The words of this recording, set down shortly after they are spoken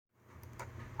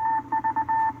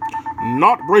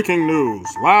Not breaking news.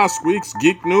 Last week's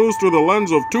Geek news through the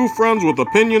lens of two friends with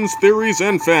opinions, theories,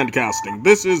 and fan casting.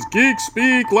 This is Geek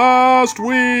Speak Last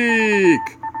Week.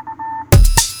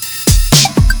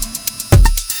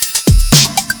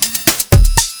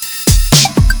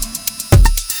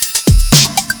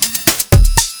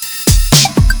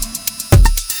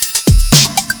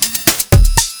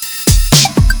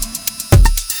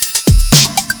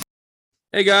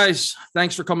 Hey guys,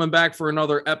 thanks for coming back for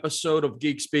another episode of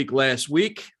Geek Speak Last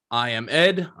Week. I am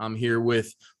Ed. I'm here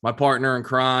with my partner in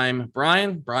crime,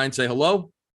 Brian. Brian, say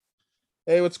hello.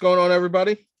 Hey, what's going on,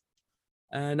 everybody?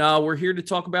 And we're here to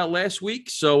talk about last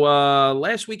week. So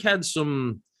last week had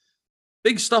some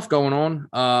big stuff going on.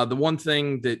 The one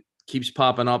thing that keeps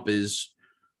popping up is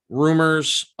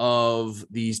rumors of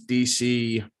these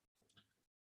DC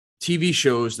TV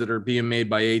shows that are being made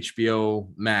by HBO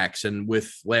Max. And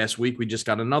with last week, we just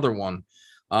got another one.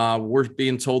 We're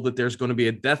being told that there's going to be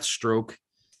a Deathstroke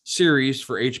series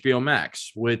for HBO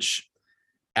Max, which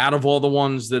out of all the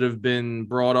ones that have been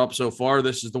brought up so far,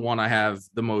 this is the one I have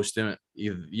the most, the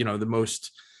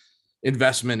most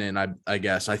investment in, I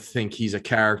guess. I think he's a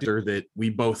character that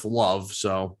we both love.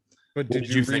 So, but did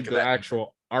you read the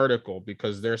actual article?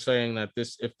 Because they're saying that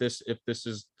if this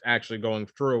is actually going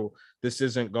through, this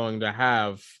isn't going to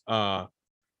have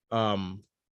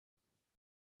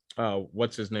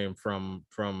what's his name from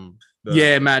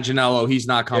Manganiello. He's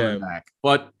not coming back.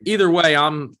 But either way,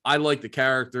 I like the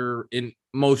character in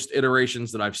most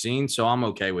iterations that I've seen, so I'm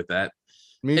okay with that.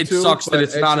 Me too, sucks that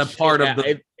it's not a part of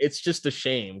the. It's just a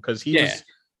shame because he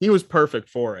was perfect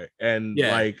for it, and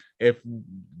like if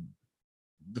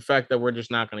the fact that we're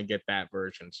just not going to get that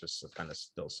version just kind of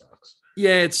still sucks.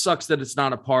 Yeah, it sucks that it's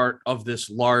not a part of this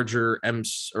larger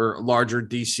larger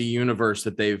DC universe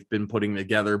that they've been putting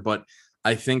together. But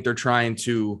I think they're trying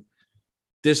to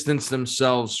distance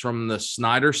themselves from the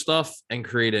Snyder stuff and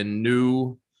create a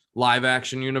new live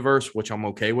action universe, which I'm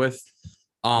okay with.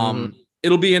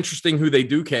 It'll be interesting who they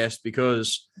do cast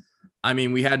because, I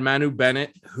mean, we had Manu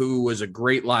Bennett, who was a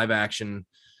great live action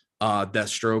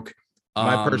Deathstroke.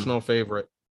 My personal favorite.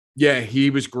 Yeah,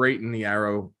 he was great in the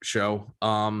Arrow show.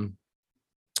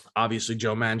 Obviously,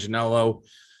 Joe Manganiello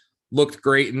looked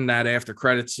great in that after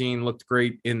credit scene, looked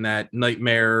great in that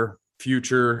Nightmare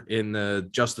Future in the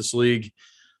Justice League.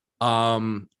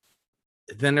 Then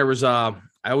there was I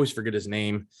always forget his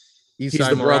name. He's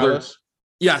the brother.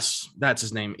 Yes, that's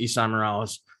his name, Esai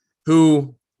Morales,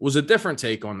 who was a different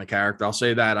take on the character. I'll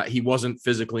say that. He wasn't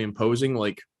physically imposing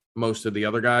like most of the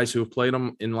other guys who have played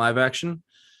him in live action.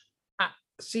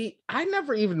 I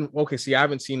never even I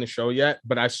haven't seen the show yet,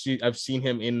 but I've seen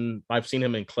him in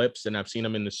clips and I've seen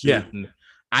him in the suit. Yeah. And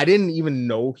I didn't even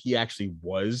know he actually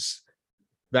was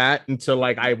that until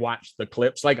like I watched the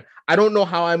clips. Like I don't know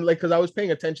how I'm like, because I was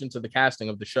paying attention to the casting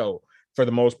of the show for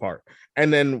the most part.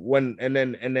 And then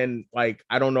like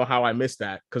I don't know how I missed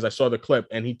that because I saw the clip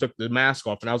and he took the mask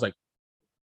off and I was like,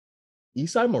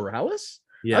 Esai Morales?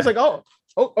 Yeah. I was like, oh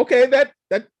okay,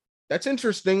 that's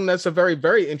interesting. That's a very,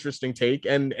 very interesting take.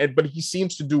 But he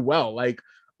seems to do well. Like,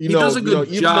 he does a good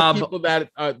job. Even the people that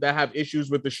have issues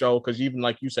with the show, because even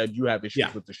like you said, you have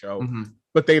issues with the show,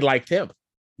 but they liked him.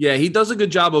 Yeah, he does a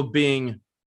good job of being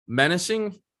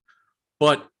menacing.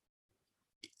 But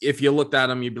if you looked at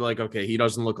him, you'd be like, okay, he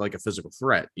doesn't look like a physical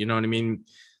threat. You know what I mean?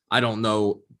 I don't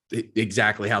know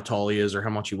exactly how tall he is or how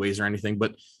much he weighs or anything,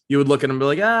 but you would look at him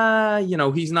and be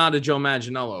like, he's not a Joe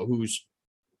Manganiello who's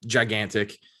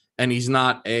gigantic. And he's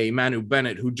not a Manu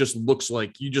Bennett who just looks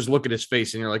like, you just look at his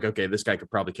face and you're like, okay, this guy could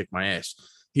probably kick my ass.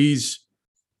 He's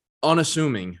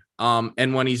unassuming.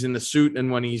 And when he's in the suit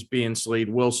and when he's being Slade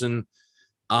Wilson,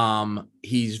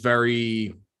 he's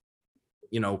very,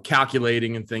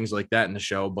 calculating and things like that in the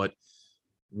show. But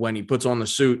when he puts on the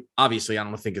suit, obviously, I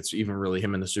don't think it's even really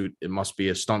him in the suit. It must be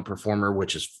a stunt performer,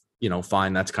 which is,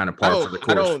 fine. That's kind of part of the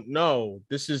course. I don't know.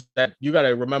 This is that you got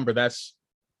to remember that's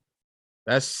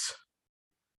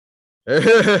you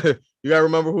gotta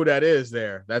remember who that is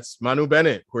there. That's Manu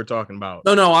Bennett we're talking about.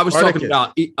 No, I was talking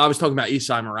about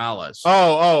Esai Morales.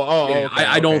 Yeah, okay,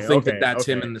 I don't think that's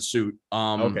him in the suit.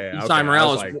 Esai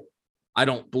Morales, I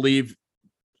don't believe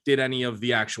did any of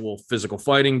the actual physical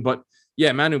fighting, but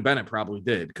yeah, Manu Bennett probably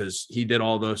did because he did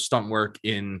all the stunt work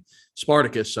in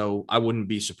Spartacus, so I wouldn't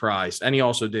be surprised. And he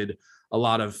also did a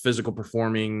lot of physical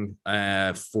performing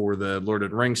for the Lord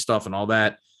of the Rings stuff and all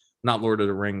that. Not Lord of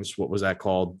the Rings. What was that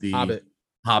called? The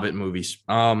Hobbit movies.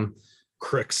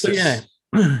 Crixus. Yeah,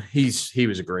 he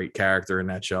was a great character in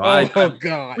that show.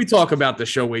 God, we talk about the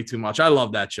show way too much. I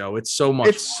love that show. It's so much.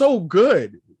 It's so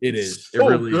good. It is. So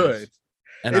it really good. is.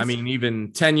 And I mean,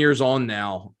 even 10 years on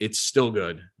now, it's still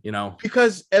good, you know,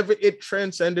 because it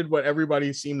transcended what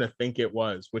everybody seemed to think it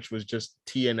was, which was just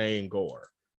TNA and gore.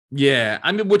 Yeah,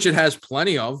 I mean, which it has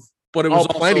plenty of, but it was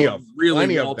also a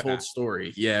really well told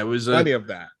story. Yeah, it was plenty of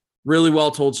that. Really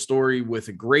well told story with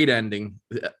a great ending.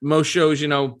 Most shows, you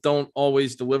know, don't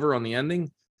always deliver on the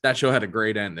ending. That show had a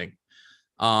great ending.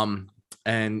 And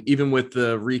even with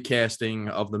the recasting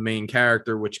of the main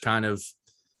character, which kind of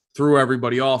threw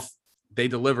everybody off, they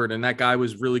delivered, and that guy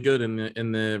was really good in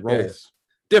the role. Yes.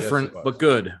 Different, but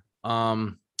good.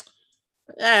 Back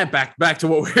to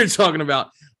what we were talking about.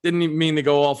 Didn't even mean to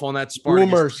go off on that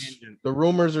rumors. Tangent. The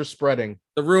rumors are spreading.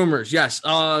 The rumors, yes.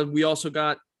 We also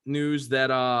got news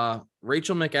that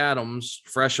Rachel McAdams,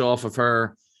 fresh off of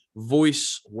her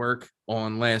voice work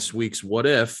on last week's What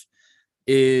If,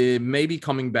 it may be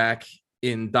coming back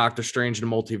in Doctor Strange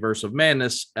and the Multiverse of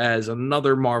Madness as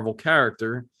another Marvel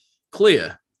character, Clea,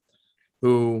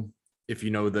 who, if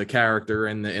you know the character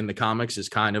in the comics, is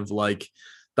kind of like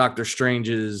Doctor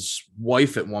Strange's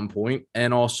wife at one point,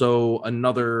 and also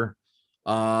another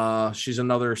she's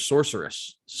another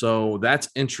sorceress. So that's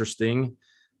interesting,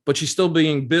 but she's still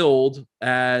being billed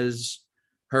as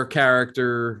her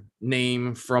character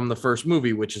name from the first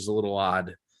movie, which is a little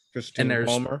odd. Christine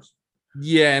Palmer.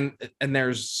 Yeah, and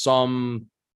there's some,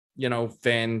 you know,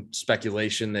 fan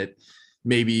speculation that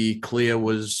maybe Clea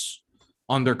was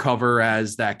undercover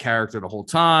as that character the whole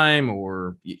time,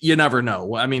 or you never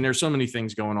know. I mean, there's so many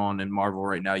things going on in Marvel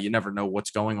right now. You never know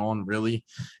what's going on really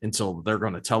until they're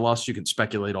going to tell us. You can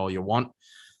speculate all you want,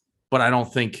 but I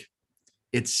don't think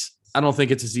it's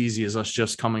as easy as us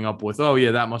just coming up with, oh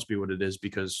yeah, that must be what it is,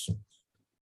 because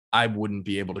I wouldn't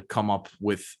be able to come up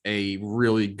with a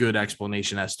really good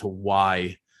explanation as to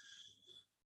why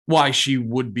she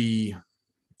would be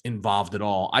involved at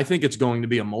all. I think it's going to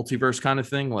be a multiverse kind of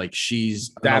thing. Like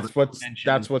that's what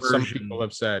some people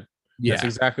have said. Yeah, that's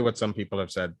exactly what some people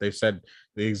have said. They've said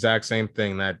the exact same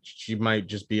thing, that she might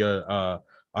just be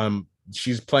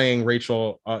she's playing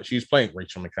Rachel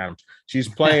McAdams. She's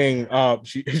playing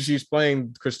she's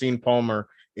playing Christine Palmer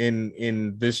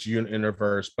in this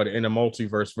universe, but in a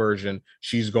multiverse version,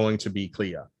 she's going to be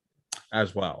Clea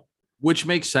as well, which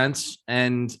makes sense,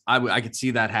 and I could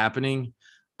see that happening.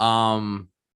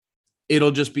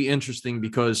 It'll just be interesting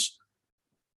because,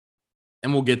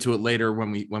 and we'll get to it later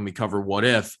when we cover What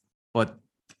If, but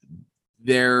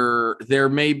there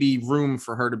may be room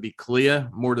for her to be Clea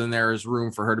more than there is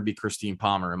room for her to be Christine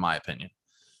Palmer, in my opinion.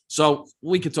 So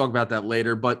we could talk about that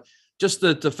later, but just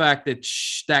the fact that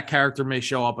that character may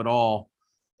show up at all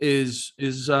is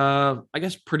I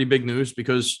guess pretty big news,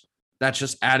 because that's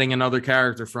just adding another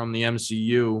character from the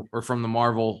MCU or from the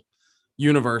Marvel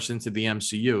universe into the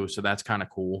MCU. So that's kind of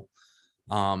cool.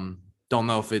 Don't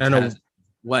know if it has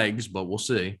legs, but we'll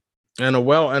see. And a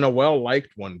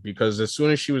well-liked one, because as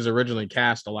soon as she was originally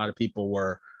cast, a lot of people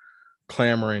were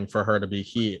clamoring for her to be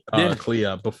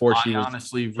Clea before she was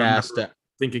honestly cast.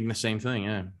 Thinking the same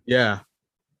thing.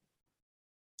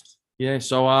 Yeah,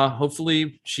 so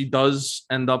hopefully she does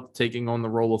end up taking on the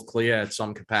role of Clea at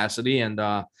some capacity, and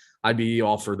I'd be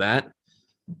all for that.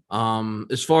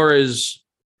 As far as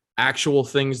actual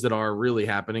things that are really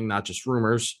happening, not just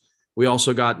rumors, we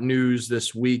also got news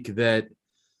this week that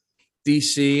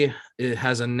DC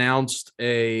has announced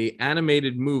an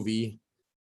animated movie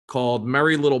called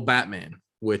Merry Little Batman,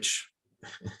 which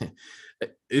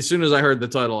as soon as I heard the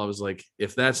title, I was like,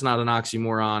 if that's not an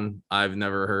oxymoron, I've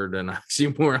never heard an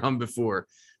oxymoron before.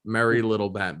 Merry Little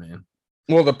Batman.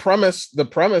 Well, the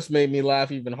premise made me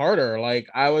laugh even harder. Like,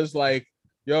 I was like,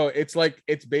 yo,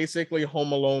 it's basically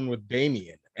Home Alone with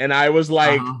Damien. And I was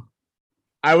like,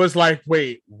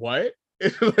 wait, what?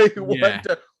 Like,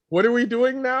 what are we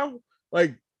doing now?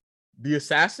 Like, the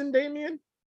assassin Damien?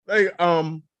 Like,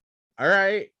 all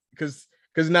right. Because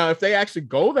now if they actually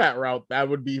go that route, that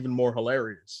would be even more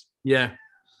hilarious. Yeah.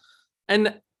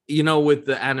 And, you know, with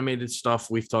the animated stuff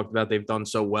we've talked about, they've done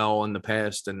so well in the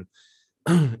past. And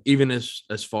even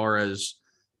as far as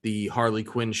the Harley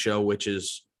Quinn show, which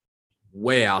is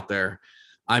way out there,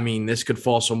 I mean, this could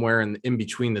fall somewhere in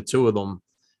between the two of them,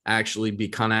 actually be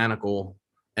canonical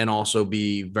and also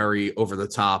be very over the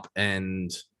top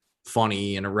and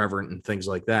funny and irreverent and things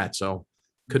like that. So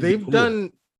they've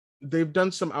done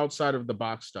some outside of the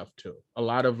box stuff too. A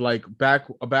lot of, like,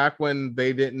 back when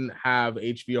they didn't have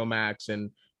HBO Max, and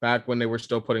back when they were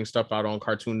still putting stuff out on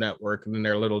Cartoon Network and in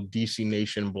their little DC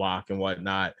Nation block and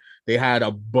whatnot, they had a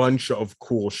bunch of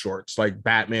cool shorts, like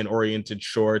Batman oriented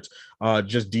shorts,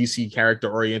 just DC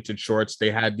character oriented shorts. They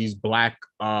had these Black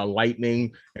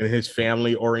Lightning and his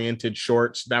family oriented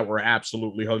shorts that were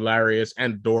absolutely hilarious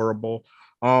and adorable.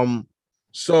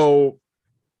 So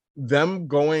them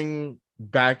going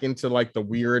back into like the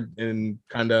weird and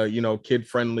kind of, kid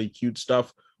friendly, cute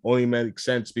stuff only makes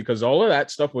sense because all of that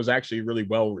stuff was actually really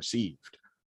well received.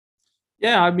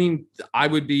 Yeah, I mean, I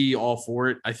would be all for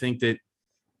it. I think that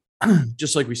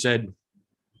just like we said,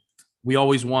 we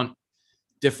always want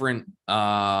different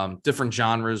different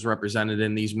genres represented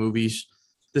in these movies.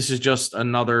 This is just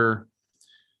another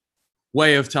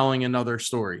way of telling another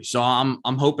story. So I'm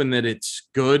hoping that it's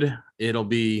good. It'll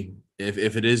be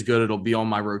if it is good, it'll be on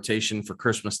my rotation for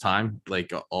Christmas time,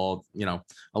 like all,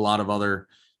 a lot of other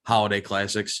holiday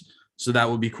classics. So that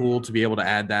would be cool to be able to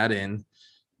add that in.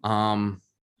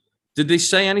 Did they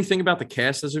say anything about the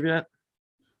cast as of yet?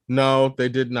 No, they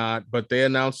did not, but they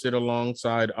announced it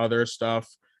alongside other stuff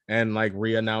and like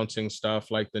re-announcing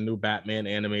stuff like the new Batman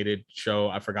animated show.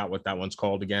 I forgot what that one's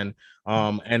called again.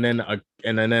 And then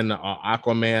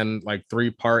Aquaman like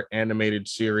 3-part animated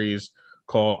series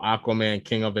called Aquaman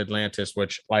King of Atlantis,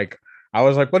 which like I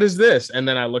was like, what is this? And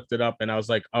then I looked it up and I was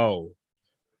like, oh,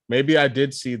 maybe I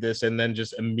did see this and then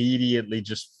just immediately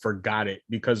just forgot it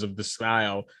because of the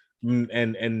style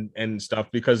and stuff,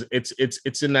 because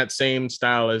it's in that same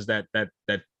style as that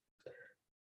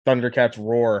Thundercats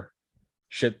Roar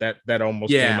shit that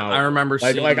almost came out. I remember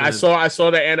like I saw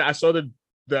the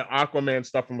Aquaman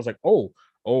stuff and was like, oh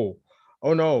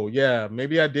no, yeah,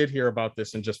 maybe I did hear about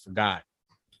this and just forgot.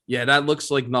 Yeah, that looks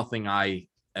like nothing I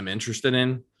am interested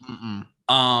in.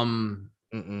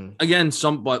 Again,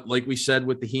 but like we said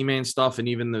with the He-Man stuff and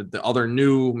even the other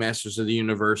new Masters of the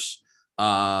Universe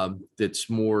that's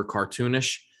more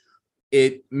cartoonish,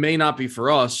 it may not be for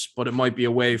us, but it might be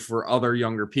a way for other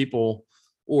younger people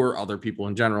or other people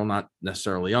in general, not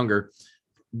necessarily younger,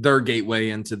 their gateway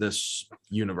into this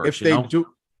universe.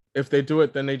 If they do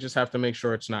it, then they just have to make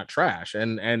sure it's not trash.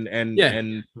 And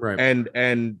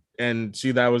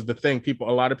see, that was the thing. A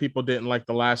lot of people didn't like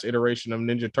the last iteration of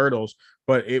Ninja Turtles,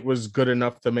 but it was good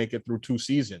enough to make it through 2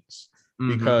 seasons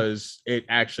because it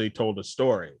actually told a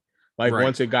story. Like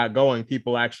once it got going,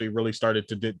 people actually really started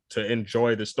to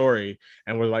enjoy the story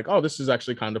and were like, oh, this is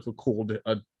actually kind of a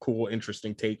cool,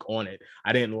 interesting take on it.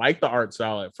 I didn't like the art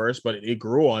style at first, but it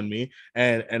grew on me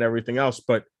and everything else.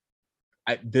 But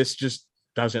this just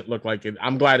doesn't look like it.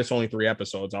 I'm glad it's only 3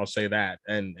 episodes. I'll say that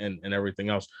and everything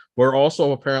else. We're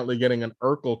also apparently getting an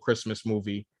Urkel Christmas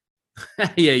movie.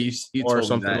 Yeah, you or told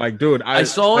something me that. Like, dude, I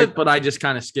saw it, but I just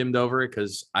kind of skimmed over it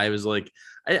because I was like,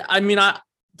 I mean,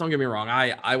 don't get me wrong.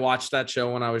 I watched that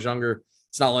show when I was younger.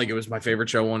 It's not like it was my favorite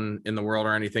show in the world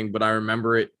or anything, but I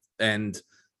remember it, and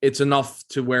it's enough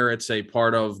to where it's a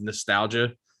part of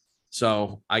nostalgia.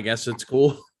 So I guess it's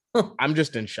cool. I'm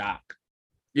just in shock.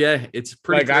 Yeah, it's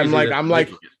pretty. I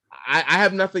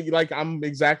have nothing. Like, I'm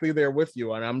exactly there with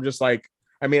you, and I'm just like,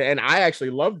 I mean, and I actually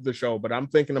loved the show, but I'm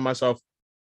thinking to myself,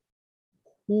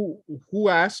 who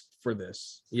asked for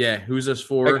this? Yeah, who's this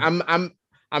for? Like,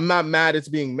 I'm not mad it's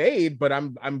being made, but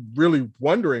I'm really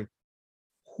wondering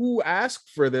who asked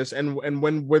for this, and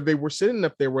when they were sitting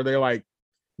up there, were they like,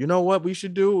 you know what we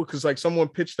should do? Because like someone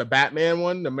pitched the Batman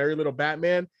one, the Merry Little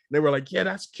Batman, and they were like, yeah,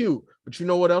 that's cute, but you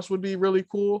know what else would be really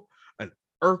cool? An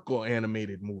Urkel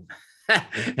animated movie.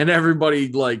 And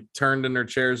everybody like turned in their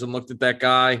chairs and looked at that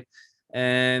guy,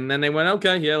 and then they went,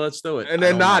 okay, yeah, let's do it, and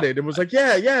then nodded and was like,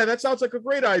 yeah, that sounds like a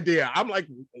great idea. I'm like,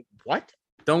 what?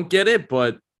 Don't get it,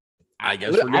 but I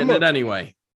guess we're getting it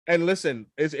anyway. And listen,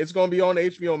 it's going to be on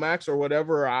HBO Max or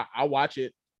whatever. I'll watch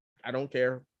it. I don't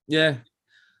care. Yeah,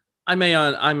 I may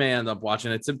end up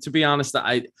watching it. To be honest,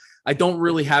 I don't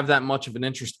really have that much of an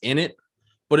interest in it.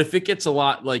 But if it gets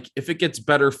if it gets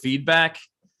better feedback,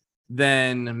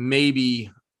 then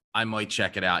maybe I might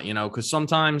check it out. Because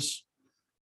sometimes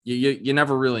you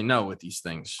never really know with these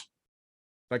things.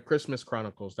 Like Christmas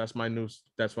Chronicles. That's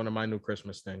one of my new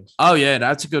Christmas things. Oh yeah,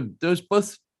 that's a good. Those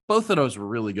both of those were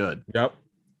really good. Yep.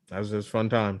 That was just fun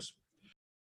times.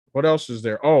 What else is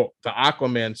there? Oh, the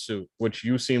Aquaman suit, which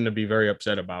you seem to be very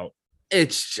upset about.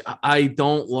 I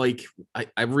don't like.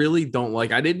 I really don't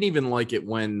like. I didn't even like it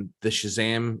when the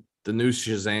new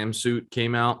Shazam suit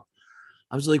came out.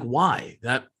 I was like, why?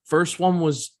 That first one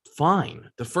was fine.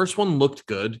 The first one looked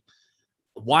good.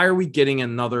 Why are we getting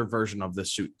another version of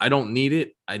this suit? I don't need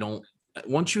it.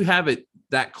 Once you have it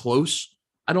that close,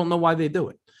 I don't know why they do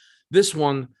it. This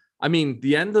one, I mean,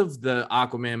 the end of the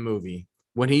Aquaman movie,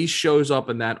 when he shows up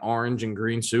in that orange and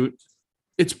green suit,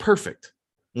 it's perfect.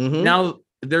 Now,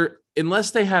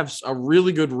 unless they have a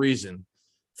really good reason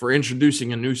for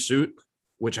introducing a new suit,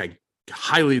 which I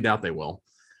highly doubt they will,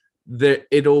 that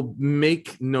it'll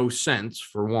make no sense,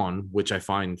 for one, which I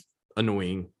find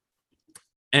annoying.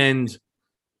 And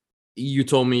you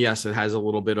told me, yes, it has a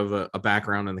little bit of a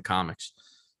background in the comics.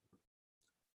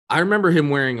 I remember him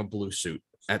wearing a blue suit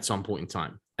at some point in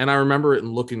time. And I remember it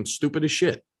looking stupid as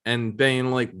shit and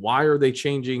being like, why are they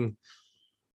changing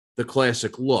the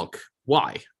classic look?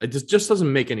 Why? It just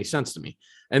doesn't make any sense to me.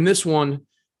 And this one,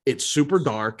 it's super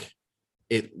dark.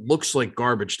 It looks like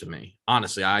garbage to me.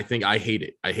 Honestly, I think I hate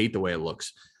it. I hate the way it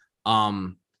looks.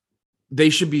 They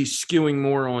should be skewing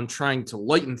more on trying to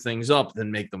lighten things up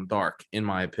than make them dark, in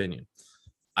my opinion.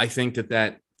 I think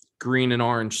that green and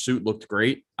orange suit looked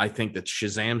great. I think that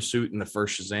Shazam suit in the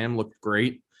first Shazam looked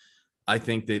great. I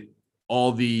think that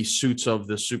all the suits of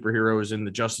the superheroes in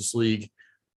the Justice League,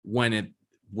 when it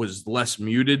was less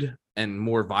muted and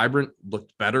more vibrant,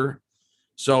 looked better.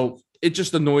 So it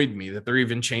just annoyed me that they're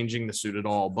even changing the suit at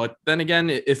all. But then again,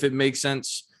 if it makes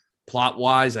sense plot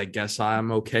wise, I guess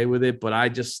I'm okay with it. But I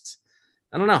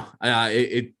don't know.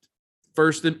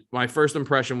 My first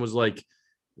impression was like,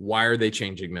 why are they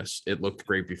changing this? It looked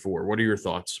great before. What are your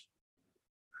thoughts?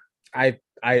 I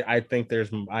think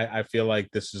I feel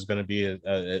like this is going to be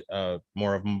a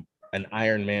more of an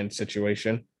Iron Man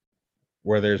situation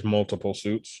where there's multiple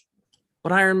suits.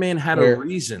 But Iron Man had a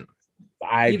reason.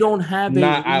 You don't have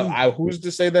who's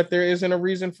to say that there isn't a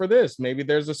reason for this? Maybe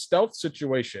there's a stealth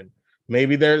situation.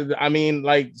 Maybe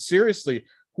seriously,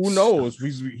 who knows?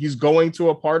 He's going to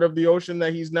a part of the ocean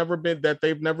that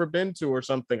they've never been to or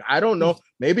something. I don't know.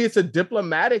 Maybe it's a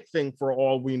diplomatic thing for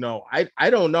all we know. I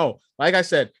don't know. Like I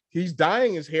said, he's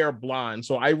dyeing his hair blonde,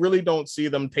 so I really don't see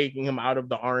them taking him out of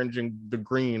the orange and the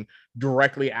green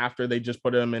directly after they just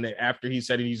put him in it, after he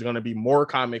said he's going to be more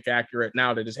comic accurate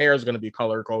now that his hair is going to be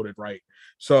color coded right.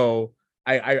 So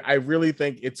I really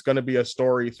think it's going to be a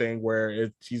story thing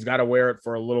where he's got to wear it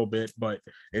for a little bit, but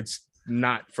it's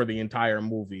not for the entire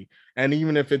movie. And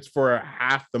even if it's for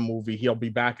half the movie, he'll be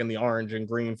back in the orange and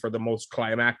green for the most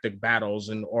climactic battles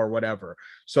or whatever.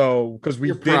 So because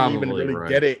we didn't even really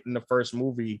get it in the first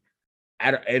movie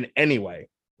anyway.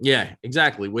 Yeah,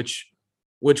 exactly. Which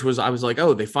was, I was like,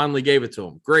 oh, they finally gave it to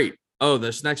him. Great. Oh,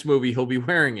 this next movie he'll be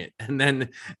wearing it. And then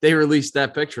they released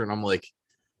that picture and I'm like,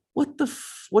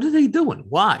 what are they doing?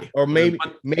 Why? Or maybe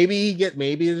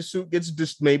the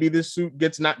suit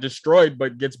gets not destroyed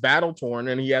but gets battle torn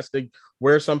and he has to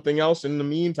wear something else in the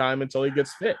meantime until he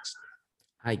gets fixed.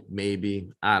 I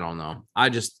don't know. I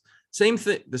just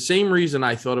the same reason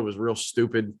I thought it was real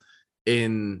stupid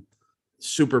in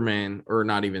Superman, or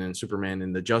not even in Superman,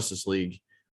 in the Justice League.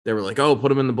 They were like, oh, put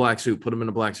him in the black suit.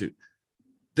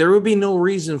 There would be no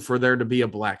reason for there to be a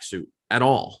black suit at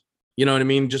all. You know what I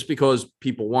mean? Just because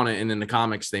people want it and in the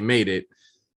comics they made it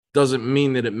doesn't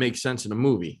mean that it makes sense in a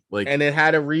movie. And it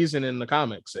had a reason in the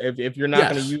comics. If you're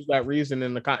not going to use that reason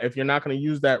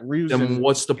then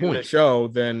what's the point? In the show,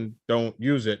 then don't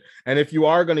use it. And if you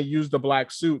are going to use the black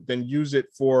suit, then use it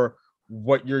for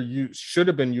what should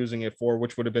have been using it for,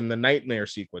 which would have been the nightmare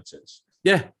sequences.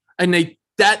 Yeah, and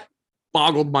that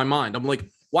boggled my mind. I'm like,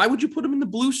 why would you put them in the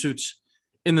blue suits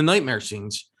in the nightmare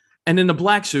scenes and in the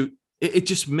black suit? It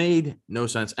just made no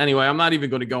sense. Anyway, I'm not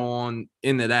even going to go on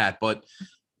into that, but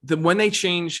when they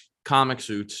change comic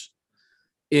suits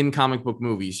in comic book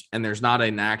movies and there's not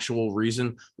an actual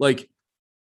reason, like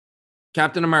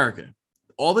Captain America,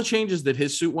 all the changes that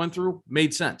his suit went through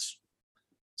made sense.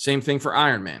 Same thing for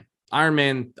Iron Man. Iron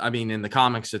Man, I mean, in the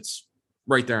comics, it's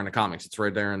right there in the comics. It's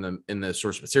right there in the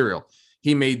source material.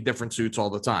 He made different suits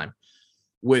all the time.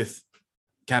 With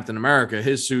Captain America,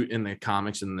 his suit in the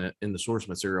comics in the source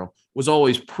material was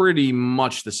always pretty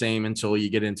much the same until you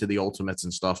get into the Ultimates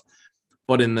and stuff.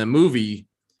 But in the movie,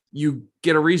 you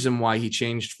get a reason why he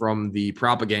changed from the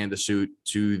propaganda suit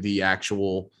to the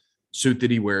actual suit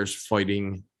that he wears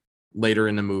fighting later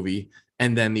in the movie,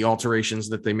 and then the alterations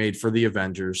that they made for the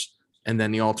Avengers, and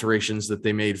then the alterations that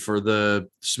they made for the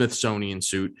Smithsonian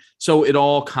suit. So it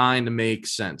all kind of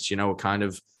makes sense. It kind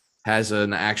of has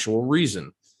an actual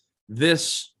reason.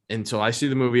 This, until I see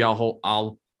the movie,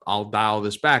 I'll dial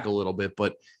this back a little bit,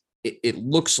 but it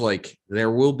looks like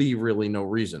there will be really no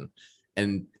reason.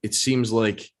 And it seems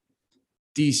like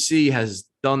DC has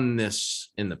done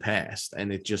this in the past,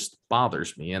 and it just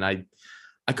bothers me. And I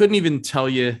couldn't even tell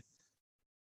you.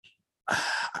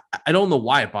 I don't know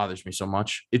why it bothers me so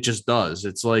much. It just does.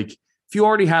 It's like, if you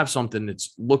already have something that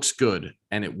looks good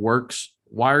and it works,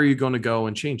 why are you going to go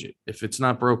and change it? If it's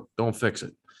not broke, don't fix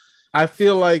it. I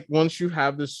feel like once you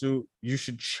have the suit, you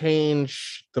should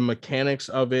change the mechanics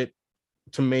of it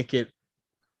to make it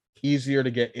easier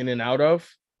to get in and out of.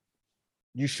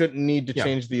 You shouldn't need to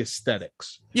change the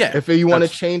aesthetics. Yeah. If you want to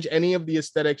change any of the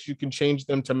aesthetics, you can change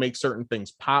them to make certain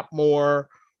things pop more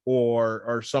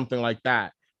or something like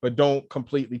that. But don't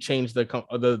completely change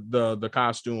the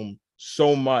costume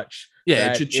so much. Yeah, it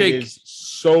That should it shake. is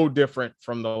so different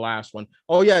from the last one.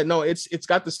 Oh yeah, no, it's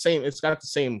got the same, it's got the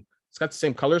same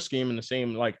color scheme and the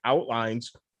same like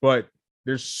outlines, but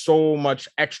there's so much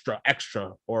extra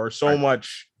or so Right.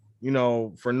 much,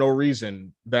 for no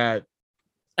reason that.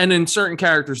 And in certain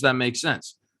characters, that makes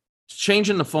sense.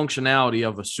 Changing the functionality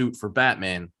of a suit for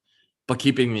Batman, but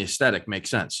keeping the aesthetic makes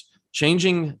sense.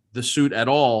 Changing the suit at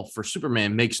all for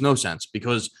Superman makes no sense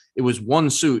because it was one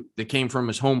suit that came from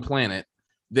his home planet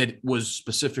that was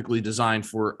specifically designed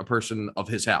for a person of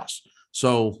his house.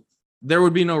 So there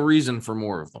would be no reason for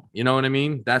more of them. You know what I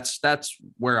mean? That's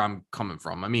where I'm coming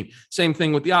from. I mean, same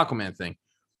thing with the Aquaman thing.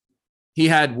 He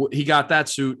got that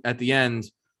suit at the end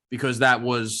because that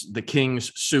was the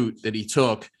King's suit that he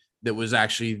took that was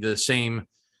actually the same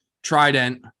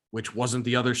trident, which wasn't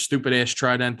the other stupid ass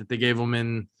trident that they gave him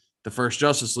in the first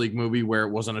Justice League movie, where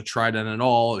it wasn't a trident at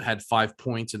all. It had 5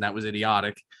 points, and that was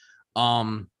idiotic.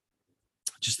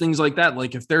 Just things like that.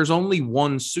 Like if there's only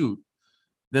one suit,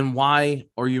 then why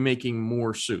are you making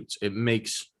more suits? It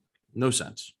makes no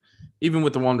sense. Even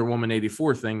with the Wonder Woman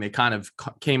 84 thing, they kind of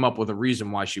came up with a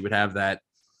reason why she would have that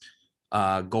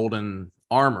golden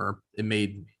armor. It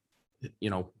made,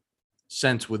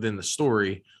 sense within the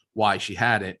story why she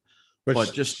had it.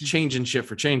 But just changing shit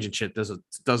for changing shit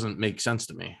doesn't make sense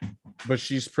to me. But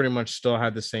she's pretty much still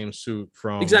had the same suit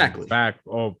from exactly back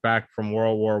from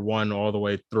World War I all the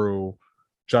way through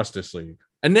Justice League.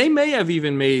 And they may have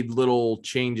even made little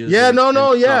changes. Yeah,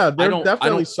 there are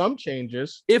definitely some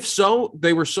changes. If so,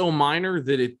 they were so minor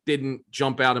that it didn't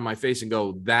jump out in my face and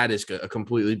go, that is a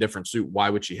completely different suit. Why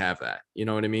would she have that? You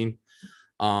know what I mean?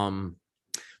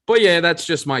 But yeah, that's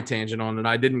just my tangent on it.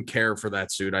 I didn't care for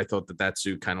that suit. I thought that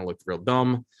suit kind of looked real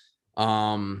dumb.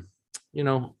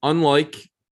 Unlike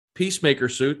Peacemaker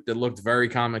suit that looked very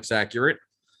comics accurate.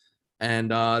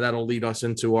 And that'll lead us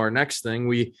into our next thing.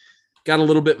 We got a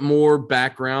little bit more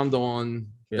background on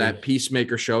that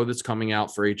Peacemaker show that's coming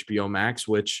out for HBO Max,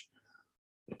 which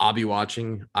I'll be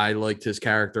watching. I liked his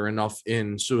character enough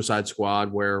in Suicide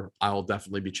Squad where I'll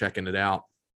definitely be checking it out.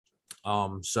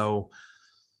 So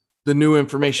the new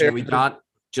information we got,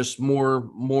 just more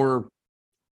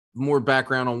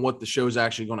background on what the show is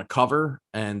actually going to cover.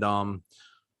 And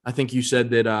I think you said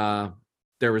that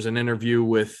there was an interview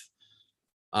with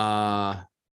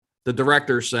the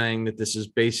director saying that this is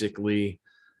basically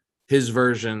his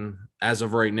version as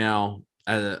of right now,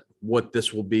 what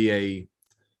this will be a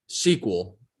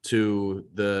sequel to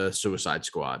the Suicide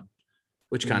Squad,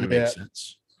 which kind of makes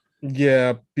sense.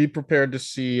 Yeah, be prepared to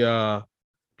see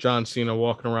John Cena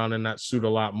walking around in that suit a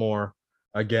lot more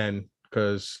again,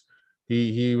 because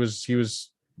he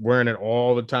was wearing it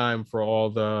all the time for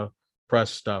all the press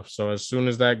stuff. So as soon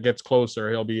as that gets closer,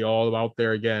 he'll be all out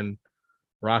there again,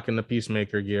 rocking the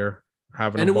Peacemaker gear,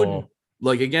 having a ball.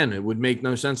 It would make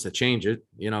no sense to change it.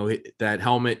 That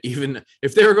helmet, even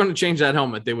if they were going to change that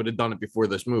helmet, they would have done it before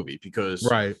this movie because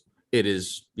it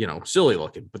is, silly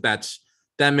looking. But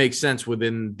that makes sense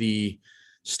within the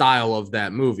style of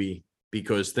that movie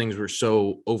because things were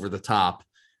so over the top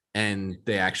and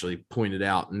they actually pointed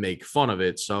out and make fun of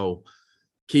it. So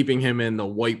keeping him in the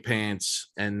white pants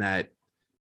and that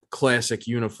classic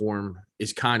uniform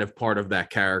is kind of part of that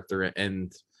character,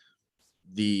 and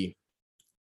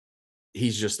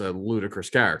he's just a ludicrous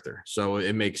character, so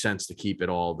it makes sense to keep it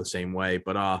all the same way.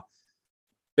 But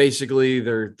basically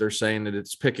they're saying that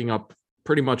it's picking up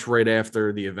pretty much right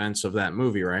after the events of that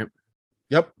movie, right?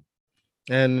 Yep.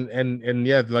 And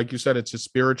yeah, like you said, it's a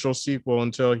spiritual sequel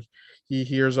until he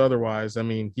hears otherwise. I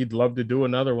mean, he'd love to do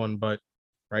another one, but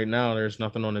right now there's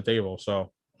nothing on the table.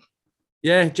 So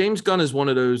yeah, James Gunn is one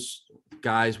of those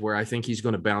guys where I think he's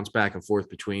going to bounce back and forth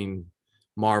between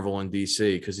Marvel and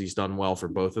DC because he's done well for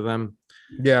both of them.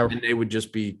 Yeah. And they would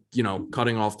just be,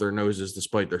 cutting off their noses to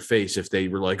spite their face if they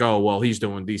were like, oh, well, he's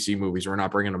doing DC movies. We're not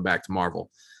bringing him back to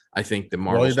Marvel. I think that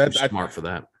Marvel's too smart for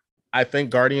that. I think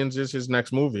Guardians is his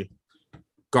next movie.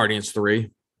 Guardians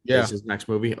 3 is his next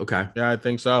movie. Okay. Yeah, I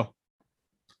think so.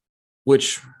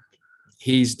 Which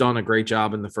he's done a great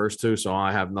job in the first two, so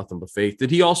I have nothing but faith.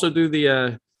 Did he also do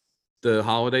the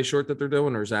holiday short that they're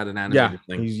doing, or is that an animated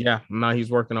thing? He's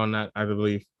working on that, I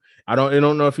believe. I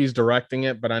don't know if he's directing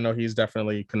it, but I know he's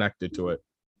definitely connected to it.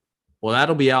 Well,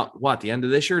 that'll be out the end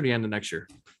of this year or the end of next year?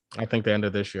 I think the end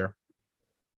of this year.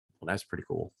 Well, that's pretty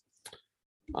cool.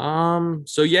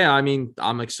 So yeah, I mean,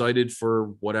 I'm excited for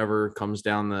whatever comes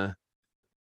down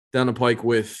the pike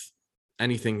with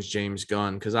anything's James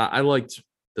Gunn, because I liked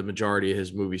the majority of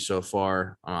his movies so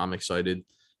far. I'm excited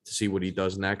to see what he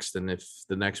does next, and if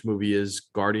the next movie is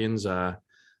Guardians, I'm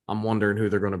wondering who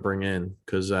they're going to bring in,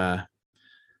 because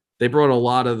they brought a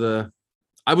lot of the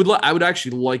I would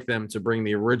actually like them to bring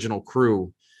the original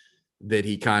crew that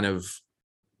he kind of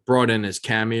brought in as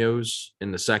cameos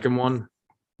in the second one.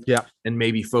 Yeah. And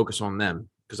maybe focus on them,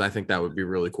 because I think that would be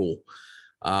really cool.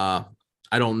 I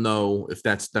don't know if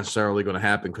that's necessarily going to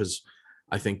happen, because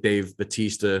I think Dave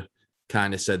Bautista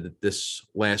kind of said that this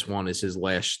last one is his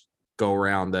last go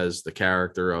around as the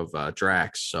character of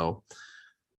Drax. So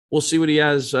we'll see what he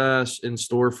has in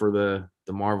store for the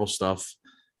Marvel stuff.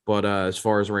 But as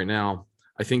far as right now,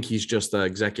 I think he's just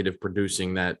executive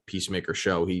producing that Peacemaker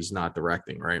show. He's not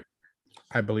directing, right?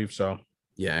 I believe so.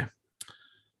 Yeah.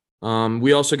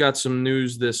 We also got some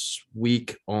news this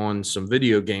week on some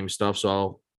video game stuff, so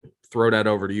I'll throw that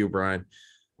over to you, Brian.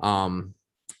 You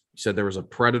said there was a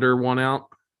Predator one out.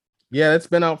 Yeah, it's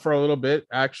been out for a little bit,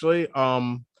 actually.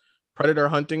 Predator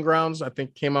Hunting Grounds, I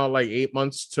think, came out like 8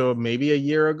 months to maybe a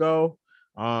year ago.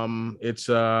 It's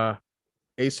a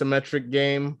asymmetric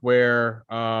game where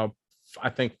I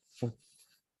think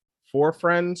 4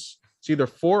 friends, it's either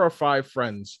 4 or 5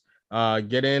 friends,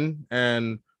 get in,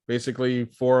 and basically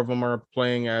 4 of them are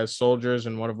playing as soldiers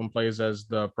and one of them plays as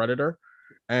the Predator.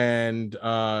 And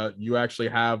you actually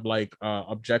have like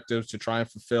objectives to try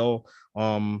and fulfill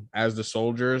as the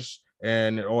soldiers,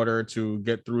 and in order to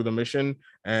get through the mission.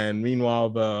 And meanwhile,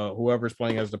 the whoever's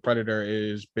playing as the Predator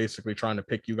is basically trying to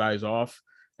pick you guys off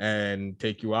and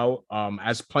take you out.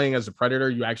 As playing as the Predator,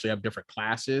 you actually have different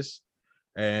classes,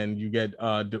 and you get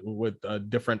with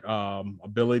different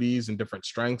abilities and different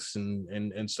strengths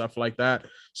and stuff like that.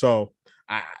 So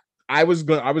I was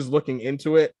looking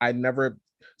into it. I never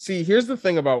see. Here's the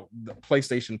thing about the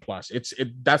PlayStation Plus.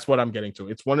 That's what I'm getting to.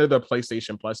 It's one of the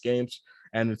PlayStation Plus games,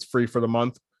 and it's free for the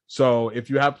month. So if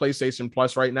you have PlayStation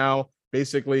Plus right now,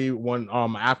 basically when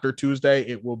after Tuesday,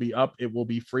 it will be up. It will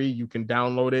be free. You can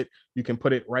download it. You can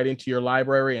put it right into your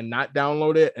library and not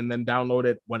download it, and then download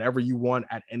it whenever you want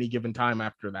at any given time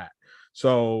after that.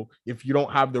 So if you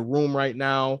don't have the room right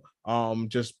now,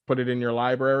 just put it in your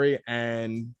library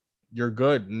and you're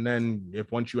good. And then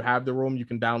if once you have the room, you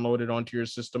can download it onto your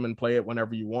system and play it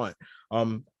whenever you want.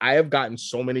 I have gotten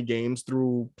so many games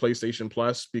through PlayStation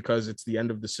Plus because it's the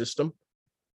end of the system.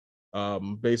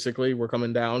 Basically we're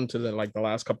coming down to the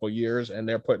last couple of years, and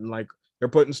they're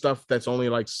putting stuff that's only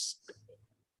like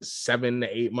 7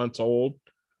 to 8 months old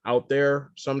out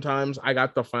there. Sometimes I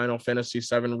got the Final Fantasy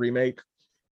 7 remake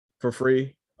for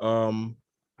free.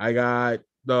 I got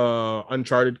the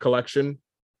Uncharted collection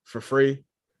for free.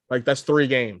 Like, that's 3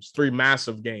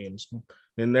 massive games,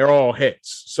 and they're all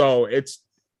hits. So it's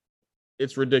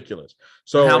ridiculous.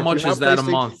 So how much is that a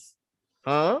month?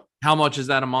 Huh? How much is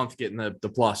that a month getting the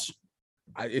plus?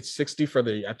 It's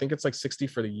 60 I think it's like 60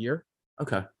 for the year.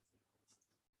 Okay.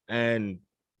 And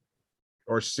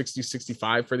or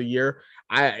 65 for the year.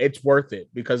 It's worth it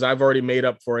because I've already made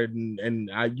up for it. And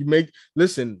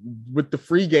listen, with the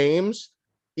free games,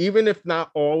 even if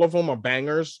not all of them are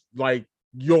bangers, like,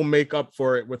 you'll make up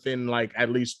for it within like at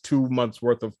least 2 months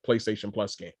worth of PlayStation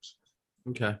Plus games.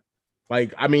 Okay.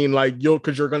 Like, I mean, like,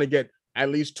 because you're gonna get at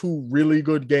least 2 really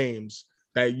good games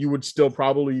that you would still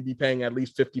probably be paying at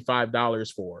least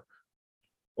 $55 for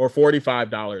or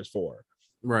 $45 for.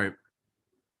 Right.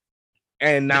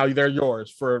 And now they're yours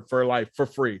for life, for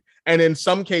free. And in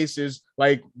some cases,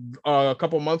 like a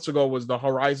couple months ago was the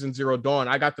Horizon Zero Dawn.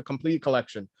 I got the complete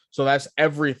collection. So that's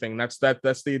everything. That's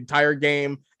the entire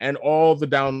game and all the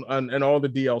and all the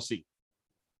DLC.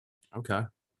 Okay.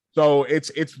 So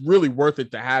it's really worth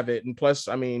it to have it. And plus,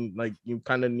 I mean, like, you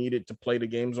kind of need it to play the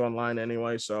games online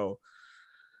anyway. So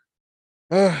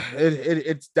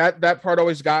it's that part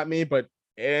always got me, but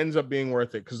it ends up being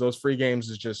worth it because those free games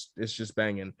it's just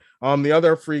banging. The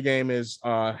other free game is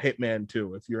Hitman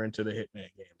 2, if you're into the Hitman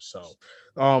games. So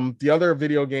the other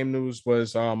video game news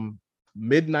was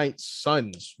Midnight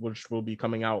Suns, which will be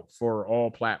coming out for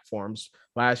all platforms,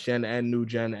 last gen and new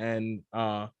gen and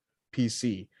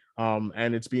PC.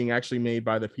 And it's being actually made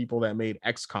by the people that made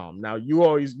XCOM. Now,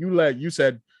 you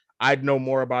said I'd know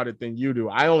more about it than you do.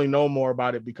 I only know more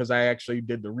about it because I actually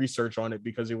did the research on it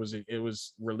because it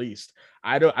was released.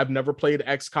 I've never played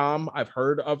XCOM. I've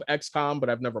heard of XCOM, but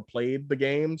I've never played the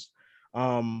games.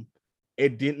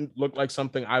 It didn't look like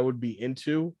something I would be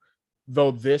into,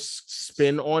 though this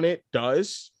spin on it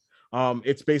does.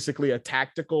 It's basically a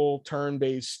tactical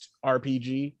turn-based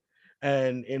RPG,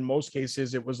 and in most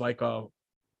cases it was like a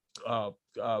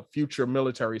future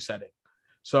military setting.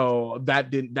 So that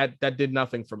did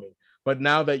nothing for me. But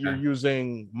now that you're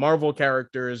using Marvel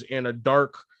characters in a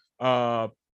dark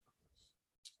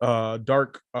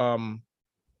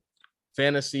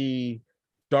fantasy,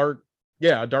 a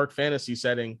dark fantasy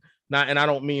setting. Not, and I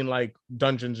don't mean like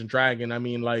Dungeons and Dragon. I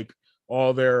mean like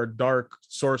all their dark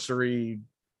sorcery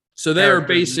So they are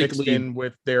characters mixed basically in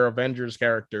with their Avengers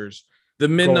characters. the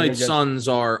Midnight against- Suns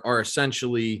are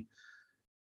essentially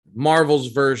Marvel's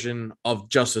version of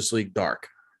Justice League Dark.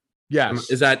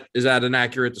 Yes. Is that an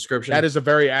accurate description? That is a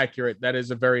very accurate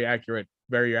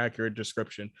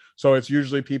description. So it's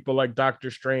usually people like Doctor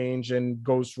Strange and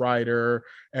Ghost Rider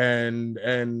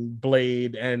and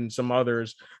Blade and some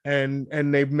others, and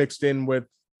they've mixed in with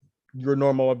your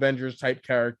normal Avengers type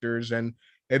characters, and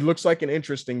it looks like an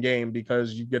interesting game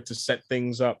because you get to set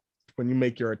things up when you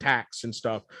make your attacks and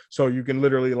stuff. So you can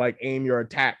literally like aim your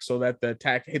attack so that the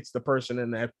attack hits the person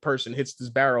and that person hits this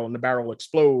barrel and the barrel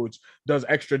explodes, does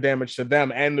extra damage to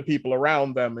them and the people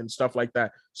around them and stuff like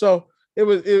that. So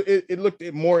it looked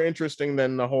more interesting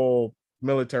than the whole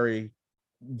military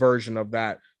version of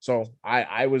that. So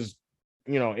I was,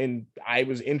 I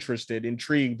was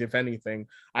intrigued, if anything.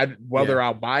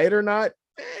 I'll buy it or not,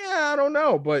 I don't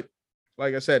know, but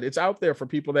like I said, it's out there for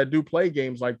people that do play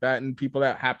games like that and people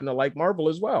that happen to like Marvel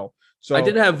as well. So I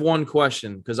did have one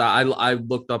question because I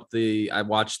looked up I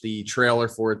watched the trailer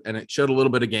for it and it showed a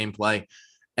little bit of gameplay.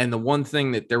 And the one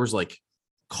thing that there was like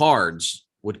cards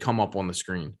would come up on the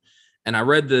screen. And I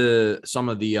read some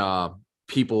of the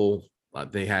people,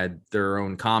 they had their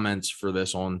own comments for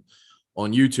this on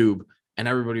YouTube. And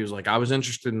everybody was like, I was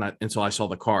interested in that until I saw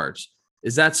the cards.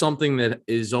 Is that something that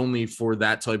is only for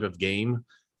that type of game?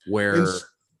 Where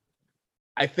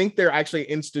I think they're actually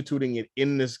instituting it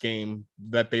in this game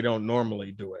that they don't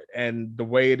normally do it. And the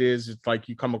way it is, it's like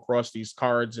you come across these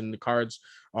cards, and the cards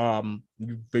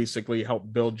you basically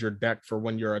help build your deck for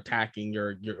when you're attacking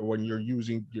when you're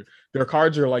using their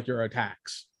cards are like your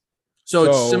attacks. So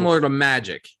it's similar to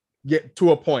Magic. Yeah,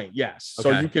 to a point, yes. Okay.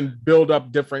 So you can build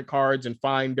up different cards and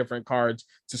find different cards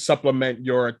to supplement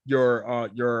your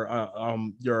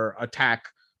attack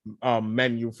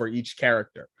menu for each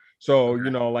character. So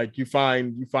like you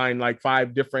find like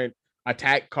 5 different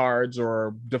attack cards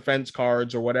or defense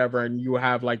cards or whatever, and you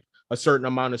have like a certain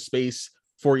amount of space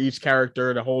for each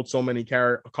character to hold so many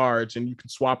cards, and you can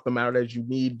swap them out as you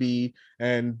need be.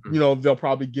 And they'll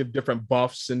probably give different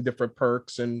buffs and different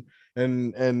perks and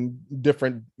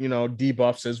different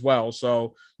debuffs as well.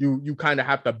 So you kind of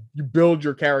have to build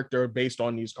your character based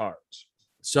on these cards.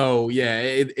 So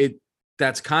yeah,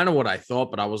 that's kind of what I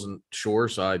thought, but I wasn't sure,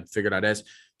 so I figured I'd ask.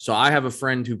 So I have a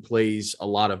friend who plays a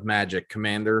lot of Magic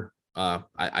Commander.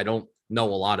 I don't know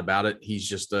a lot about it. He's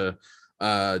just a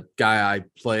guy I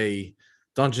play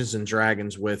Dungeons and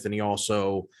Dragons with, and he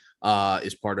also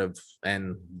is part of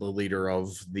and the leader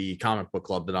of the comic book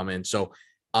club that I'm in. So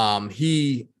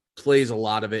he plays a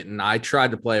lot of it, and I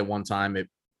tried to play it one time.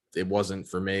 It wasn't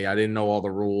for me. I didn't know all the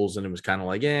rules, and it was kind of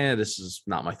like, this is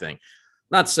not my thing.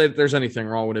 Not to say that there's anything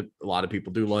wrong with it. A lot of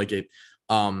people do like it.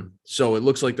 So it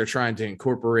looks like they're trying to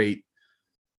incorporate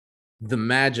the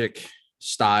Magic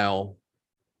style,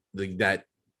 that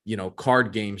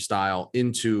card game style,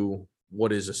 into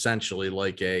what is essentially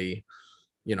like a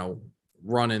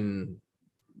run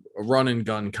and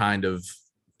gun kind of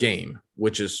game,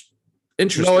 which is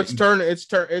interesting. No, it's turn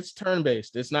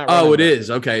based. It's not. Oh, it is.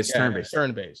 Okay, it's turn based. It's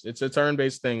turn based. It's a turn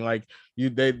based thing. Like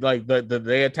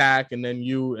they attack, and then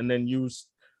you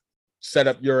set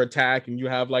up your attack, and you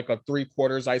have like a 3/4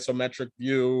 isometric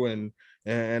view and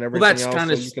everything. Well, that's else, kind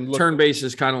of so turn based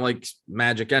is kind of like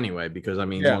Magic anyway, because I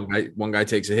mean, one guy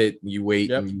takes a hit, you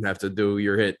wait, and you have to do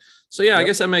your hit. So I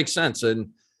guess that makes sense. And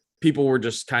people were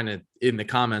just kind of in the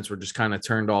comments were just kind of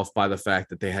turned off by the fact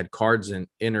that they had cards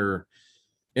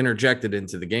interjected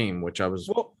into the game, which I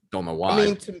don't know why. I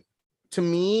mean, to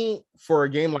me, for a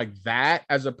game like that,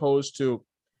 as opposed to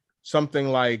something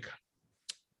like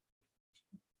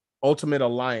Ultimate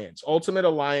Alliance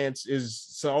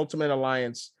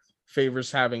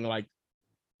favors having like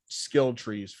skill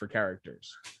trees for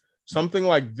characters. Something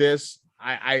like this,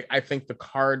 I think the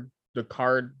card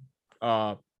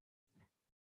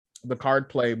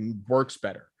play works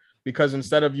better, because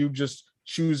instead of you just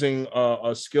choosing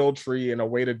a skill tree and a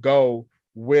way to go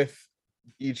with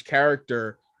each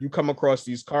character, you come across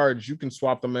these cards, you can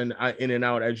swap them in and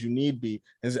out as you need be,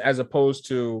 as opposed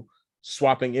to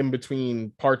swapping in between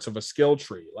parts of a skill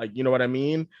tree. Like, you know what I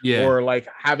mean? Yeah. Or like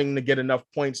having to get enough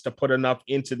points to put enough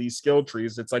into these skill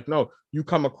trees. It's like, no, you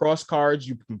come across cards,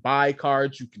 you can buy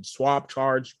cards, you can swap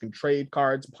cards, you can trade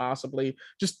cards, possibly.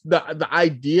 Just the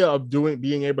idea of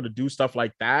being able to do stuff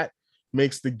like that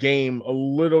makes the game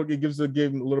it gives the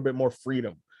game a little bit more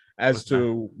freedom as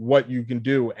to what you can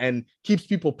do, and keeps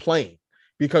people playing.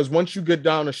 Because once you just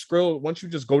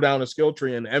go down a skill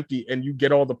tree and empty, and you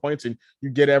get all the points and you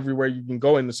get everywhere you can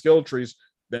go in the skill trees,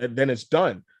 then it's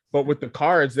done. But with the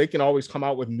cards, they can always come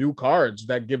out with new cards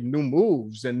that give new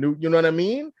moves and new, you know what I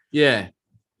mean? Yeah.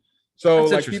 So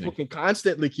That's like people interesting. can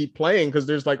constantly keep playing because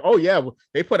there's like, oh yeah,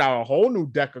 they put out a whole new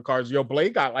deck of cards. Yo,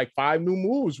 Blade got like 5 new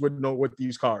moves with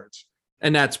these cards.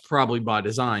 And that's probably by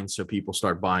design, so people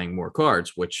start buying more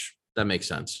cards, which that makes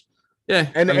sense. Yeah,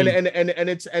 And I and mean, and and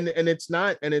it's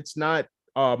not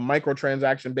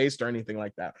microtransaction based or anything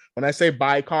like that. When I say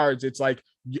buy cards, it's like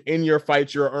in your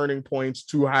fights you're earning points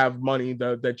to have money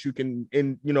that you can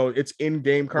it's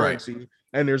in-game right. currency,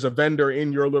 and there's a vendor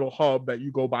in your little hub that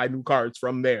you go buy new cards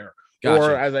from there. Or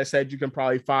Gotcha. as I said, you can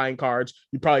probably find cards.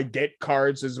 You probably get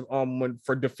cards as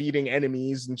for defeating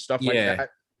enemies and stuff like Yeah, that.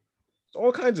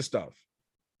 All kinds of stuff.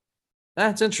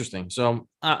 that's interesting. So,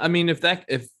 I mean, if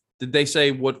did they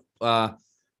say what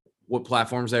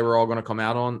platforms they were all going to come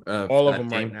out on? All of That them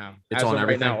right game, now. it's As on of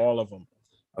right now, everything. all of them.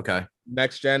 Okay,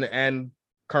 Next gen and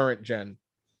current gen.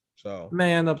 So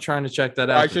may end up trying to check that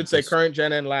or out. I should say current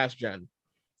gen and last gen.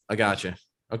 I gotcha.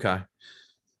 Okay,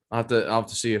 I'll have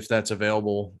to see if that's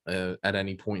available at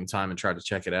any point in time and try to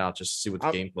check it out just to see what the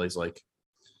gameplay's like.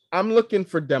 I'm looking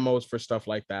for demos for stuff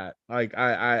like that. Like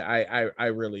I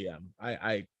really am.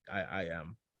 I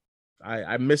am.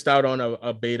 I missed out on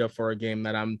a beta for a game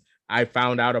that I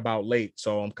found out about late,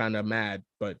 so I'm kind of mad,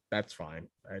 but that's fine.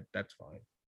 That's fine.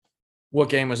 What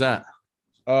game was that?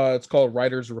 It's called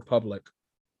Riders Republic.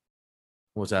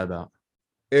 What's that about?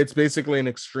 It's basically an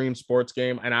extreme sports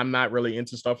game, and I'm not really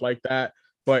into stuff like that.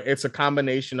 But it's a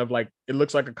combination of like it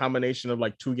looks like a combination of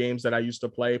like 2 games that I used to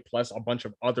play plus a bunch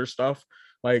of other stuff.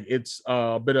 Like it's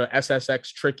a bit of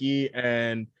SSX Tricky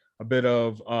and a bit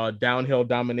of Downhill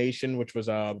Domination, which was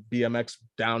a BMX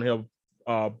downhill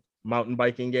uh, mountain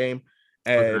biking game,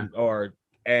 Okay.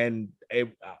 and it,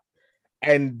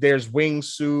 and there's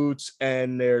wingsuits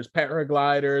and there's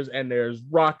paragliders and there's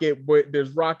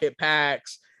rocket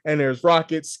packs and there's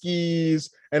rocket skis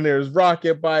and there's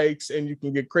rocket bikes and you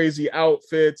can get crazy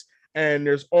outfits and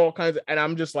there's all kinds of, and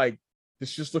I'm just like,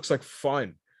 this just looks like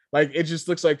fun. Like it just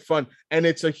looks like fun. And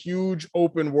it's a huge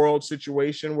open world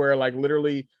situation where like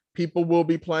literally people will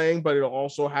be playing, but it'll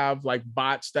also have like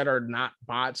bots that are not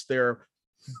bots. They're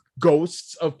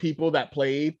ghosts of people that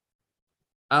played.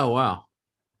 Oh wow.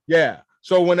 Yeah.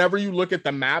 So whenever you look at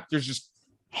the map, there's just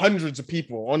hundreds of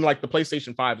people on like the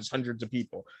PlayStation 5 is hundreds of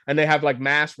people. And they have like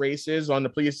mass races on the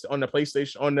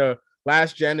PlayStation on the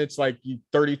last gen, it's like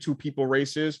 32 people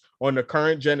races. On the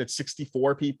current gen, it's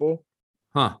 64 people.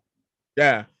 Huh.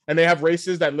 Yeah. And they have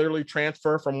races that literally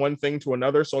transfer from one thing to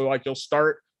another. So like you'll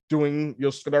start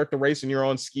the race and you're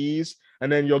on skis,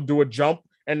 and then you'll do a jump,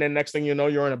 and then next thing you know,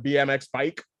 you're on a BMX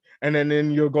bike, and then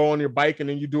you'll go on your bike and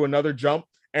then you do another jump,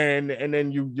 and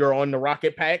then you're on the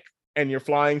rocket pack and you're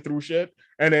flying through shit,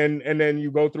 and then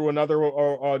you go through another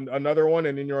or on another one,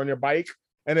 and then you're on your bike,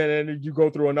 and then you go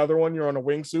through another one, you're on a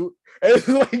wingsuit. And it's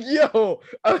like, yo,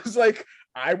 I was like,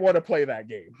 I want to play that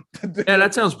game. Yeah,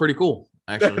 that sounds pretty cool,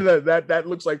 actually. that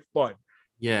looks like fun.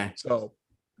 Yeah. So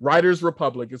Riders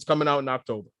Republic is coming out in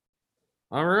October.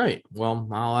 All right. Well,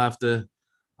 I'll have to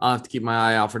keep my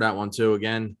eye out for that one too.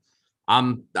 Again,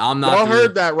 I'm not. Y'all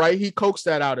heard that, right? He coaxed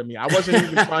that out of me. I wasn't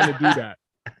even trying to do that.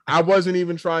 I wasn't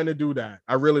even trying to do that.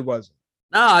 I really wasn't.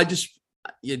 No, I just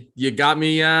you got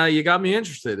me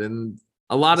interested, and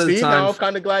a lot of the See, now I'm times.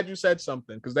 kind of glad you said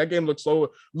something because that game looks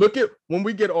so. Look at when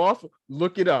we get off.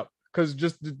 Look it up because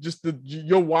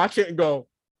you'll watch it and go,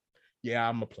 yeah,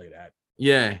 I'm gonna play that.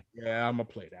 Yeah, I'm gonna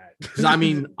play that. because I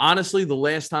mean, honestly, the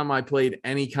last time I played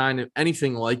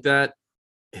anything like that,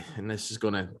 and this is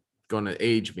gonna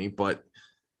age me, but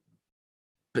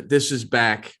this is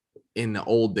back in the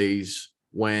old days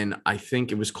when I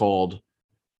think it was just called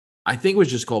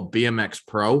BMX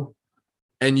Pro,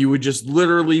 and you would just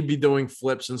literally be doing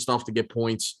flips and stuff to get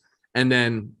points. And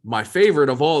then my favorite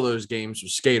of all those games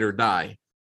was Skate or Die,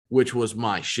 which was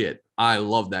my shit. I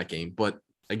love that game, but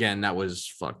again, that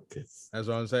was That's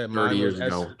what I'm saying. 30 years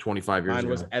ago, 25 years mine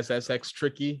ago. was SSX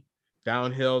Tricky,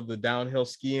 the downhill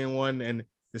skiing one, and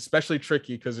especially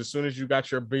Tricky because as soon as you got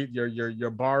your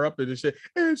bar up,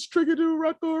 it's tricky to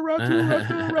rock around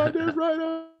this right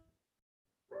up.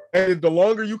 And the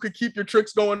longer you could keep your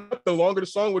tricks going up, the longer the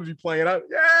song would be playing out.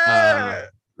 Yeah,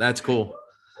 that's cool.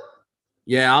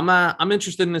 Yeah, I'm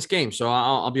interested in this game, so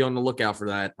I'll be on the lookout for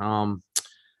that.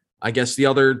 I guess the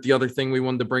other thing we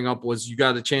wanted to bring up was you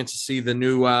got a chance to see the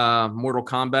new Mortal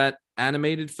Kombat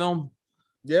animated film.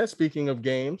 Yeah, speaking of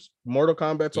games, Mortal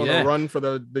Kombat's on a run for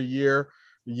the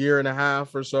year and a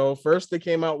half or so. First, they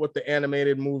came out with the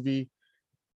animated movie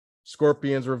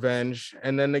Scorpion's Revenge,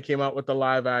 and then they came out with the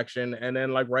live action, and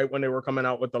then like right when they were coming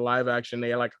out with the live action,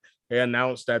 they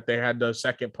announced that they had the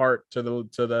second part to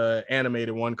the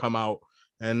animated one come out,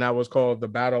 and that was called The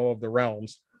Battle of the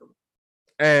Realms.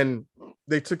 And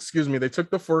they took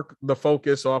the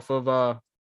focus off of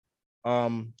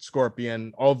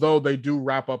Scorpion, although they do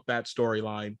wrap up that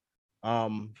storyline.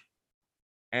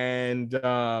 And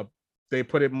they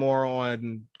put it more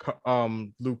on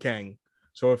Liu Kang.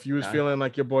 So if you was feeling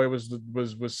like your boy was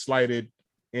slighted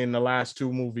in the last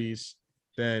two movies,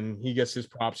 then he gets his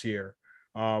props here.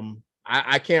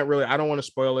 I can't really, I don't want to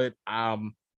spoil it.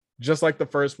 Just like the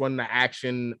first one, the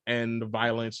action and the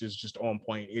violence is just on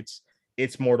point.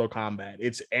 It's Mortal Kombat.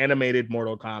 It's animated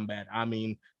Mortal Kombat. I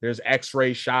mean, there's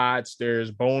X-ray shots,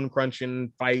 there's bone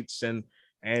crunching fights, and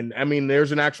I mean,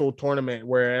 there's an actual tournament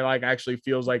where it like actually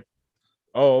feels like,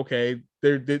 oh, okay.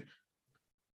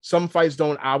 Some fights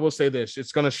don't. I will say this: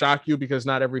 it's gonna shock you because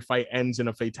not every fight ends in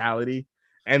a fatality,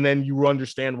 and then you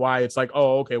understand why. It's like,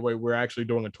 oh, okay, wait, we're actually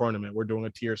doing a tournament. We're doing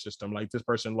a tier system. Like this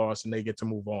person lost and they get to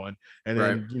move on, and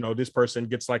then this person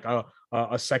gets like a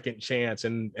second chance,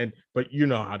 and but you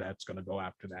know how that's gonna go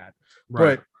after that.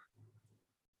 Right. But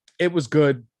it was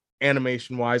good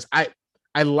animation wise.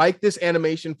 I like this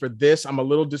animation for this. I'm a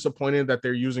little disappointed that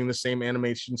they're using the same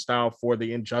animation style for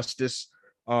the Injustice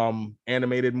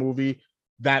animated movie.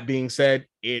 That being said,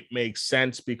 it makes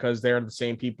sense because they're the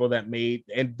same people that made,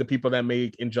 and the people that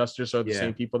make Injustice are the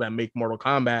same people that make Mortal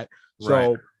Kombat.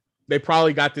 So they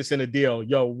probably got this in a deal.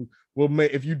 Yo,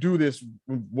 if you do this,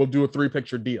 we'll do a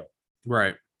 3-picture deal.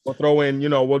 Right. We'll throw in,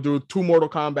 we'll do 2 Mortal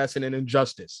Kombats and an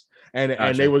Injustice. And gotcha.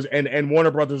 And they was and Warner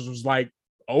Brothers was like,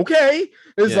 okay.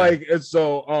 It's like, it's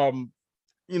so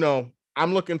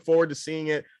I'm looking forward to seeing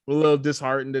it. I'm a little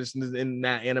disheartened in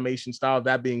that animation style.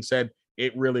 That being said,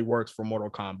 it really works for Mortal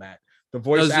Kombat. The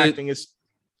voice acting is.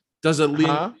 Does it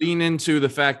lean into the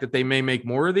fact that they may make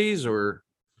more of these, or?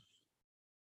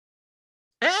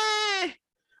 I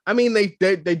mean, they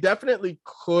definitely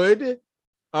could.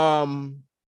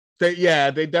 They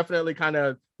definitely kind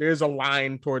of. There's a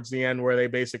line towards the end where they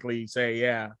basically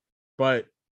say, but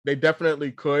they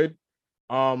definitely could.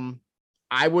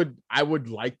 I would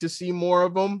like to see more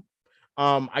of them.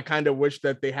 I kind of wish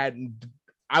that they hadn't.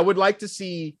 I would like to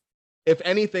see. If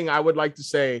anything, I would like to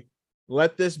say,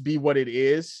 let this be what it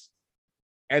is.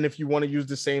 And if you want to use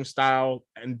the same style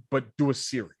but do a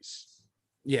series.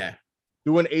 Yeah.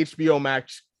 Do an HBO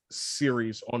Max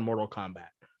series on Mortal Kombat.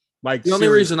 Like the only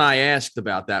reason I asked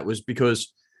about that was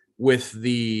because with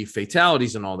the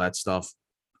fatalities and all that stuff,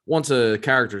 once a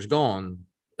character's gone,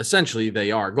 essentially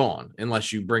they are gone,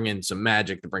 unless you bring in some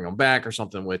magic to bring them back or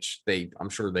something, which I'm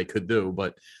sure they could do,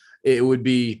 but it would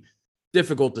be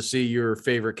difficult to see your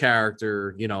favorite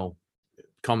character,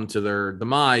 come to their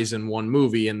demise in one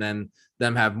movie and then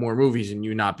them have more movies and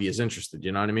you not be as interested.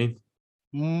 You know what I mean?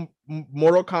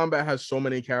 Mortal Kombat has so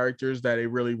many characters that it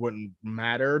really wouldn't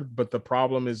matter. But the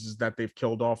problem is that they've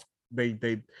killed off.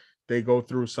 They go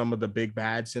through some of the big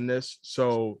bads in this.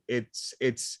 So it's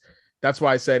that's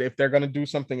why I said if they're gonna do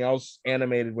something else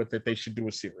animated with it, they should do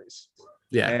a series.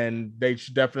 Yeah, and they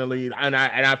should definitely, and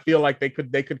I feel like they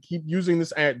could keep using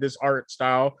this art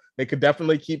style. They could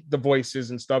definitely keep the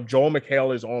voices and stuff. Joel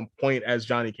McHale is on point as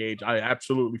Johnny Cage. I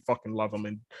absolutely fucking love him,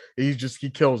 and he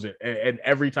kills it. And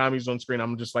every time he's on screen,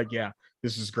 I'm just like, yeah,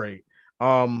 this is great.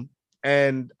 And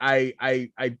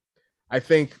I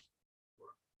think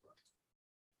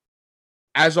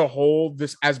as a whole,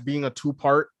 this as being a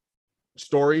 2-part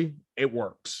story, it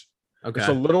works. Okay, it's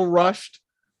a little rushed.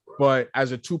 But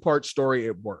as a 2-part story,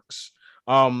 it works.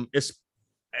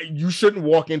 You shouldn't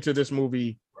walk into this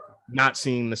movie not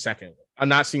seeing the second,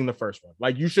 not seeing the first one.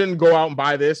 Like you shouldn't go out and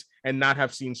buy this and not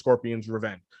have seen Scorpion's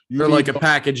Revenge. They're like a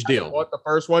package deal. Bought the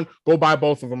first one, go buy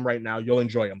both of them right now. You'll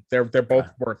enjoy them. They're both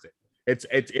worth it. It's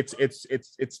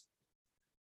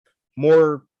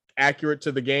more accurate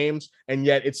to the games, and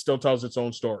yet it still tells its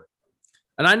own story.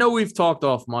 And I know we've talked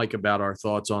off mic about our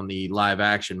thoughts on the live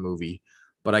action movie.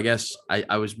 But I guess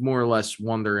I was more or less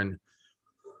wondering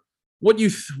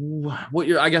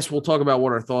I guess we'll talk about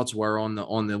what our thoughts were on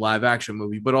the live action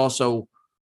movie, but also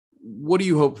what do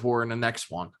you hope for in the next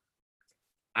one?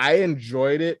 I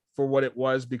enjoyed it for what it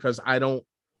was because I don't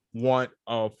want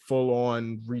a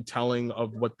full-on retelling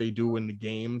of what they do in the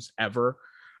games ever.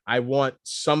 I want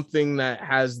something that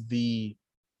has the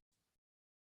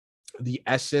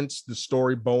essence, the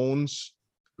story bones.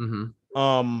 Mm-hmm.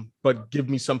 But give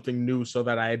me something new so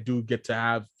that I do get to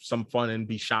have some fun and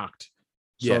be shocked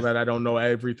so that I don't know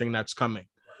everything that's coming.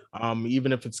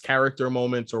 Even if it's character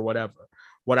moments or whatever.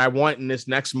 What I want in this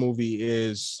next movie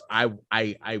is I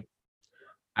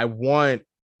want,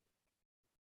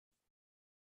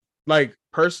 like,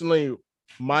 personally,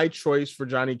 my choice for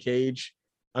Johnny Cage,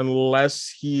 unless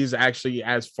he's actually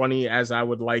as funny as I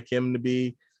would like him to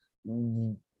be,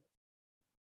 would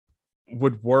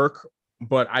work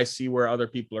but I see where other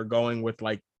people are going with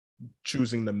like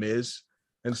choosing the Miz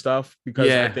and stuff, because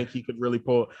I think he could really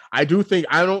pull. I don't think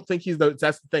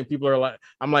that's the thing. People are like,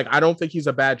 I'm like, I don't think he's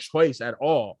a bad choice at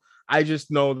all. I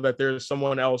just know that there's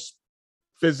someone else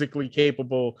physically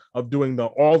capable of doing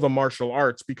all the martial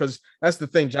arts, because that's the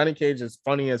thing. Johnny Cage, as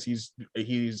funny as he's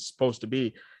supposed to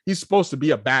be, he's supposed to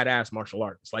be a badass martial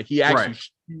artist. Like he actually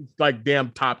like damn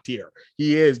top tier.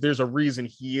 He is. There's a reason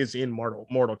he is in Mortal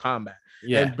Kombat.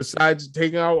 Yeah. And besides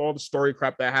taking out all the story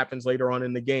crap that happens later on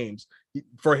in the games,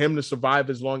 for him to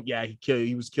survive as long,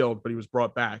 he was killed, but he was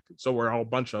brought back. So were a whole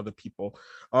bunch of other people.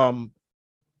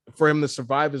 For him to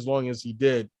survive as long as he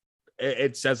did,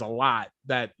 it says a lot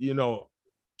that,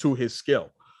 to his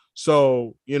skill.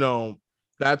 So,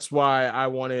 that's why I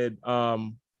wanted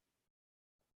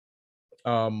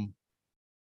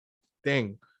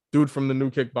dude from the new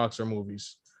Kickboxer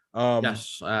movies.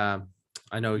 Yes,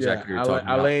 I know exactly what you're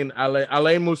talking about.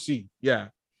 Alain Moussi,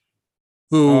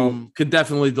 who could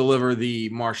definitely deliver the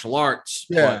martial arts.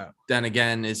 Yeah. But then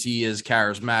again, is he as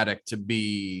charismatic to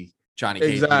be Johnny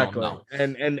Cage? Exactly.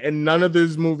 And none of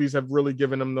these movies have really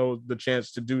given him the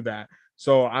chance to do that.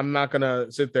 So I'm not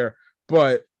gonna sit there,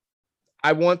 but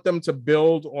I want them to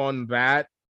build on that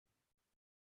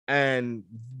and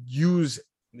use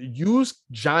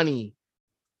Johnny.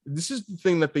 This is the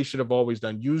thing that they should have always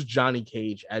done. Use Johnny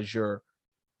Cage as your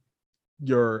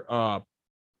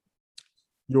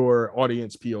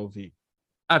audience POV.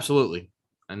 Absolutely.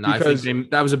 And because I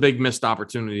think that was a big missed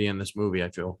opportunity in this movie, I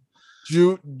feel.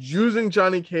 Using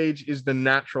Johnny Cage is the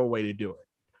natural way to do it,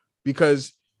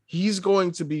 because he's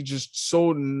going to be just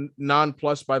so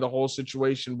nonplussed by the whole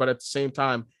situation, but at the same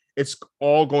time, it's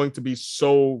all going to be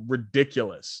so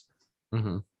ridiculous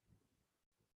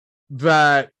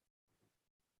that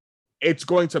it's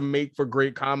going to make for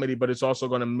great comedy, but it's also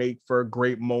going to make for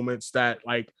great moments that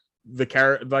like the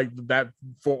character, like that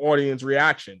for audience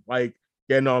reaction, like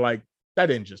like that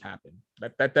didn't just happen.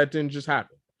 That didn't just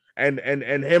happen, and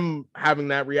him having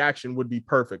that reaction would be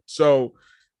perfect. So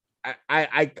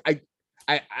I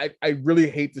really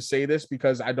hate to say this,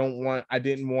 because I didn't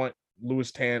want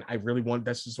Louis Tan.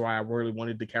 This is why I really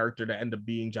wanted the character to end up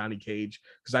being Johnny Cage,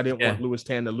 because I didn't want Louis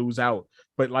Tan to lose out.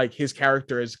 But like his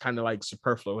character is kind of like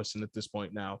superfluous at this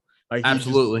point now. Like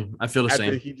absolutely, I feel the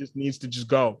same. He just needs to just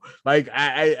go. Like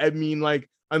I mean, like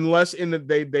unless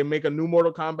they make a new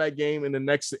Mortal Kombat game in the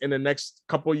next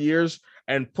couple years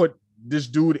and put this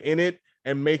dude in it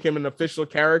and make him an official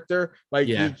character, like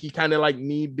he kind of like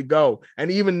need to go. And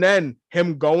even then,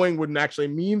 him going wouldn't actually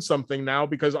mean something now,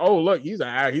 because look, he's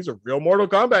a real Mortal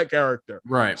Kombat character,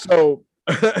 right? So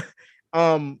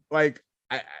like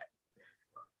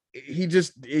he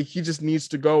just needs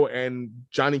to go, and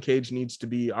Johnny Cage needs to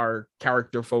be our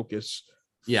character focus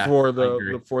for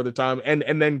the time,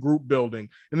 and then group building,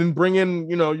 and then bring in,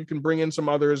 you can bring in some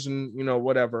others, and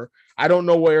whatever. I don't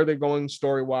know where they're going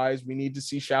story wise. We need to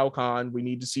see Shao Kahn. We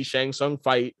need to see Shang Tsung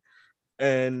fight,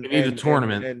 and we need a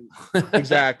tournament.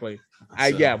 Exactly.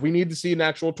 We need to see an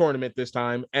actual tournament this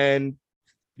time, and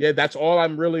that's all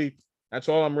I'm really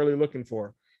looking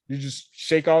for. You just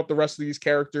shake out the rest of these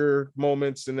character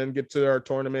moments and then get to our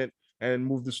tournament and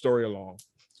move the story along.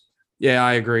 Yeah,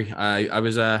 I agree. I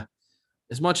was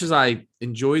as much as I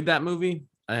enjoyed that movie,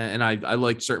 and I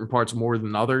liked certain parts more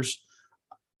than others,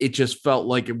 it just felt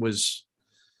like it was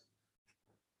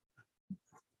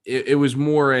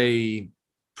more a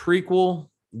prequel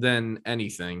than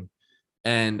anything.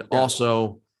 And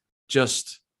also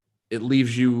just it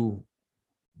leaves you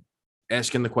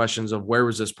asking the questions of where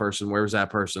was this person, where was that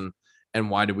person, and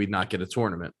why did we not get a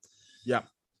tournament? Yeah.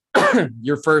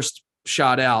 Your first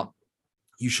shot out,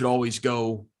 you should always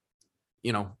go,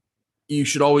 you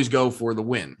should always go for the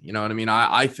win. You know what I mean?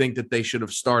 I think that they should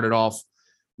have started off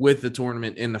with the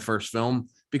tournament in the first film,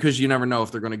 because you never know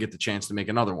if they're going to get the chance to make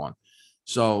another one.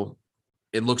 So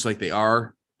it looks like they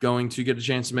are going to get a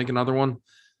chance to make another one,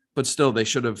 but still they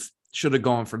should have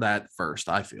gone for that first,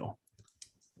 I feel.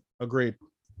 Agreed.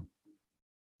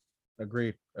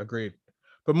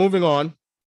 But moving on,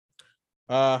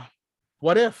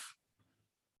 what if?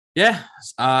 Yeah,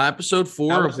 episode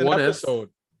 4 of What If.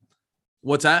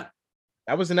 What's that?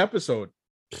 That was an episode.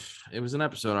 It was an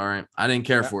episode, all right. I didn't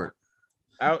care for it.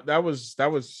 That was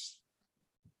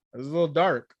a little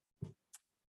dark.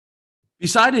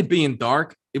 Besides it being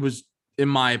dark, it was, in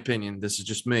my opinion, this is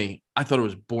just me, I thought it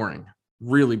was boring,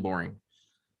 really boring.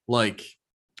 Like,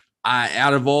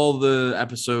 out of all the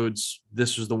episodes,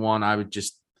 this was the one I would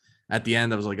just, at the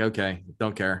end, I was like, okay,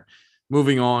 don't care.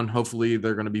 Moving on. Hopefully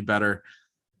they're going to be better.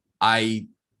 I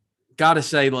got to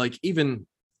say, like, even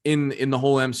in the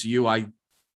whole MCU, I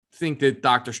think that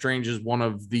Doctor Strange is one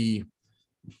of the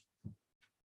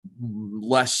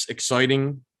less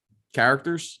exciting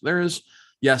characters there is.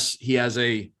 Yes, he has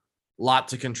a lot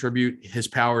to contribute. His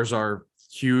powers are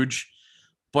huge,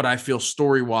 but I feel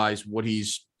story-wise, what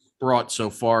he's brought so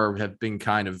far have been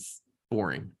kind of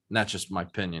boring. And that's just my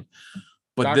opinion.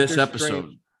 But this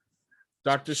episode,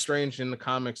 Doctor Strange in the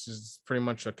comics is pretty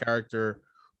much a character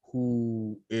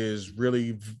who is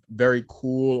really very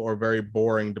cool or very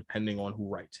boring, depending on who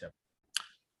writes him.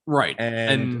 right?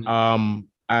 And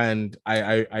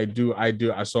I do.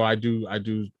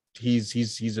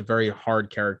 He's a very hard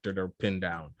character to pin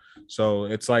down. So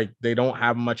it's like they don't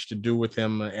have much to do with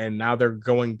him, and now they're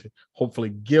going to hopefully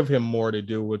give him more to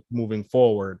do with moving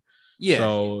forward. Yeah.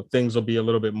 So things will be a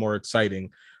little bit more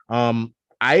exciting.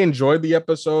 I enjoyed the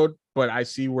episode, but I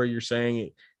see where you're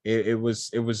saying it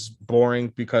was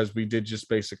boring because we did just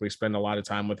basically spend a lot of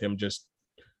time with him just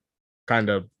kind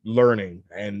of learning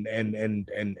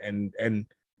and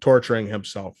torturing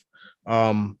himself.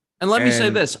 And let me say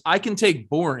this, I can take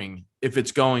boring if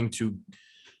it's going to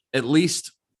at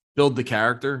least build the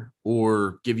character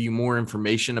or give you more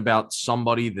information about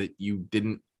somebody that you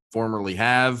didn't formerly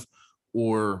have,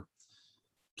 or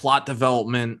plot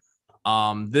development.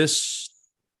 This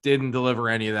didn't deliver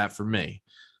any of that for me.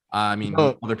 I mean,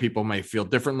 other people may feel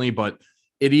differently, but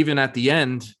it even at the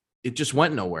end, it just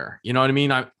went nowhere. You know what I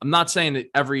mean? I'm not saying that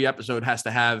every episode has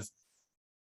to have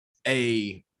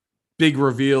a big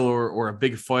reveal or a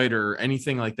big fight or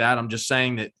anything like that. I'm just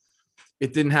saying that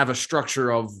it didn't have a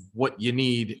structure of what you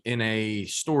need in a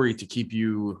story to keep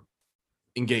you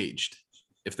engaged,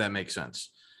 if that makes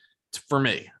sense for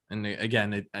me. And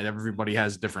again, everybody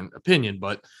has a different opinion,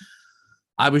 but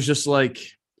I was just like,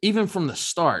 even from the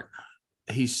start,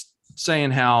 he's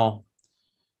saying how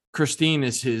Christine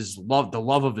is his love, the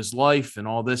love of his life and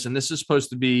all this. And this is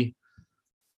supposed to be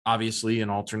obviously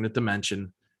an alternate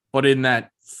dimension, but in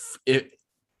that,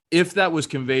 if that was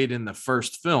conveyed in the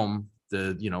first film,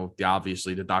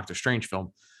 obviously the Doctor Strange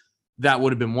film, that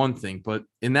would have been one thing. But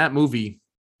in that movie,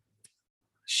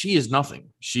 she is nothing.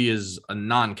 She is a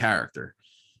non-character.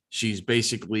 She's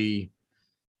basically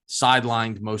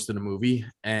sidelined most of the movie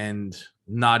and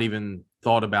not even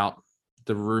thought about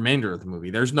the remainder of the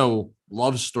movie. There's no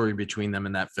love story between them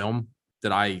in that film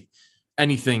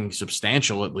anything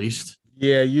substantial, at least.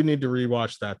 Yeah, you need to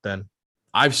rewatch that then.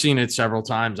 She's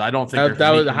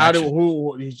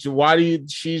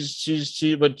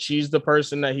the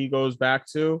person that he goes back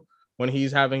to when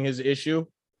he's having his issue,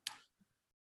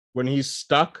 when he's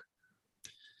stuck.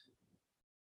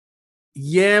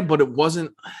 Yeah, but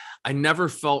I never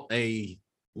felt a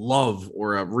love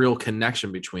or a real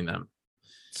connection between them.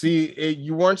 See,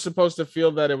 you weren't supposed to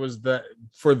feel that it was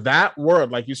for that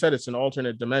world. Like you said, it's an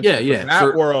alternate dimension. Yeah.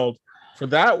 For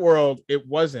that world, it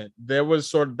wasn't. That was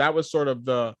sort of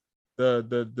the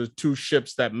two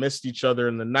ships that missed each other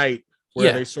in the night,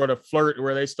 where they sort of flirt,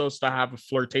 where they supposed to have a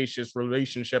flirtatious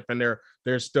relationship, and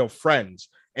they're still friends.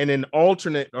 And in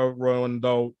alternate world,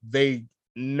 though, they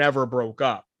never broke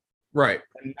up. Right.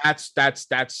 And that's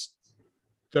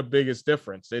the biggest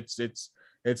difference. It's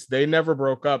they never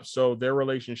broke up, so their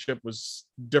relationship was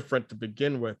different to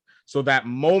begin with. So that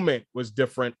moment was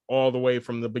different all the way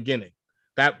from the beginning.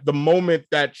 That the moment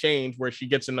that changed where she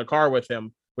gets in the car with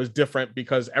him was different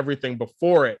because everything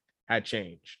before it had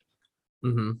changed.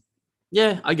 Mm-hmm.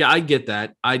 Yeah, I get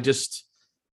that. All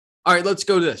right, let's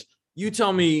go to this. You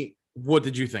tell me, what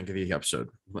did you think of the episode?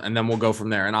 And then we'll go from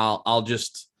there. And I'll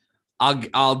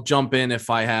jump in if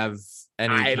I have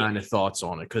any kind of thoughts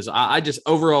on it. Because I just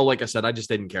overall, like I said, I just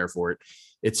didn't care for it.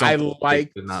 It's something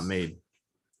not made.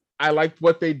 I liked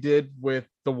what they did with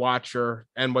the Watcher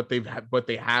and what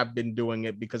they have been doing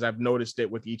it, because I've noticed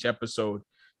it with each episode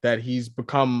that he's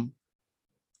become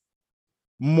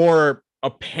more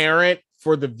apparent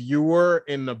for the viewer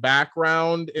in the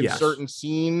background in certain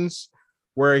scenes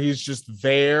where he's just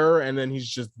there and then he's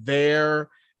just there.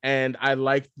 And I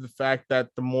like the fact that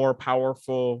the more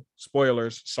powerful,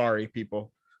 spoilers, sorry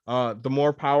people, the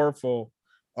more powerful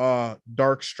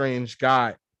Dark Strange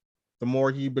got, the more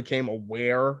he became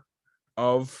aware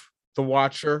of the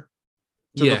Watcher,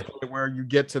 to the point where you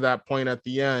get to that point at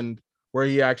the end where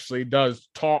he actually does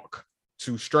talk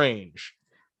to Strange.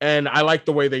 And I like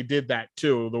the way they did that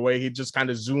too, the way he just kind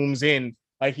of zooms in,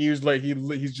 like he's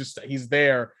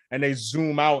there, and they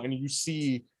zoom out and you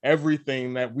see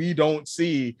everything that we don't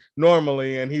see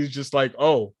normally, and he's just like,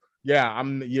 oh yeah,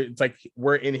 it's like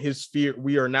we're in his sphere,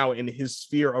 we are now in his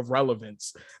sphere of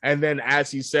relevance. And then as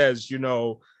he says,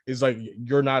 is like,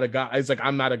 you're not a god. It's like,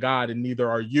 I'm not a god and neither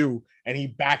are you. And he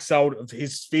backs out of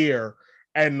his sphere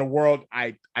and the world.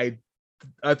 I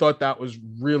thought that was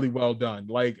really well done.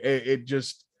 Like it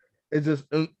just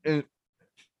and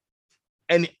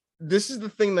this is the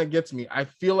thing that gets me. I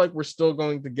feel like we're still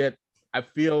going to get. I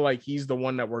feel like he's the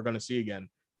one that we're going to see again.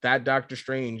 That Doctor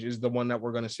Strange is the one that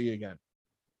we're going to see again.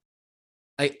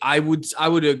 I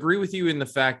would agree with you in the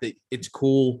fact that it's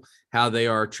cool how they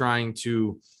are trying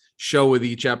to show with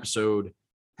each episode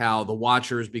how the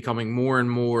Watcher is becoming more and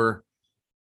more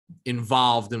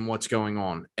involved in what's going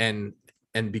on and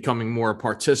becoming more a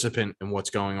participant in what's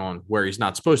going on where he's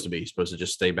not supposed to be. He's supposed to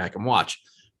just stay back and watch.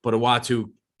 But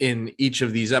Uatu in each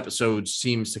of these episodes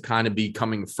seems to kind of be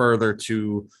coming further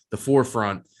to the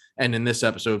forefront. And in this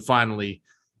episode, finally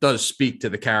does speak to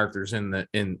the characters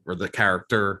the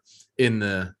character in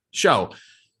the show.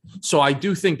 So I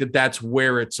do think that that's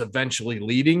where it's eventually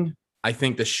leading. I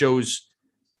think the show's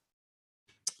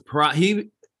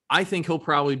I think he'll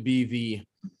probably be the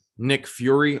Nick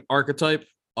Fury archetype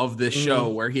of this show,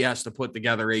 where he has to put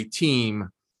together a team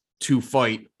to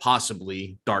fight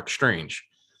possibly Dark Strange.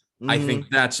 I think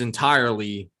that's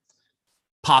entirely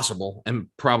possible, and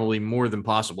probably more than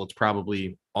possible. It's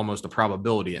probably almost a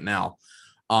probability at now,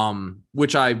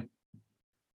 which I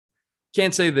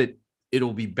can't say that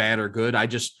it'll be bad or good. I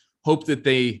just hope that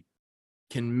they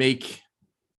can make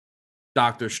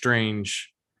Doctor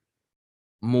Strange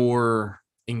more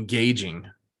engaging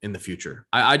in the future.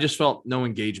 I just felt no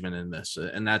engagement in this,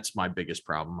 and that's my biggest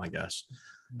problem, I guess.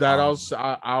 That also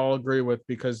I'll agree with,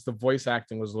 because the voice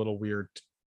acting was a little weird.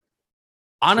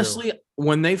 Honestly,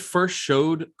 when they first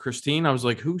showed Christine, I was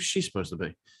like, who's she supposed to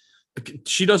be?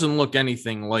 She doesn't look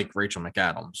anything like Rachel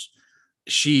McAdams.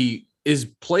 She is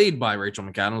played by Rachel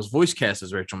McAdams, voice cast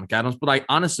as Rachel McAdams, but I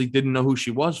honestly didn't know who she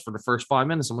was for the first 5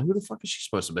 minutes. I'm like, who the fuck is she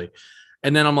supposed to be?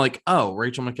 And then I'm like, oh,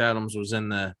 Rachel McAdams was in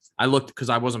the. I looked because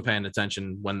I wasn't paying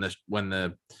attention when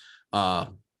the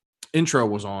intro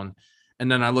was on,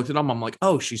 and then I looked it up. I'm like,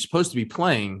 oh, she's supposed to be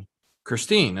playing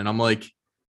Christine, and I'm like,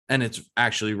 and it's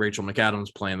actually Rachel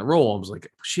McAdams playing the role. I was like,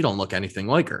 she don't look anything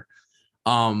like her.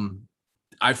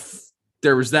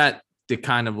 There was that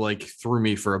kind of like threw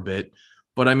me for a bit,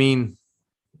 but I mean,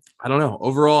 I don't know.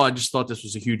 Overall, I just thought this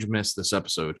was a huge miss this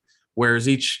episode. Whereas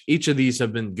each of these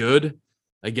have been good.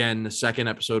 Again, the second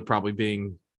episode probably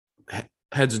being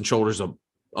heads and shoulders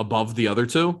above the other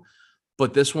two,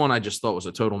 but this one I just thought was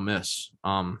a total miss.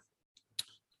 I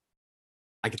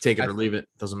could take it or leave it.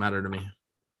 Doesn't matter to me.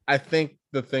 I think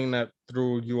the thing that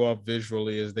threw you off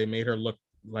visually is they made her look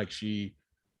like she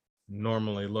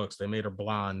normally looks. They made her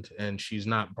blonde, and she's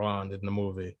not blonde in the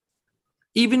movie.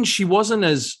 Even she wasn't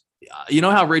as, you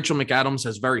know how Rachel McAdams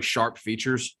has very sharp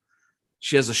features?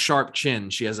 She has a sharp chin.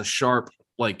 She has a sharp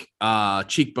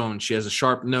cheekbone. She has a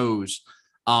sharp nose.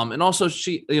 And also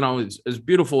she, as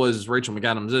beautiful as Rachel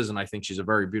McAdams is, and I think she's a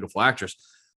very beautiful actress,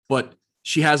 but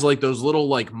she has like those little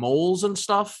like moles and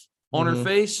stuff on her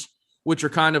face, which are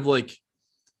kind of like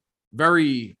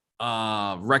very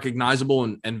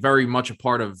recognizable and very much a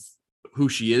part of who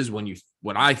she is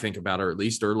when I think about her, at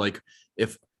least. Or like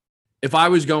if I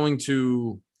was going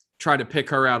to try to pick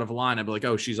her out of a line, I'd be like,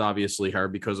 oh, she's obviously her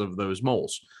because of those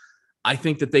moles. I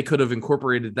think that they could have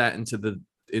incorporated that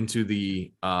into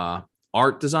the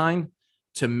art design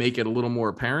to make it a little more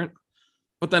apparent.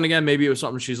 But then again, maybe it was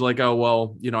something she's like, oh,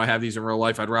 well, I have these in real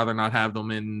life. I'd rather not have them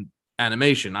in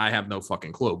animation. I have no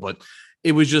fucking clue. But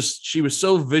it was just, she was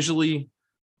so visually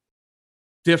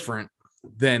different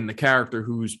than the character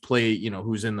who's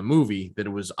in the movie, that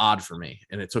it was odd for me.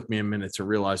 And it took me a minute to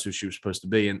realize who she was supposed to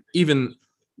be. And even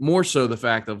more so the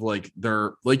fact of like,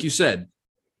 they're, like you said,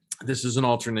 this is an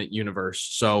alternate universe.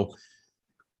 So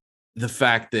the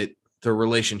fact that the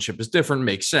relationship is different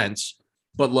makes sense.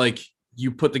 But like,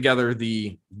 you put together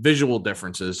the visual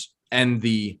differences and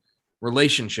the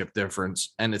relationship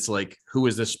difference, and it's like, who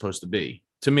is this supposed to be?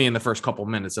 To me, in the first couple of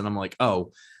minutes, and I'm like,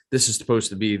 oh, this is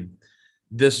supposed to be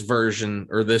this version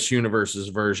or this universe's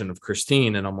version of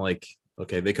Christine. And I'm like,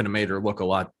 okay, they could have made her look a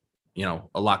lot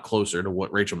closer to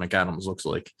what Rachel McAdams looks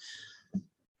like.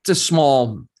 It's a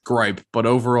small gripe, but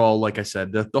overall, like I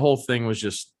said, the whole thing was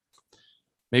just,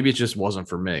 maybe it just wasn't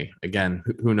for me. Again,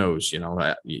 who knows?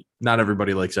 Not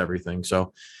everybody likes everything.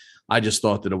 So I just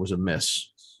thought that it was a miss.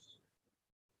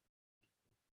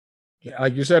 Yeah,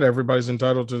 like you said, everybody's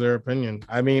entitled to their opinion.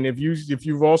 I mean, if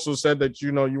you've also said that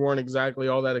you weren't exactly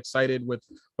all that excited with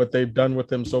what they've done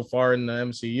with him so far in the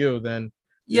MCU, then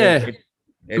yeah,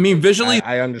 I mean, visually,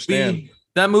 I understand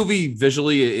that movie.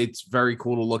 Visually, it's very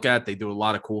cool to look at. They do a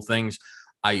lot of cool things.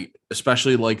 I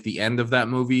especially like the end of that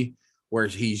movie where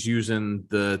he's using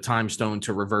the time stone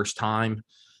to reverse time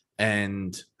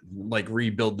and like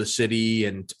rebuild the city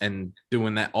and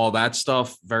doing all that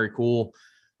stuff. Very cool.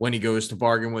 When he goes to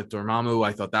bargain with Dormammu,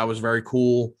 I thought that was very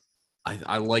cool.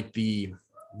 I like the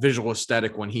visual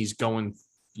aesthetic when he's going,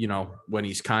 when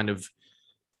he's kind of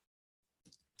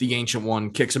the Ancient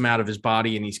One kicks him out of his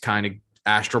body and he's kind of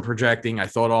astral projecting. I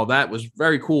thought all that was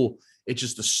very cool. It's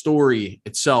just the story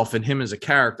itself and him as a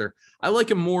character. I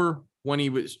like him more when he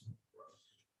was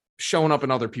showing up in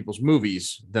other people's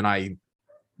movies than I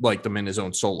liked him in his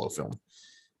own solo film.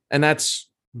 And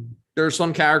there are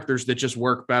some characters that just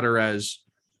work better as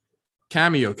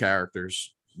cameo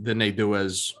characters than they do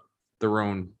as their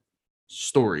own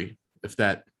story, if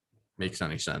that makes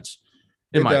any sense.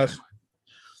 It does.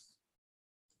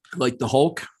 Like the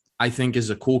Hulk, I think is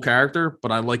a cool character, but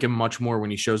I like him much more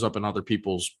when he shows up in other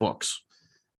people's books.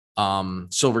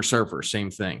 Silver Surfer,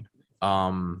 same thing.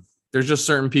 There's just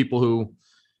certain people who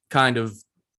kind of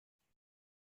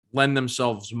lend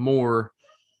themselves more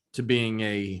to being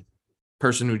a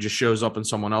person who just shows up in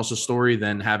someone else's story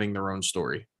than having their own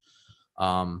story.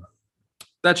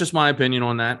 That's just my opinion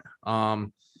on that.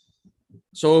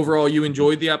 So overall, you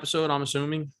enjoyed the episode, I'm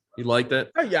assuming? You liked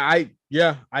it? I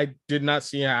did not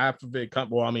see half of it.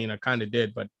 Well, I mean, I kind of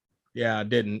did, but yeah, I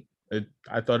didn't.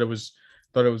 I thought it was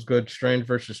good. Strange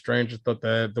versus Strange. I thought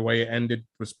the way it ended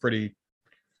was pretty.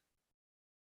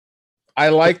 I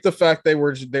like the fact they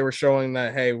were showing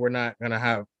that, hey, we're not gonna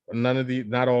have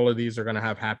not all of these are gonna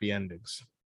have happy endings.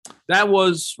 That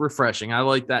was refreshing. I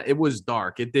like that. It was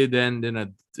dark. It did end in a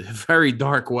very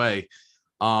dark way.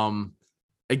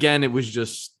 Again, it was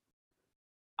just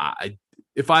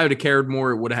if I would have cared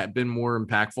more, it would have been more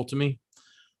impactful to me.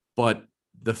 But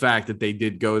the fact that they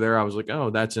did go there, I was like, oh,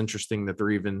 that's interesting that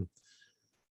they're even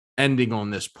ending on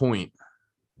this point.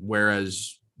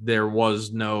 Whereas there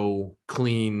was no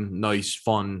clean, nice,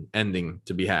 fun ending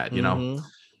to be had, you know?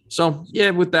 So,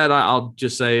 yeah, with that, I'll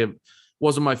just say it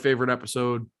wasn't my favorite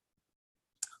episode.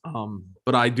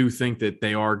 But I do think that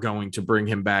they are going to bring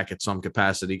him back at some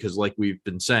capacity because, like we've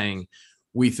been saying,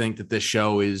 we think that this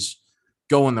show is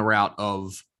going the route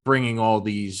of bringing all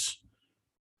these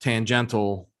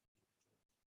tangential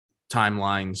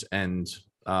timelines and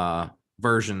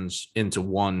versions into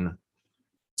one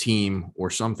team or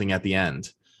something at the end.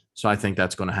 So I think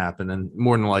that's going to happen. And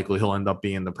more than likely, he'll end up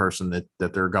being the person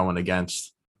that they're going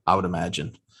against, I would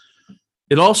imagine.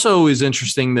 It also is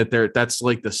interesting that that's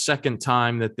like the second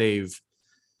time that they've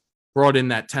brought in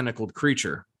that tentacled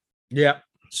creature. Yeah.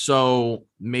 So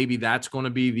maybe that's going to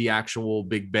be the actual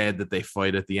big bad that they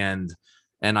fight at the end.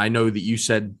 And I know that you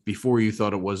said before you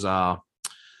thought it was the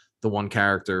one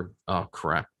character. Oh,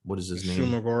 crap. What is his name?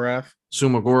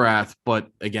 Suma Gorath, but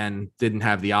again, didn't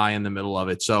have the eye in the middle of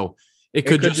it. So it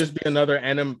could just be another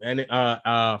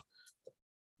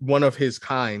one of his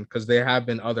kind, because there have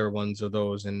been other ones of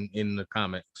those in the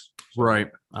comics. Right.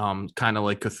 Kind of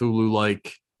like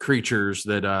Cthulhu-like creatures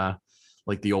that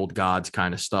like the old gods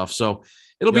kind of stuff. So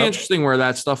it'll be interesting where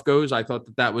that stuff goes. I thought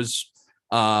that was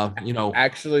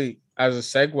actually, as a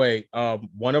segue,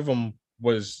 one of them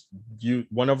was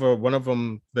one of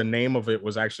them, the name of it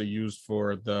was actually used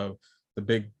for the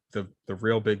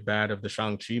real big bad of the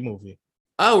Shang-Chi movie.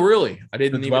 Oh, really? I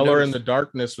didn't. The Dweller in the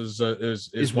Darkness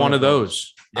is one of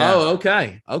those. Yeah. Oh,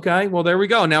 okay. Well, there we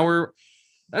go. Now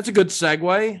that's a good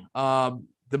segue.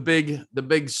 The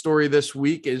big story this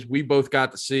week is we both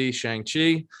got to see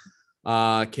Shang-Chi.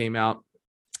 Came out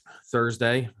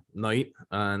Thursday night,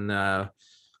 and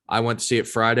I went to see it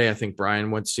Friday. I think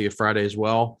Brian went to see it Friday as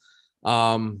well.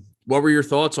 What were your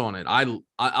thoughts on it?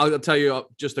 I'll tell you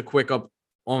just a quick up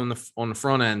on the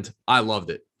front end. I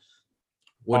loved it.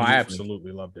 I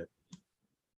absolutely loved it.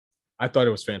 I thought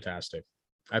it was fantastic.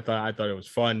 I thought it was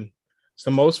fun. It's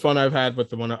the most fun I've had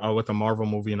with with a Marvel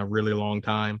movie in a really long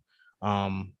time.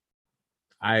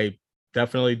 I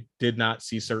definitely did not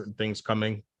see certain things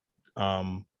coming.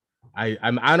 I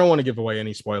don't want to give away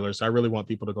any spoilers. I really want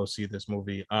people to go see this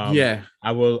movie.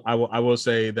 I will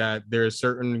say that there are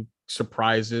certain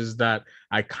surprises that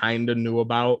I kind of knew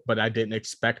about, but I didn't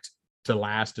expect to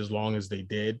last as long as they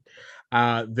did.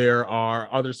 There are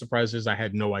other surprises I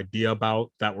had no idea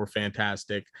about that were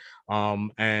fantastic.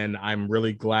 And I'm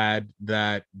really glad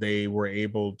that they were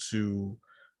able to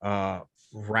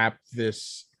wrap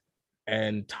this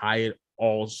and tie it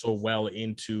all so well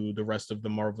into the rest of the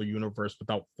Marvel universe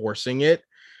without forcing it.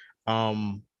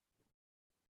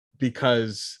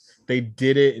 Because they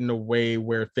did it in a way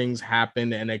where things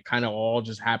happened and it kind of all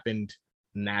just happened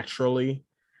naturally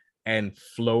and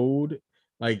flowed,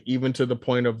 like even to the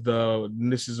point of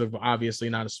this is obviously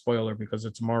not a spoiler because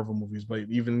it's Marvel movies, but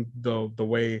even the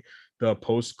way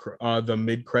the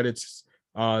mid credits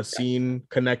scene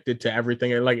connected to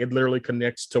everything, and like it literally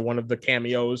connects to one of the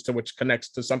cameos to which connects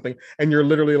to something, and you're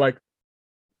literally like,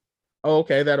 oh,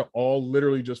 okay, that all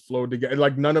literally just flowed together.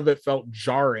 Like none of it felt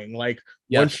jarring. Like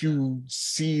once you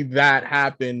see that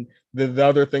happen, the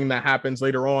other thing that happens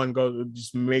later on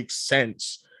just makes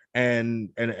sense. and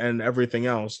everything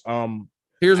else.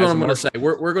 Here's what as a I'm going to Marvel say.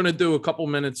 We're going to do a couple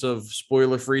minutes of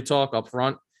spoiler-free talk up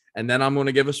front, and then I'm going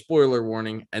to give a spoiler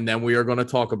warning, and then we are going to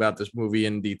talk about this movie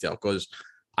in detail because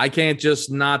I can't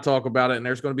just not talk about it, and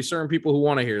there's going to be certain people who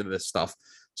want to hear this stuff.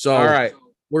 So All right.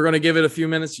 we're going to give it a few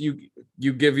minutes. You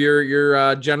give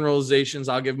your generalizations.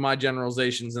 I'll give my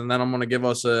generalizations, and then I'm going to give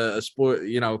us a spoil.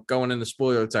 Going into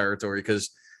spoiler territory because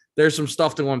there's some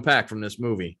stuff to unpack from this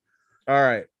movie. All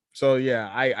right. So yeah,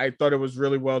 I thought it was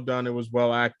really well done. It was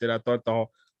well acted. I thought the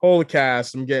whole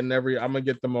cast. I'm gonna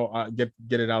get them all, get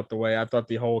it out the way. I thought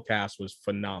the whole cast was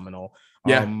phenomenal.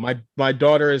 Yeah. My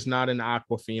daughter is not an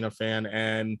Aquafina fan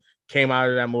and came out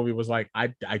of that movie was like,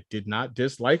 I did not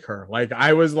dislike her. Like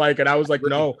I was like,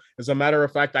 no. As a matter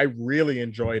of fact, I really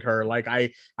enjoyed her. Like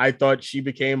I thought she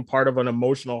became part of an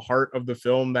emotional heart of the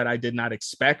film that I did not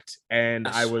expect, and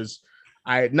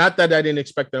Yes. not that I didn't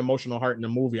expect an emotional heart in the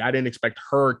movie. I didn't expect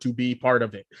her to be part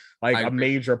of it, like a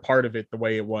major part of it, the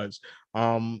way it was.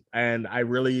 And I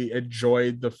really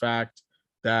enjoyed the fact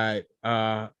that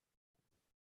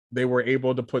they were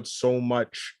able to put so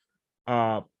much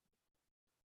of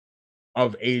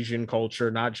Asian culture,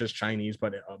 not just Chinese,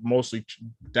 but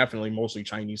definitely mostly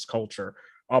Chinese culture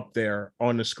up there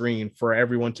on the screen for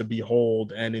everyone to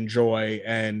behold and enjoy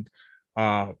and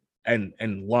love.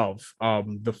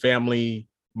 The family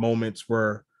moments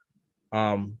were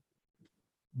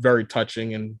very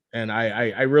touching, and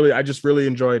I just really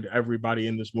enjoyed everybody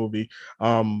in this movie.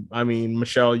 I mean,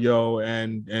 Michelle Yeoh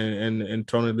and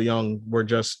Tony Leung were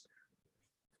just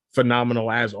phenomenal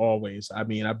as always. I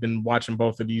mean, I've been watching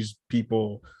both of these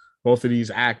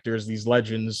actors, these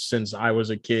legends since I was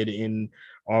a kid in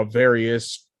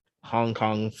various Hong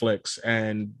Kong flicks,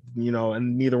 and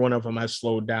and neither one of them has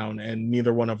slowed down, and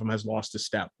neither one of them has lost a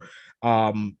step.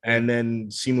 And then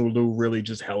Simu Liu really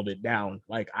just held it down.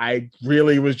 Like I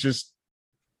really was just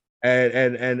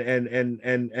the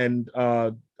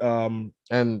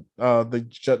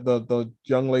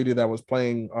young lady that was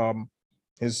playing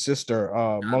his sister,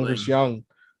 Mungus Young.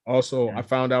 Also, I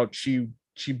found out she's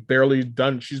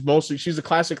a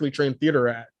classically trained theater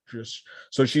actress,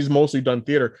 so she's mostly done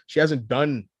theater. She hasn't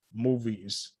done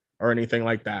movies or anything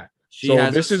like that. So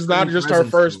this is not just her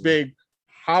first big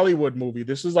Hollywood movie.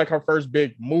 This is like her first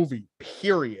big movie,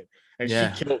 period. And she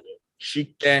killed it.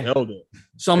 She killed it.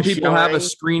 Some people have a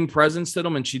screen presence to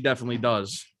them, and she definitely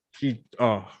does.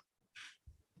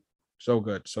 So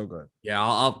good, so good.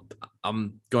 Yeah,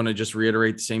 I'm gonna just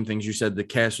reiterate the same things you said. The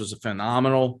cast was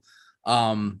phenomenal.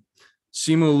 Simu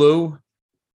Liu,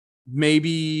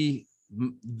 maybe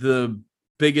the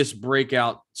biggest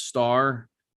breakout star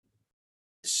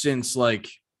since like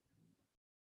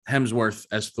Hemsworth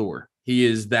as Thor. He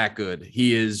is that good.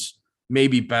 He is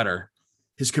maybe better.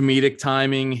 His comedic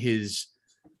timing,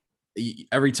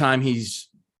 every time he's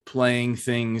playing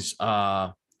things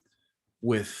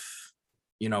with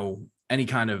any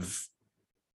kind of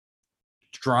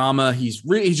drama, he's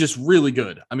just really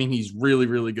good. I mean, he's really,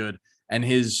 really good. And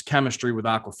his chemistry with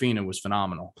Aquafina was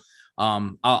phenomenal.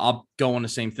 I'll go on the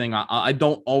same thing. I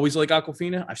don't always like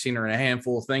Aquafina. I've seen her in a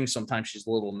handful of things. Sometimes she's a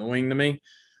little annoying to me.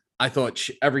 I thought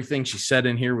everything she said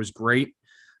in here was great.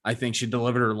 I think she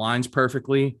delivered her lines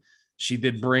perfectly. She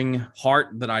did bring heart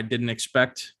that I didn't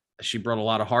expect. She brought a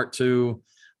lot of heart to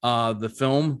the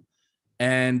film.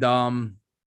 And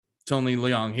Tony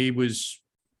Leung, he was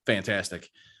fantastic.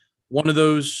 One of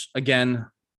those, again,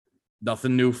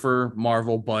 nothing new for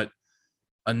Marvel, but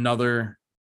another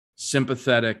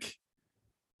sympathetic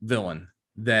villain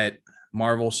that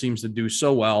Marvel seems to do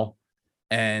so well.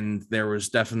 And there was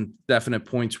definite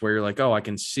points where you're like, oh, I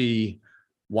can see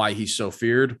why he's so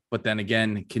feared. But then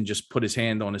again, can just put his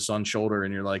hand on his son's shoulder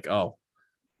and you're like, oh,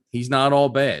 he's not all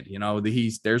bad.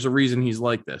 There's a reason he's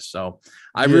like this. So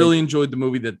I really enjoyed the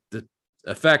movie. The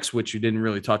effects, which you didn't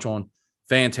really touch on,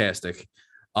 fantastic.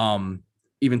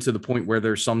 Even to the point where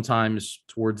there's sometimes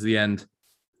towards the end,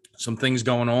 some things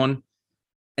going on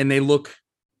and they look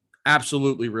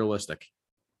absolutely realistic.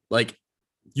 Like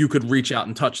you could reach out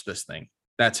and touch this thing.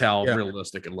 That's how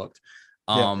realistic it looked.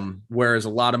 Whereas a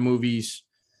lot of movies,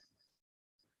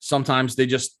 sometimes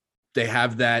they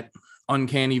have that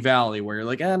uncanny valley where you're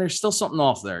like, there's still something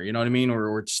off there. You know what I mean?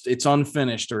 Or it's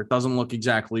unfinished, or it doesn't look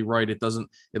exactly right. It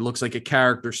looks like a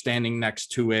character standing next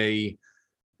to a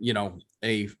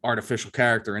artificial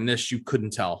character. And this, you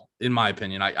couldn't tell, in my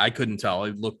opinion. I couldn't tell.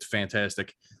 It looked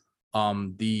fantastic.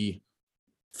 The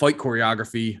fight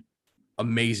choreography,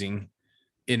 amazing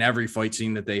in every fight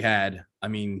scene that they had. I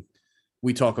mean,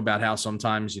 we talk about how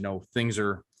sometimes, things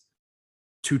are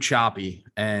too choppy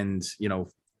and,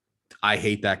 I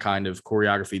hate that kind of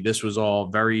choreography. This was all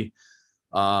very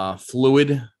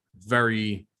fluid,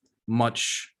 very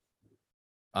much.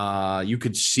 You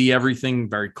could see everything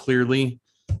very clearly,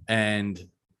 and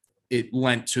it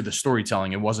lent to the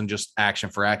storytelling. It wasn't just action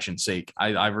for action's sake.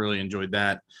 I really enjoyed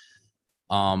that.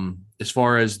 As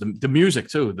far as the music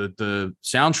too, the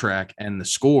soundtrack and the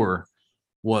score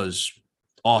was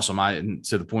awesome.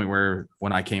 To the point where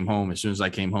when I came home, as soon as I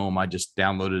came home, I just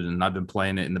downloaded it and I've been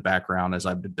playing it in the background as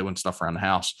I've been doing stuff around the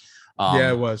house.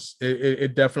 Yeah, it was.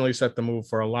 It definitely set the mood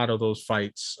for a lot of those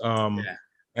fights. Yeah.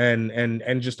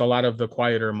 And just a lot of the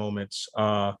quieter moments.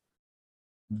 I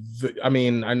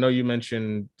mean, I know you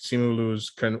mentioned Simulu's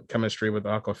chemistry with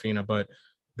Aquafina, but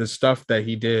the stuff that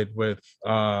he did with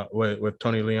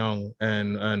Tony Leung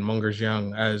and Munger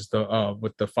Jiang as the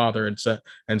with the father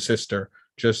and sister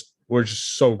just were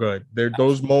just so good.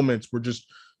 Those moments were just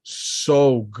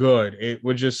so good. It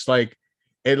was just like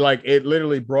it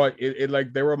literally brought it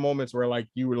like there were moments where like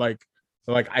you were like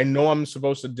I know I'm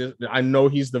supposed to I know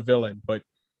he's the villain, but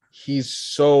he's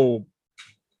so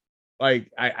like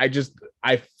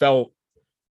I felt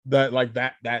that like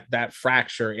that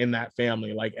fracture in that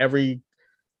family, like every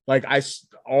like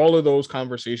all of those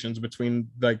conversations between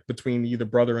either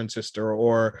brother and sister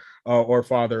or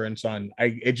father and son,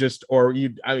 because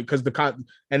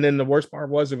and then the worst part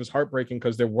was it was heartbreaking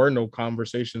because there were no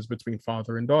conversations between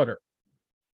father and daughter.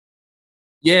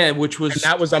 Yeah, and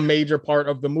that was a major part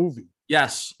of the movie.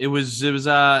 Yes, it was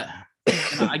I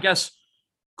guess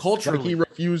culturally like he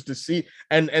refused to see,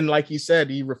 and like he said,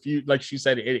 he refused, like she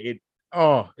said, it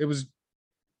was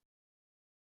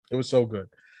so good.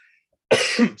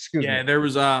 Excuse me. there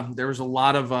was a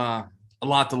lot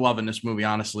to love in this movie,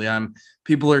 honestly.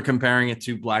 People are comparing it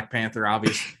to Black Panther,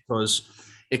 obviously, because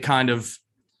it kind of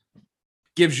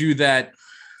gives you that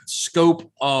scope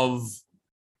of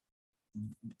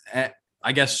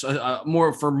I guess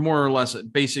more or less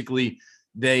basically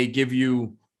they give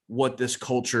you what this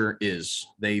culture is.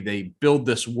 They build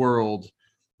this world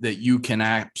that you can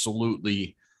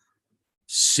absolutely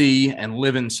see and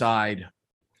live inside,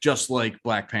 just like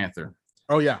Black Panther.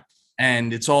 Oh yeah.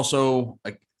 And it's also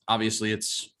obviously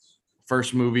it's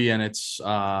first movie, and it's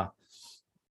a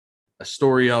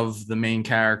story of the main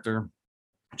character,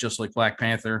 just like Black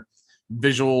Panther.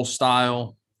 Visual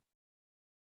style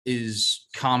is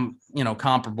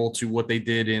comparable to what they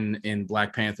did in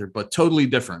Black Panther, but totally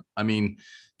different. I mean,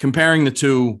 comparing the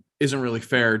two isn't really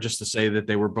fair, just to say that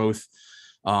they were both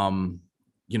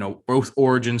both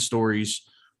origin stories,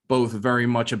 both very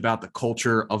much about the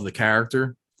culture of the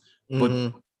character.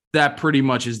 But that pretty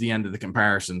much is the end of the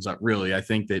comparisons. Really, I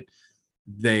think that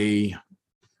they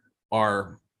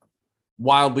are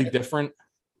wildly different,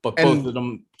 but both of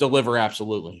them deliver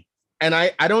absolutely. And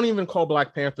I don't even call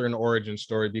Black Panther an origin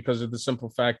story because of the simple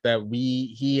fact that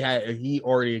he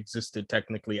already existed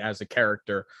technically as a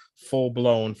character full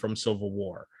blown from Civil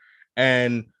War.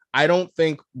 And I don't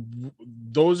think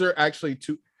those are actually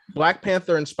two. Black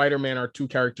Panther and Spider-Man are two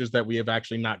characters that we have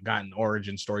actually not gotten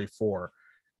origin story for,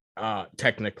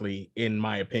 technically, in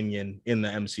my opinion, in the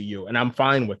MCU. And I'm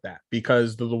fine with that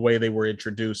because of the way they were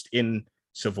introduced in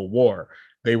Civil War.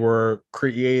 They were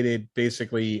created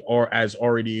basically or as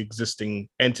already existing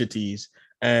entities,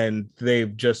 and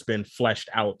they've just been fleshed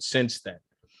out since then.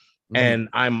 And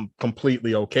I'm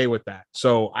completely okay with that.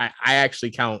 So I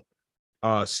actually count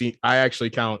Shang-Chi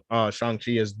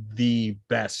as the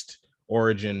best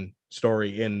origin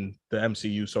story in the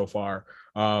MCU so far,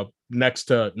 next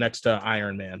to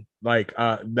Iron Man,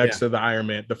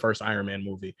 to the first Iron Man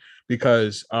movie,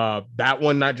 because that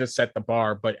one not just set the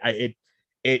bar, but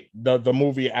the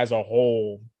movie as a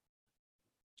whole,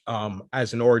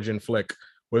 as an origin flick,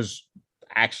 was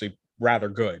actually rather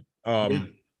good.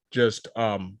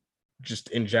 Just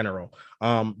in general.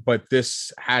 But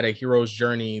this had a hero's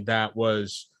journey that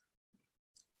was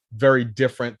very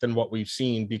different than what we've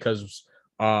seen, because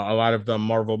a lot of the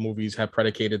Marvel movies have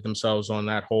predicated themselves on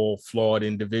that whole flawed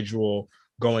individual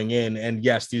going in. And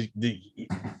yes,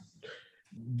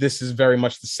 this is very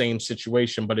much the same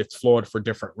situation, but it's flawed for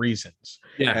different reasons.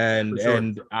 Yeah,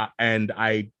 and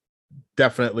I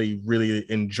definitely really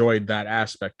enjoyed that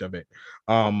aspect of it.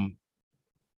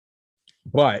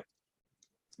 But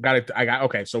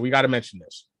so we got to mention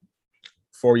this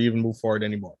before you even move forward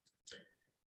anymore.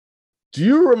 Do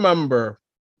you remember?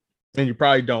 And you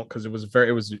probably don't, because it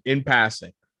was in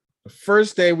passing. The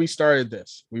first day we started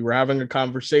this, we were having a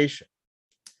conversation,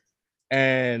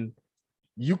 and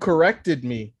you corrected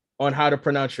me on how to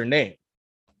pronounce your name.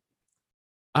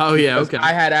 Oh yeah, okay.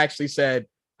 I had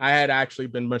actually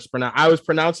been mispronounced. I was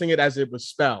pronouncing it as it was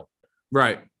spelled.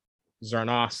 Right.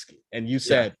 Zarnowski. And you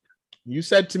said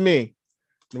to me,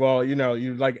 well, you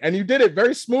did it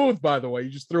very smooth, by the way. You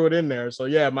just threw it in there. So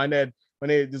yeah, my Ned, when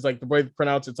it's like the way they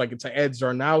pronounce it's like it's Ed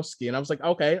Zarnowski, and I was like,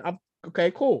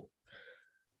 okay, cool.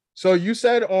 So you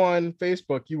said on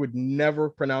Facebook you would never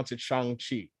pronounce it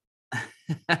Shang-Chi.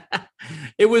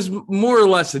 It was more or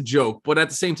less a joke, but at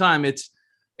the same time, it's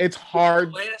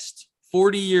hard. The last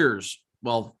 40 years,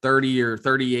 well, 30 or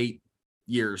 38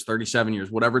 years, 37 years,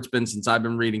 whatever it's been since I've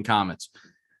been reading comics,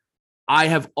 I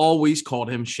have always called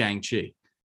him Shang-Chi.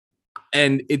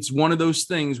 And it's one of those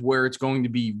things where it's going to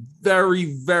be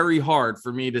very, very hard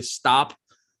for me to stop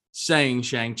saying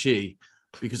Shang-Chi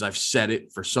because I've said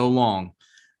it for so long.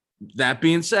 That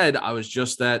being said, I was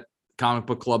just at comic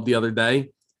book club the other day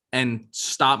and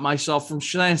stopped myself from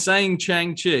saying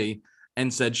Shang-Chi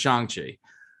and said Shang-Chi.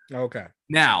 Okay.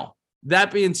 Now,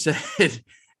 that being said,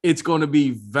 it's going to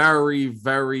be very,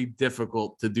 very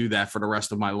difficult to do that for the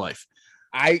rest of my life.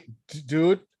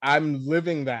 I'm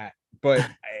living that, but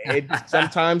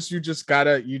sometimes you just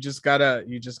gotta.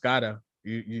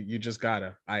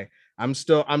 I'm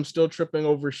still tripping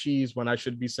over she's when I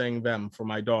should be saying them for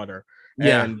my daughter.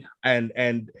 Yeah.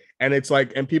 And it's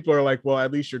like, and people are like, well,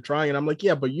 at least you're trying. And I'm like,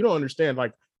 yeah, but you don't understand.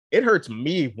 Like, it hurts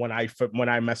me when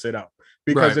I mess it up,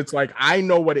 because it's like, I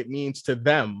know what it means to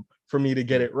them for me to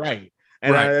get it right.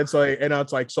 And it's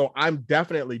like, so I'm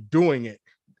definitely doing it.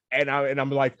 And I'm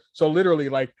like, so literally,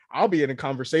 like, I'll be in a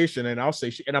conversation and I'll say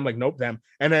she, and I'm like, nope, them.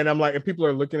 And then I'm like, and people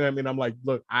are looking at me and I'm like,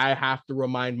 look, I have to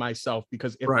remind myself,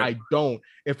 because if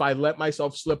if I let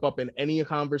myself slip up in any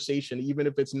conversation, even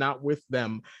if it's not with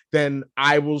them, then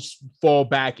I will fall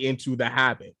back into the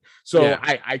habit. So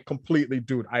I completely,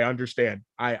 dude, I understand.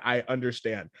 I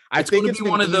understand. I think it's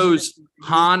one of those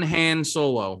Han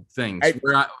Solo things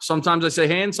where sometimes I say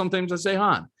Han, sometimes I say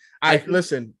Han.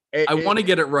 Listen. I want to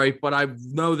get it right, but I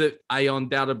know that I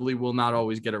undoubtedly will not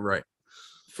always get it right.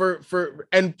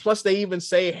 And plus they even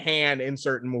say Han in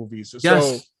certain movies.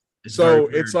 Yes. So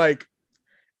it's like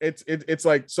it's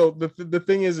like, so the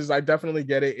thing is I definitely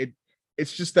get it.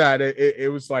 It's just that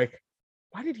it was like,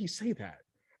 why did he say that?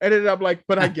 And then I'm like,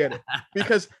 but I get it,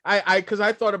 because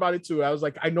I thought about it too. I was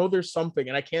like, I know there's something,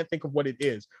 and I can't think of what it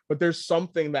is, but there's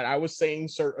something that I was saying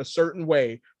a certain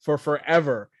way for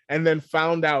forever, and then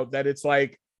found out that it's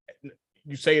like,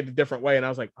 you say it a different way, and I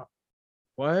was like,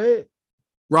 what?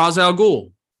 Ra's al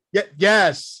Ghul. Yeah,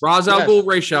 yes. Ra's al Ghul,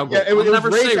 Ra's al Ghul. Yeah, it was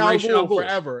Ra's al Ghul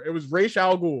forever. It was Ra's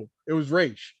al Ghul. It was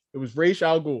Ra's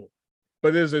al Ghul.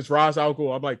 But it's Ra's al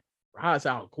Ghul. I'm like, Ra's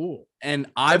al Ghul. And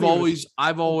I've always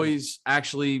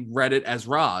actually read it as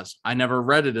Ra's. I never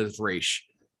read it as Ra's.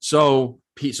 So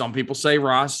some people say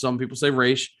Ra's, some people say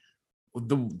Ra's.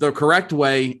 The correct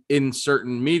way in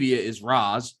certain media is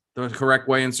Ra's. The correct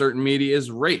way in certain media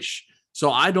is Ra's. So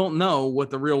I don't know what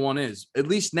the real one is. At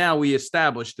least now we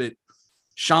established that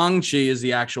Shang-Chi is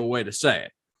the actual way to say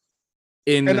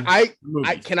it.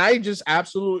 Can I just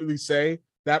absolutely say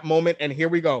that moment, and here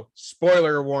we go.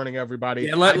 Spoiler warning, everybody.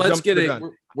 Yeah, let's get it.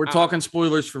 We're talking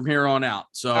spoilers from here on out.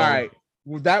 So all right.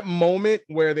 That moment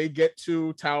where they get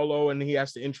to Taolo and he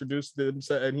has to introduce them,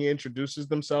 and he introduces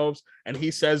themselves and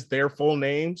he says their full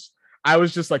names, I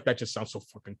was just like, that just sounds so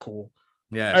fucking cool.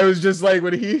 Yeah, I was just like,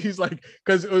 when he's like,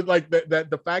 because it was like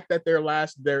the fact that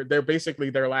they're basically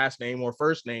their last name or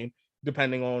first name,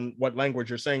 depending on what language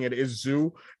you're saying it, is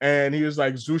Zhu, and he was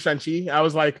like Zhu Shang-Chi. I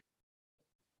was like,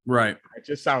 right, it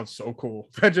just sounds so cool.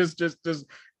 That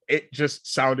it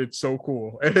just sounded so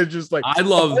cool. And it just like, I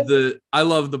love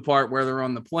the part where they're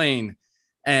on the plane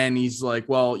and he's like,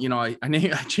 well, you know, I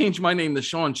changed my name to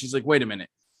Sean. She's like, wait a minute,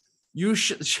 you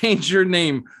should change your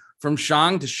name from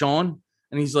Shang to Sean.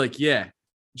 And he's like, yeah.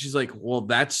 She's like, well,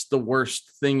 that's the worst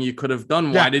thing you could have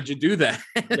done. Why did you do that?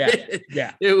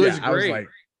 Yeah. It was great.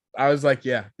 I was like,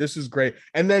 yeah, this is great.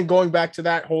 And then going back to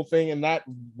that whole thing, and that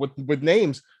with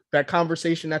names, that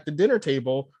conversation at the dinner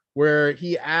table where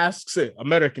he asks it,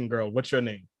 American girl, what's your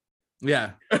name?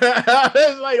 Yeah.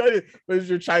 It's like, what's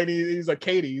your Chinese? He's like,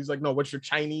 Katie. He's like, no, what's your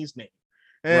Chinese name?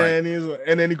 And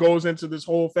and then he goes into this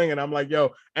whole thing, and I'm like,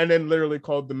 yo, and then literally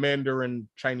called the Mandarin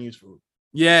Chinese food.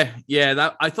 Yeah.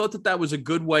 That I thought that was a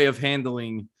good way of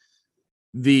handling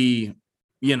the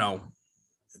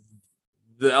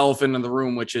elephant in the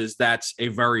room, which is that's a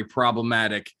very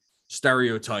problematic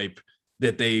stereotype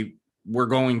that they were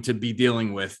going to be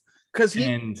dealing with.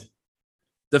 And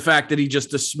the fact that he just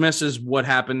dismisses what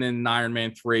happened in Iron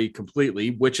Man 3 completely,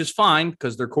 which is fine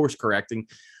because they're course correcting.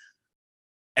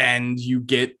 And you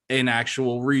get an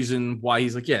actual reason why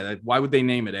he's like, yeah, why would they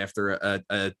name it after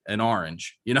an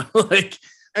orange? Like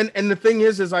And the thing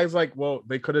is I was like, well,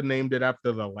 they could have named it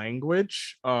after the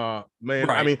language. Man, Right.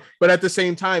 I mean, but at the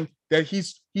same time, that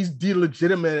he's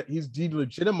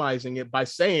delegitimizing it by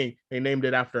saying they named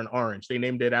it after an orange. They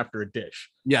named it after a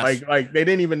dish. Yes. Like they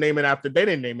didn't even name it after, they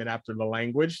didn't name it after the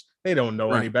language. They don't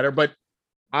know any better. But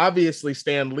obviously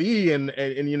Stan Lee and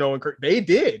you know, and Kirk, they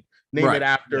did name it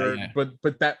after, but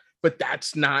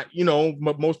that's not, you know,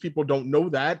 most people don't know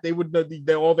that. They would,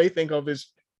 all they think of is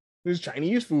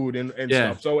Chinese food and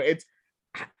stuff. So it's,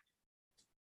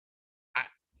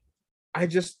 I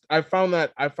found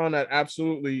that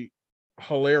absolutely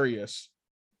hilarious.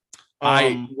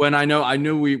 As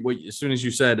soon as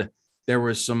you said there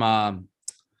was some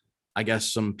I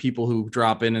guess some people who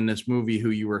drop in this movie who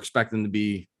you were expecting to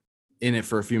be in it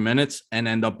for a few minutes and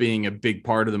end up being a big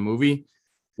part of the movie.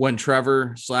 When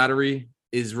Trevor Slattery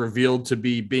is revealed to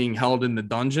be being held in the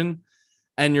dungeon,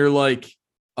 and you're like,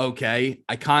 okay,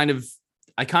 I kind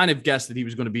of guessed that he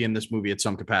was going to be in this movie at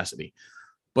some capacity.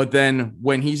 But then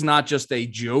when he's not just a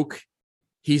joke,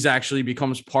 he's actually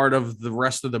becomes part of the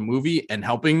rest of the movie and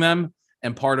helping them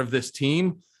and part of this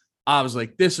team. I was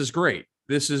like, this is great.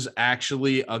 This is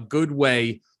actually a good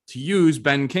way to use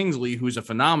Ben Kingsley, who's a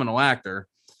phenomenal actor,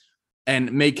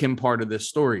 and make him part of this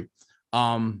story.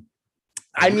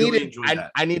 I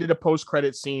needed a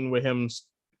post-credit scene with him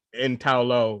in Tao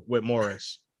Lo with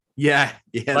Morris. Yeah.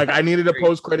 Like I needed a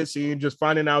post-credit scene, just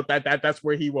finding out that's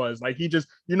where he was. Like he just,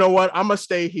 you know what? I'm gonna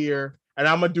stay here and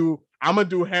I'm gonna do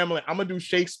Hamlet. I'm gonna do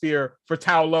Shakespeare for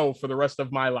Tao Lo for the rest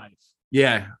of my life.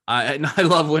 Yeah, I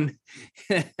love when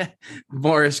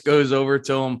Morris goes over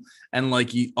to him and like,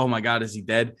 oh my God, is he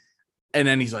dead? And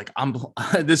then he's like,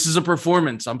 this is a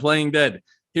performance. I'm playing dead.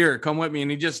 Here, come with me.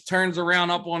 And he just turns around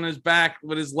up on his back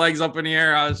with his legs up in the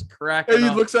air. I was cracking and he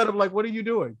up. Looks at him like, what are you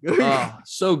doing?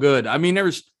 So good. I mean, there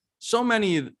was so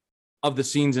many of the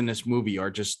scenes in this movie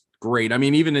are just great. I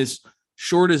mean, even as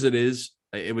short as it is,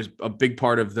 it was a big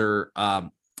part of their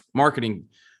marketing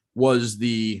was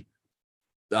the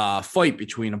fight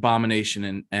between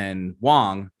Abomination and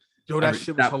Wong. Yo, that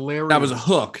shit was hilarious. That was a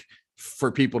hook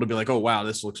for people to be like, oh, wow,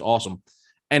 this looks awesome.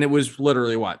 And it was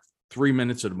literally 3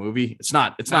 minutes of the movie. It's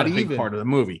not a big part of the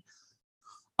movie.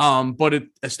 But it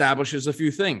establishes a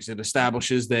few things. It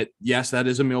establishes that, yes, that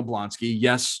is Emil Blonsky.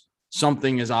 Yes,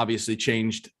 something has obviously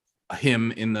changed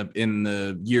him in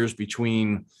the years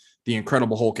between the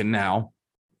Incredible Hulk and now.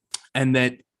 And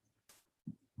that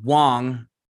Wong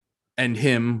and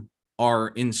him are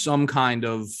in some kind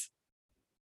of,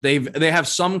 they have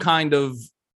some kind of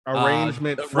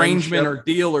arrangement or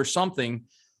deal or something.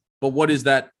 But what is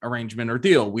that arrangement or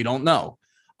deal? We don't know.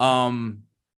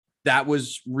 That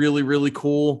was really, really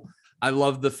cool. I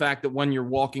love the fact that when you're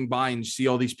walking by and you see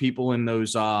all these people in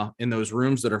those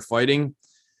rooms that are fighting,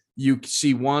 you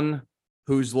see one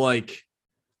who's like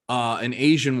an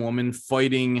Asian woman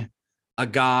fighting a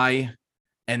guy,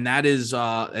 and that is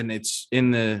and it's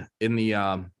in the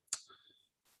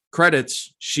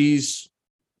credits. She's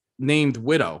named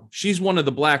Widow. She's one of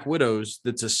the Black Widows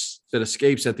that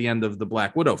escapes at the end of the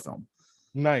Black Widow film.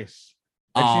 Nice.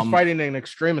 And she's fighting an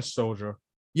extremist soldier.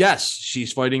 Yes,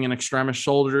 she's fighting an extremist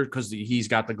soldier because he's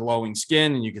got the glowing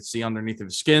skin and you can see underneath of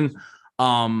his skin.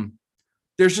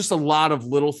 There's just a lot of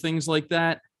little things like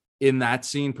that in that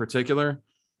scene in particular.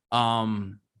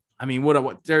 I mean,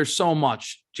 what there's so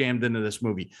much jammed into this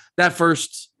movie. That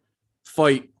first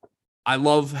fight, I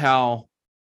love how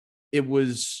it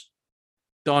was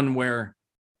done where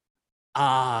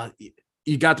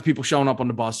you got the people showing up on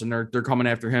the bus and they're coming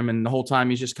after him, and the whole time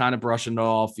he's just kind of brushing it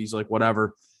off. He's like,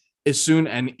 whatever.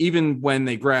 And even when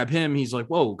they grab him, he's like,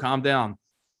 whoa, calm down.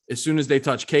 As soon as they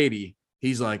touch Katie,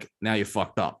 he's like, now you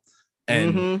fucked up.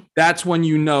 And that's when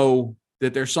you know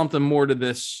that there's something more to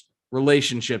this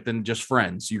relationship than just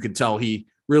friends. You can tell he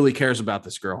really cares about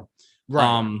this girl.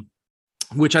 Right.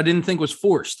 Which I didn't think was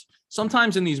forced.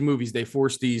 Sometimes in these movies, they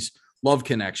force these love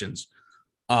connections.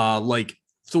 Like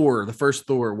Thor, the first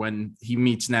Thor, when he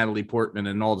meets Natalie Portman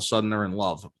and all of a sudden they're in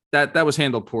love. That was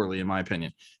handled poorly, in my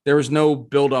opinion. There was no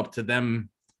build up to them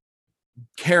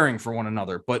caring for one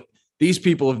another, but these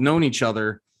people have known each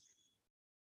other.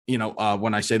 You know,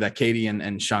 when I say that, Katie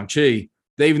and Shang-Chi,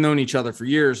 they've known each other for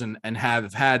years and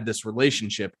have had this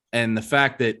relationship. And the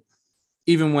fact that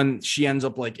even when she ends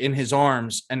up like in his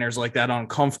arms and there's like that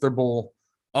uncomfortable,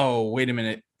 oh, wait a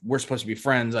minute, we're supposed to be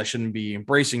friends, I shouldn't be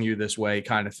embracing you this way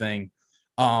kind of thing.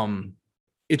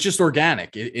 It's just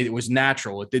organic. It was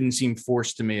natural. It didn't seem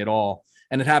forced to me at all.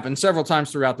 And it happened several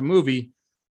times throughout the movie.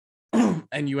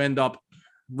 And you end up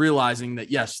realizing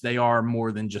that, yes, they are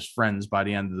more than just friends by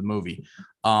the end of the movie.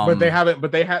 But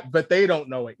they don't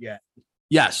know it yet.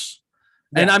 Yes.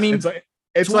 And I mean,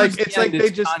 It's Towards like the end, they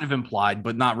just kind of implied,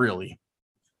 but not really.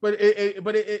 but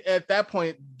it at that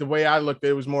point, the way I looked,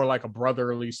 it was more like a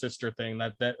brotherly sister thing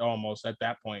that almost at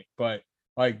that point. But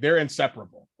like they're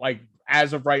inseparable. Like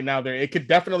as of right now, it could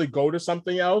definitely go to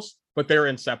something else, but they're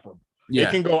inseparable. It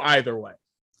Yeah. can go either way.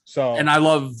 So And I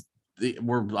love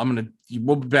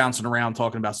we'll be bouncing around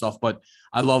talking about stuff, but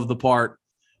I love the part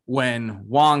when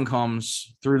Wong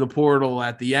comes through the portal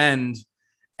at the end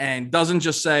and doesn't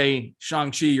just say,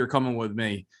 Shang-Chi, you're coming with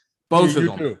me. Both of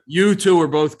them. too. You two are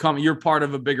both coming. You're part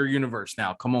of a bigger universe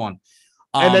now. Come on.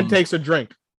 And then takes a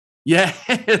drink. Yeah,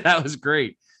 that was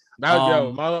great.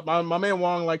 My man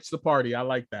Wong likes the party. I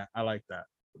like that.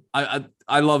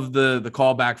 I love the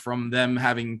callback from them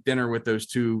having dinner with those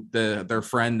two, their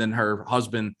friend and her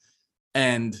husband,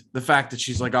 and the fact that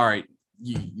she's like, all right,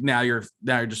 now you're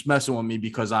just messing with me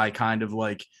because I kind of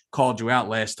like called you out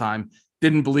last time.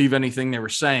 Didn't believe anything they were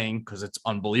saying because it's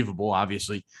unbelievable,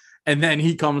 obviously. And then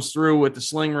he comes through with the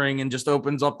sling ring and just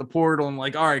opens up the portal and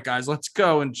like, all right, guys, let's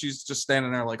go. And she's just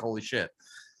standing there like, holy shit.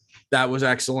 That was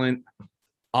excellent.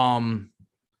 I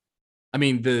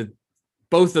mean,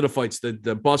 both of the fights,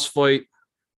 the bus fight,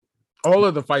 all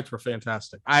of the fights were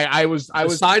fantastic. I was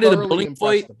side of the building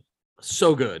fight,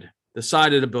 so good. The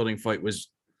side of the building fight was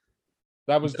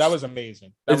that was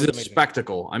amazing. It was a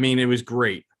spectacle. I mean, it was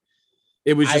great.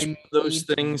 It was just those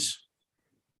things.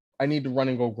 I need to run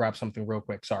and go grab something real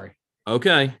quick. Sorry.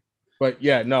 Okay. But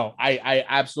yeah, no, I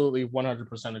absolutely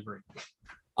 100% agree.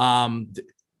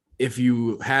 If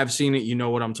you have seen it, you know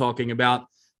what I'm talking about.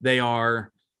 They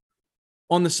are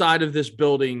on the side of this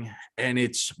building, and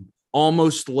it's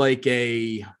almost like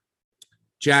a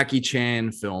Jackie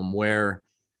Chan film where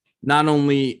not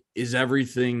only is every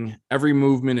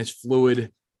movement is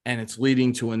fluid and it's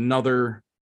leading to another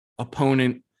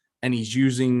opponent, and he's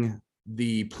using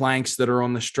the planks that are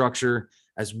on the structure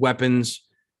as weapons,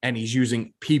 and he's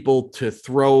using people to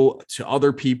throw to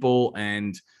other people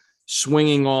and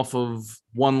swinging off of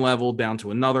one level down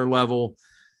to another level,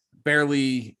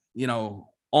 barely,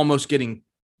 almost getting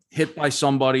hit by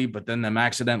somebody, but then them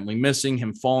accidentally missing,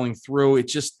 him falling through.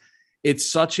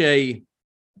 It's such a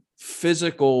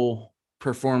physical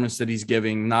performance that he's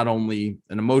giving, not only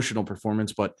an emotional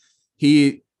performance, but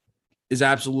he is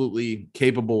absolutely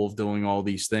capable of doing all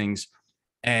these things.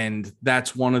 And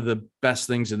that's one of the best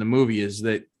things in the movie is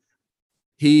that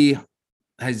he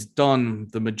has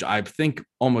done I think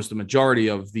almost the majority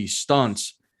of these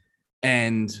stunts.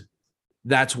 And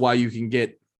that's why you can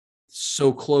get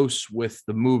so close with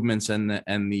the movements and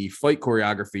the fight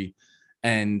choreography,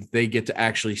 and they get to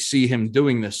actually see him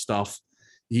doing this stuff.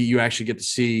 You actually get to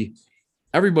see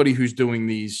everybody who's doing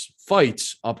these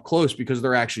fights up close because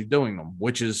they're actually doing them,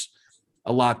 which is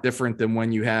a lot different than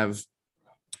when you have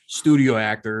studio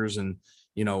actors and,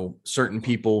 certain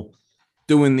people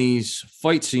doing these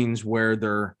fight scenes where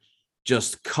they're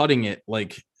just cutting it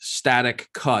like static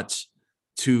cuts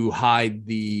to hide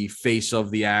the face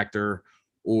of the actor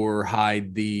or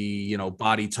hide the,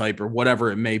 body type or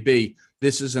whatever it may be.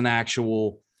 This is an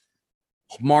actual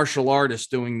martial artist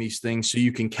doing these things, so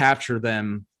you can capture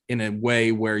them in a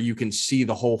way where you can see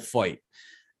the whole fight.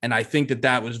 And I think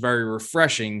that was very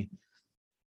refreshing.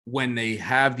 When they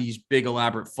have these big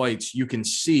elaborate fights, you can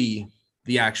see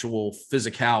the actual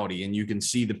physicality, and you can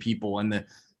see the people, and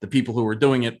the people who are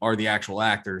doing it are the actual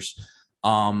actors.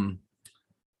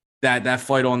 That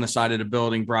fight on the side of the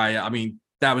building, Brian, I mean,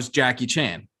 that was Jackie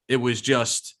Chan. It was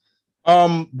just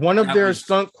one of their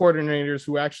stunt coordinators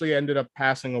who actually ended up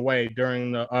passing away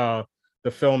during the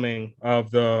filming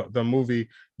of the movie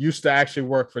used to actually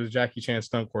work for the Jackie Chan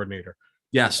stunt coordinator.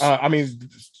 Yes.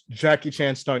 Jackie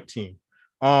Chan stunt team.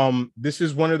 This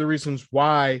is one of the reasons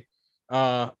why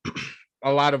a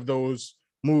lot of those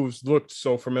moves looked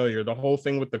so familiar. The whole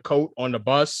thing with the coat on the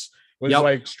bus was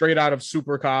like straight out of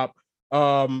Super Cop.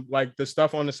 Like the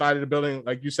stuff on the side of the building,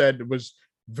 like you said, was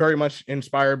very much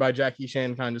inspired by Jackie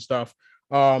Chan kind of stuff.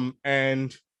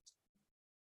 And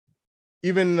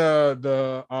even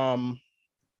the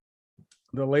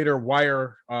later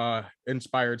Wire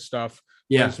inspired stuff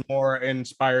was more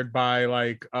inspired by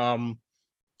like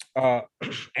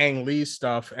Ang Lee's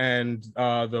stuff and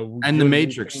the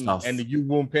Matrix stuff and the Yu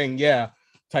Wu Ping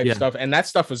type stuff, and that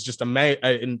stuff was just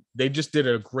and they just did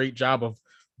a great job of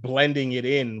blending it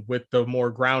in with the more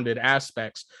grounded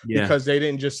aspects because they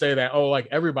didn't just say that, oh, like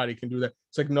everybody can do that.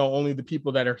 It's like, no, only the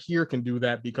people that are here can do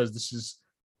that because this is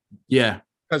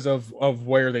because of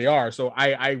where they are. So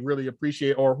I really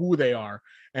appreciate, or who they are,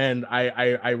 and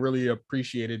I really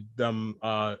appreciated them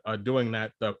doing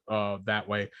that that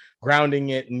way, grounding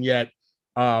it, and yet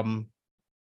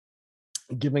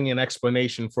giving an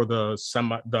explanation for the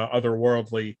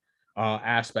otherworldly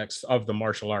aspects of the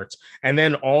martial arts. And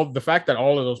then all the fact that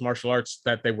all of those martial arts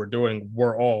that they were doing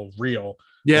were all real.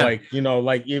 Yeah. Like, you know,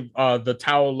 like if the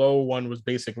Tao Lo one was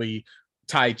basically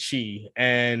Tai Chi,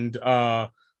 and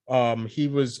he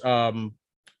was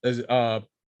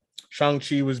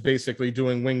Shang-Chi was basically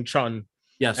doing Wing Chun.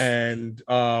 Yes. And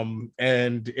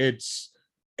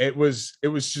it was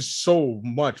just so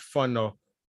much fun to.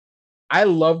 I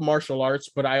love martial arts,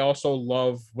 but I also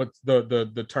love what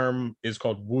the term is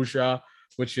called wuxia,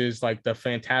 which is like the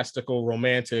fantastical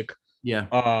romantic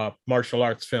martial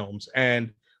arts films.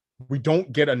 And we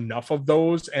don't get enough of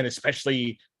those, and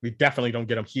especially we definitely don't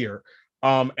get them here.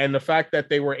 And the fact that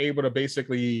they were able to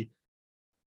basically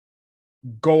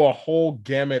go a whole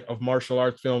gamut of martial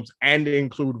arts films and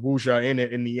include wuxia in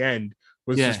it in the end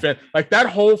was just like that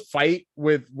whole fight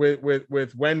with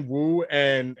Wen Wu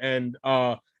and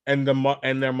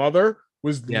their mother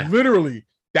was literally,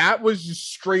 that was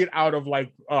just straight out of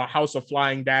like House of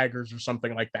Flying Daggers or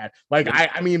something like that. Like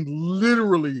I mean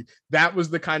literally that was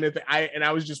the kind of thing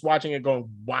I was just watching it going,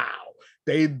 wow,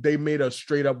 they made a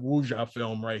straight up wuxia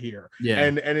film right here.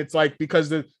 And it's like, because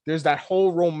there's that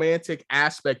whole romantic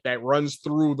aspect that runs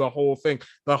through the whole thing.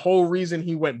 The whole reason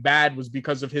he went bad was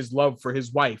because of his love for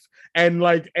his wife, and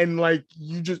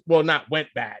you just, well, not went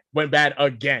bad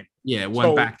again.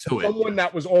 Went back to it. Someone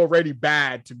that was already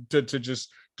bad to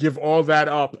just give all that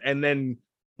up, and then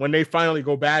when they finally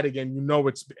go bad again, you know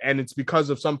it's because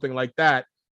of something like that.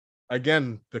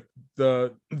 Again,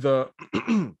 the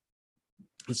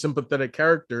sympathetic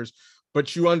characters,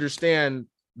 but you understand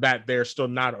that they're still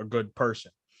not a good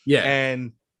person.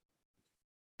 And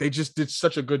they just did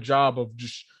such a good job of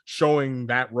just showing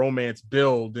that romance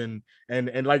build, and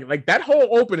like that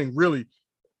whole opening, really,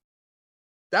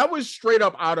 that was straight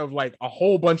up out of like a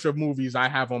whole bunch of movies I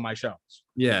have on my shelves.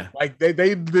 Like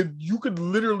they you could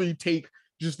literally take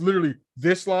just literally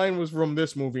this line was from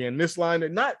this movie, and this line,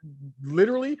 and not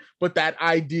literally, but that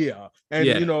idea. And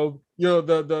you know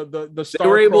the Star, they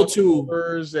were able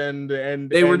to, and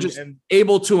they were just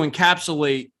able to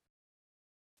encapsulate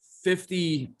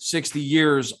 50, 60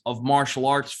 years of martial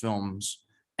arts films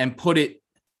and put it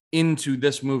into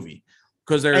this movie,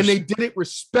 because and they did it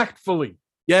respectfully.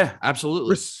 Absolutely.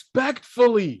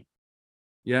 Respectfully.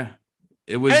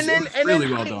 It was, and then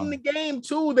really well done. In the game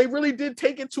too, they really did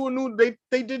take it to a new.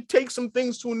 They did take some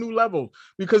things to a new level,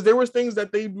 because there was things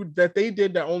that they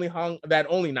did that only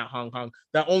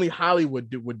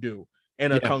Hollywood would do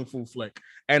in a kung fu flick,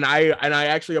 and I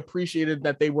actually appreciated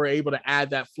that they were able to add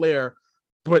that flair,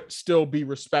 but still be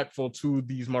respectful to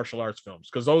these martial arts films,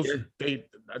 because those they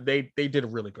did a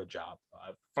really good job.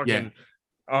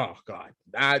 Oh God,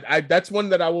 that's one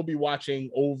that I will be watching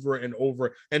over and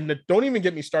over. And don't even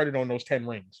get me started on those 10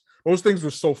 rings. Those things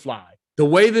were so fly. The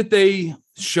way that they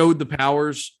showed the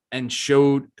powers and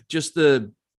showed just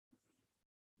the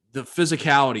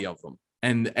physicality of them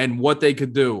and what they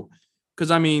could do.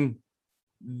 Because I mean,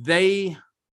 they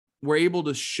were able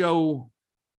to show,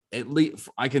 at least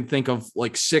I can think of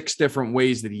like 6 different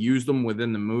ways that he used them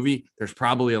within the movie. There's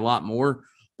probably a lot more,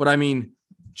 but I mean,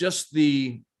 just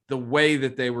the way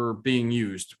that they were being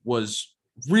used was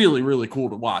really, really cool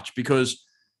to watch, because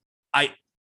I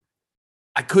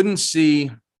couldn't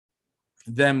see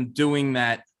them doing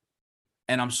that.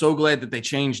 And I'm so glad that they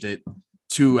changed it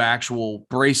to actual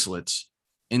bracelets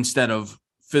instead of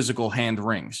physical hand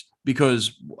rings,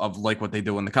 because of like what they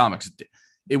do in the comics.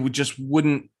 It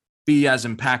wouldn't be as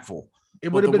impactful. It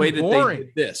would have been boring. They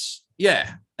did this.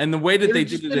 And the way that they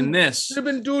did it in this, it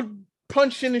would have been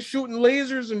punching and shooting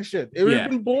lasers and shit. It would have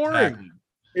been boring. Exactly.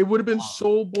 It would have been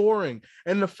so boring.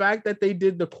 And the fact that they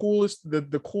did the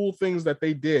cool things that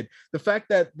they did, the fact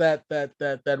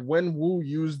that Wen Wu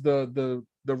used the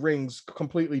rings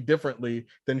completely differently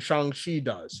than Shang-Chi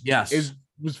does,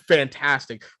 was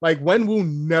fantastic. Like Wen Wu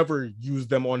never used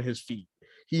them on his feet.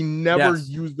 He never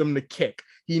used them to kick.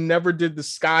 He never did the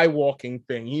skywalking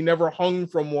thing. He never hung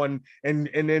from one and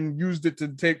then used it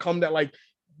to come that, like,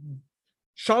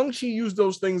 Shang-Chi used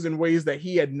those things in ways that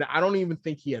I don't even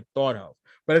think he had thought of.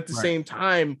 But at the same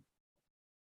time,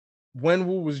 Wen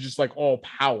Wu was just like all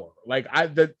power. Like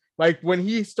when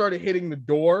he started hitting the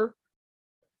door,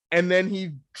 and then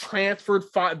he transferred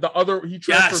 5. He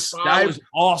transferred 5. That was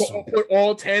awesome. Put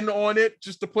all 10 on it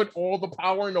just to put all the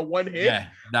power into one hit.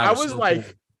 I was so like,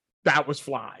 cool. That was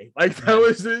fly. Like that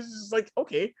was just like,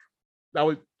 okay, that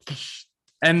was.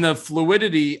 And the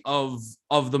fluidity of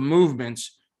the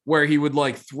movements, where he would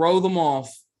like throw them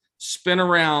off, spin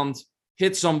around,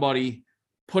 hit somebody,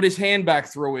 put his hand back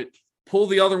through it, pull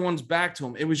the other ones back to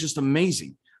him. It was just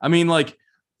amazing. I mean, like,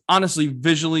 honestly,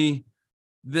 visually,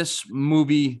 this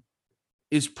movie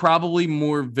is probably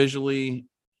more visually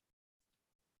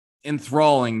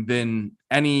enthralling than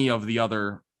any of the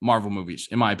other Marvel movies,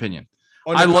 in my opinion.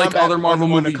 On I the like combat, other Marvel on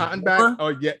the movies combat, more.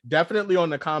 oh yeah, definitely on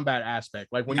the combat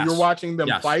aspect. Like when you're Yes. watching them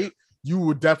Yes. fight, you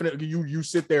would definitely you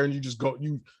sit there and you just go,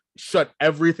 you shut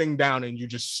everything down and you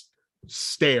just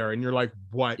stare and you're like,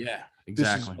 what? Yeah, This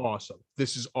is exactly. awesome.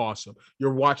 This is awesome.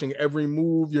 You're watching every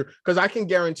move. Because I can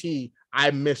guarantee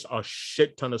I miss a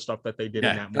shit ton of stuff that they did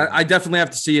in that movie. I definitely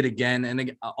have to see it again.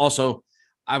 And also,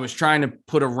 I was trying to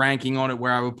put a ranking on it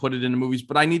where I would put it in the movies,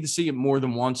 but I need to see it more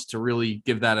than once to really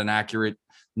give that an accurate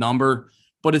number.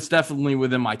 But it's definitely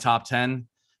within my top 10.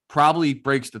 Probably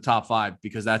breaks the top 5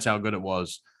 because that's how good it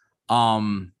was.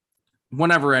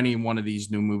 Whenever any one of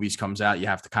these new movies comes out, you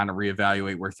have to kind of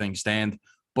reevaluate where things stand.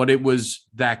 But it was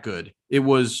that good. It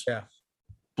was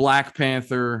Black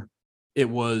Panther. It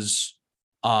was,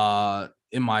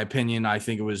 in my opinion, I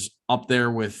think it was up there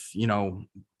with,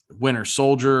 Winter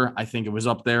Soldier. I think it was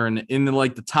up there in the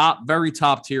like the top, very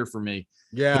top tier for me.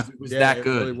 Yeah, it was that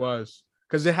good. It really was,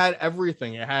 because it had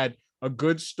everything. It had a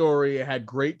good story. It had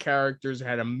great characters. It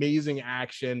had amazing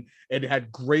action. It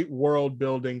had great world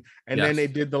building. And then they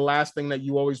did the last thing that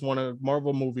you always want a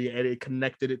Marvel movie, and it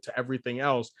connected it to everything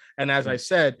else. And as I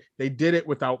said, they did it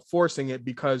without forcing it,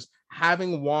 because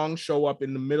having Wong show up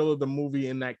in the middle of the movie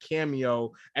in that cameo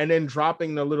and then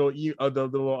dropping the little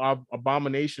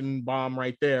abomination bomb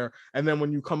right there, and then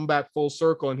when you come back full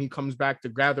circle and he comes back to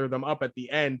gather them up at the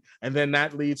end, and then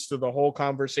that leads to the whole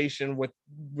conversation with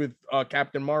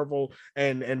Captain Marvel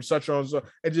and such on. So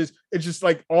it's just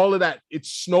like all of that, it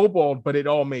snowballed, but it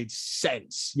all made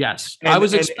sense. Yes. I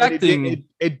was expecting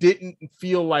it didn't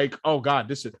feel like, oh god,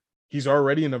 he's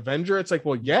already an Avenger. It's like,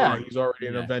 well, yeah, he's already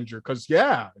an Avenger, because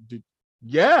I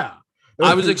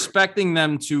was expecting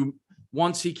them to,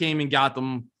 once he came and got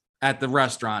them at the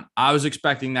restaurant, I was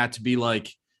expecting that to be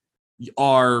like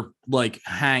our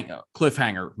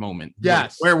cliffhanger moment.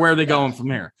 Yes. Like, where are they going from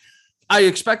here? I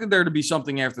expected there to be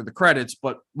something after the credits,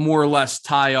 but more or less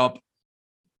tie up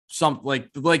something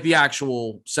like the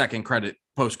actual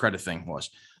post-credit thing was.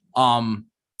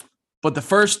 But the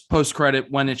first post-credit,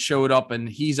 when it showed up and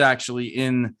he's actually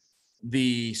in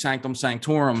the Sanctum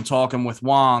Sanctorum talking with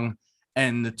Wong,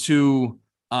 and the two,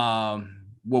 what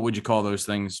would you call those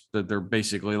things? That they're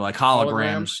basically like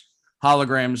holograms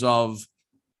of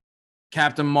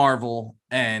Captain Marvel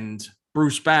and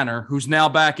Bruce Banner, who's now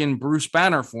back in Bruce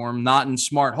Banner form, not in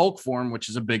Smart Hulk form, which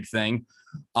is a big thing.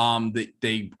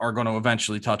 They are going to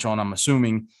eventually touch on, I'm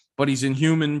assuming, but he's in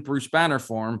human Bruce Banner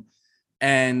form,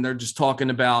 and they're just talking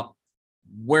about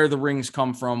where the rings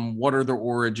come from, what are their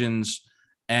origins,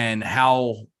 and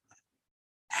how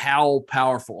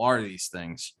powerful are these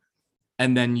things.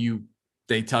 And then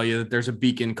they tell you that there's a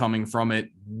beacon coming from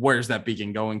it. Where's that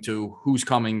beacon going to? Who's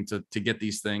coming to get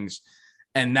these things?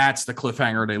 And that's the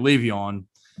cliffhanger they leave you on.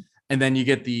 And then you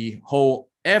get the whole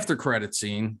second after credit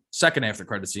scene,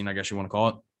 I guess you want to call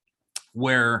it,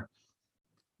 where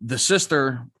the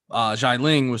sister, Jai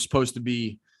Ling, was supposed to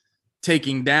be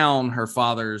taking down her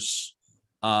father's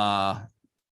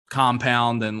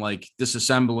compound and like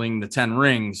disassembling the 10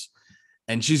 rings.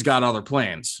 And she's got other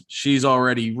plans. She's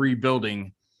already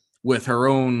rebuilding with her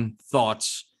own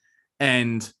thoughts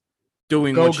and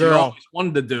doing what she always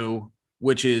wanted to do,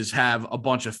 which is have a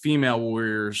bunch of female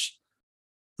warriors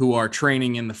who are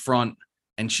training in the front,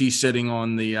 and she's sitting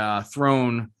on the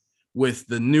throne with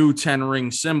the new 10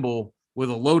 ring symbol with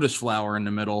a lotus flower in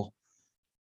the middle.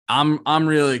 I'm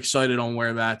really excited on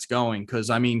where that's going, because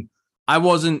I mean, I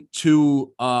wasn't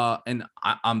too and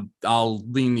I'll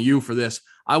lean to you for this.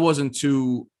 I wasn't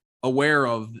too aware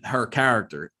of her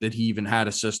character, that he even had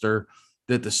a sister,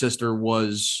 that the sister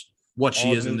was what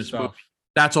she is in this movie.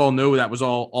 That's all new. That was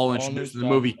all introduced in the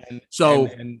movie.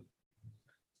 And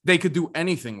they could do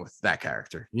anything with that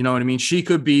character. You know what I mean? She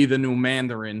could be the new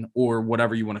Mandarin, or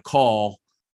whatever you want to call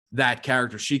that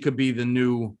character. She could be the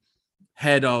new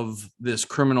head of this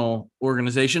criminal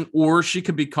organization, or she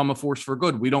could become a force for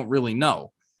good. We don't really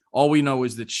know. All we know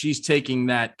is that she's taking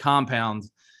that compound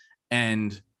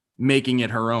and making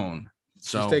it her own.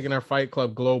 So she's taking her Fight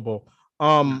Club global.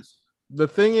 The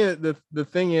thing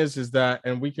is that,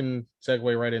 and we can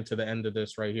segue right into the end of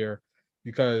this right here,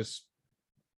 because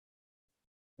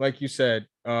like you said,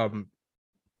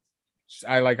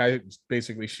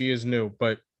 basically she is new,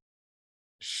 but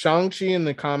Shang-Chi in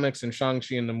the comics and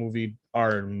Shang-Chi in the movie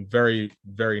are very,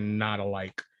 very not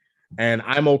alike. And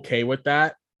I'm okay with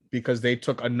that, because they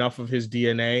took enough of his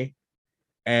DNA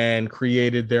and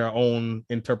created their own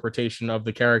interpretation of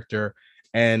the character,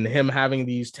 and him having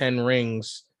these 10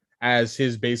 rings as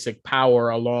his basic power,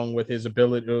 along with his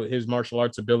ability, his martial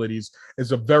arts abilities,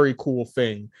 is a very cool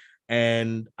thing.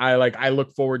 and I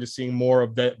look forward to seeing more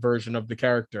of that version of the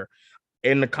character.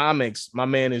 In the comics, my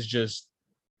man is just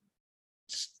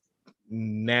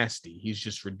nasty. He's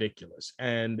just ridiculous,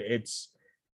 and it's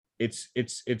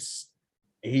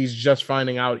he's just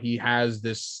finding out he has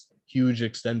this huge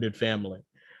extended family.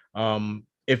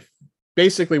 If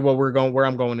basically where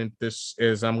I'm going in this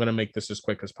is, I'm going to make this as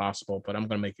quick as possible, but I'm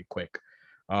going to make it quick.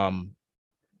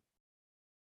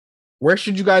 Where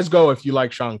should you guys go if you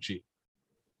like Shang-Chi?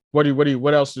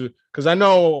 What else? Because I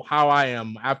know how I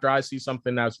am. After I see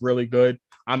something that's really good,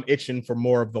 I'm itching for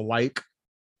more of the like.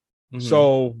 Mm-hmm.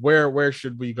 So where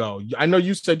should we go? I know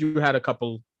you said you had a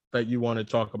couple that you want to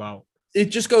talk about. It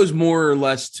just goes more or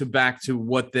less back to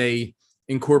what they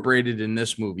incorporated in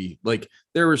this movie. Like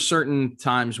there were certain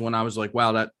times when I was like,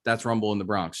 wow, that's Rumble in the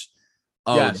Bronx.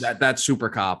 Oh, yes. That's Super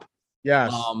Cop.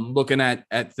 Yes. Looking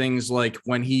at things like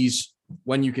when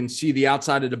you can see the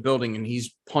outside of the building and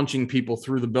he's punching people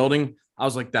through the building, I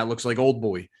was like, that looks like Old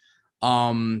Boy.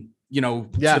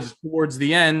 Yes. Towards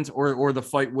the end or the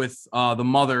fight with the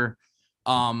mother,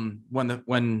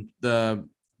 when the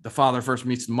father first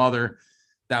meets the mother,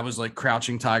 that was like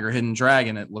Crouching Tiger, Hidden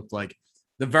Dragon. It looked like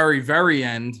the very, very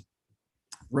end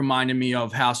reminded me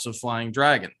of House of Flying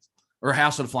Dragons or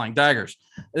House of the Flying Daggers.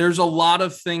 There's a lot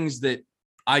of things that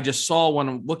I just saw when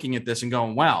I'm looking at this and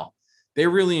going, wow, they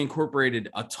really incorporated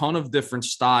a ton of different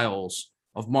styles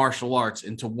of martial arts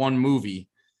into one movie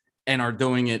and are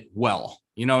doing it well.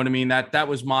 You know what I mean? That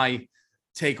was my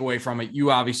takeaway from it.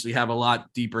 You obviously have a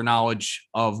lot deeper knowledge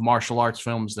of martial arts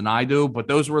films than I do, but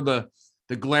those were the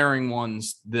glaring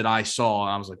ones that I saw.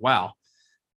 And I was like, wow,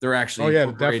 they're actually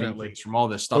incorporating things from all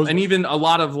this stuff. And even a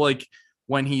lot of like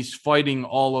when he's fighting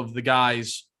all of the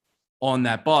guys on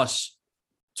that bus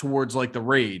towards like the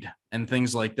raid and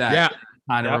things like that. Yeah.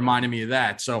 Kind of reminded me of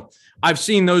that. So I've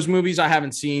seen those movies. I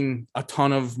haven't seen a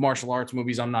ton of martial arts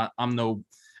movies. I'm no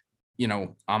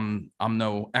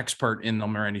expert in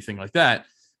them or anything like that.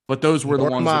 But those were the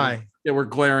ones that were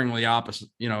glaringly opposite,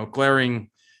 glaringly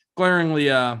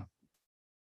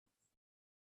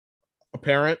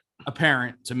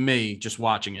apparent to me just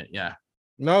watching it. Yeah.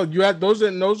 No, you had those,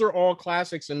 and those are all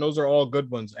classics, and those are all good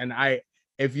ones. And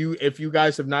if you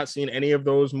guys have not seen any of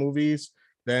those movies,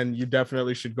 then you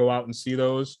definitely should go out and see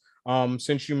those.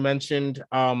 Since you mentioned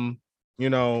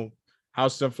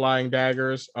House of Flying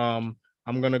Daggers, I'm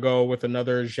gonna go with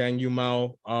another Zhang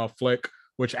Yimou flick,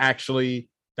 which actually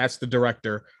that's the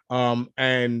director.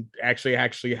 And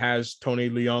actually has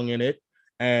Tony Leung in it,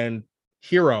 and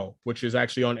Hero, which is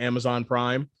actually on Amazon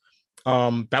Prime.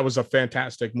 That was a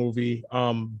fantastic movie.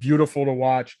 Beautiful to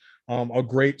watch. A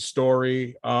great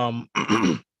story. And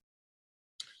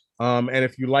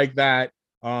if you like that,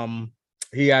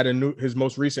 he had his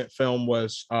most recent film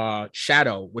was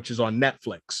Shadow, which is on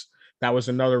Netflix. That was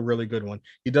another really good one.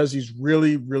 He does these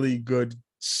really, really good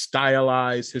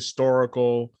stylized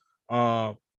historical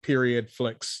period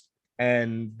flicks,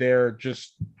 and they're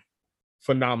just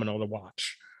phenomenal to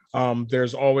watch.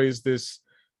 There's always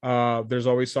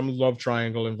some love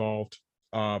triangle involved.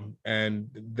 And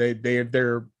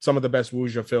they're some of the best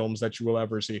wuxia films that you will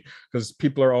ever see, because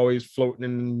people are always floating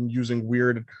and using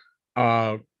weird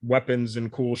weapons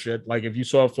and cool shit. Like if you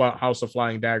saw House of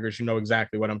Flying Daggers, you know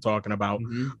exactly what I'm talking about.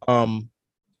 Mm-hmm.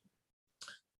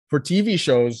 For TV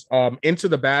shows, Into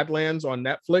the Badlands on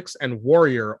Netflix and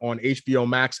Warrior on HBO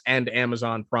Max and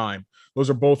Amazon Prime. Those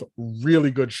are both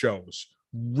really good shows.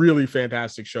 Really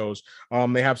fantastic shows.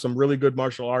 They have some really good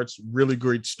martial arts, really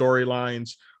great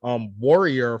storylines.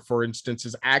 Warrior, for instance,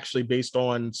 is actually based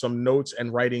on some notes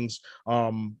and writings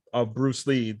of Bruce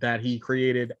Lee that he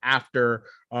created after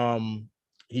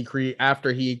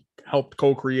he helped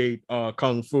co-create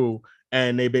Kung Fu,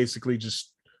 and they basically just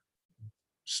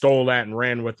stole that and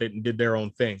ran with it and did their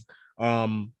own thing.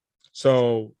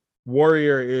 So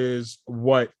Warrior is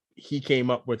what he came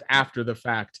up with after the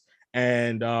fact,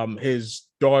 and his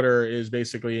daughter is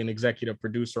basically an executive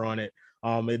producer on it.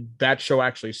 That show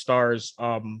actually stars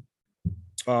one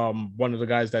of the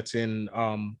guys that's in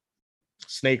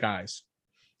Snake Eyes.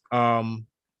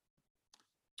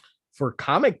 For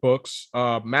comic books,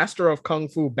 Master of Kung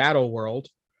Fu Battle World,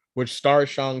 which stars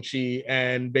Shang-Chi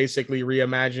and basically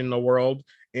reimagine the world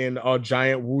in a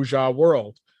giant wuxia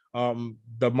world,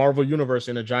 the Marvel Universe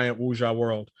in a giant wuxia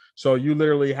world. So you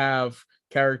literally have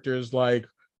characters like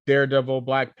Daredevil,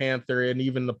 Black Panther, and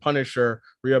even the Punisher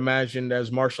reimagined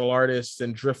as martial artists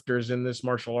and drifters in this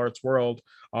martial arts world,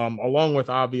 along with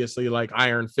obviously like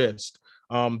Iron Fist.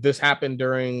 This happened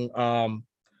during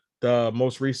the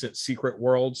most recent Secret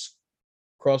Worlds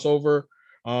crossover,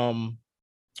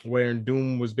 where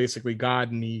Doom was basically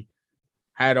God, and he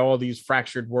had all these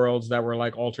fractured worlds that were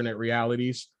like alternate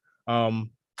realities.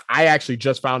 I actually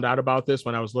just found out about this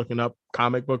when I was looking up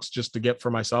comic books just to get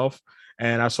for myself,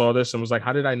 and I saw this and was like,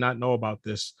 how did I not know about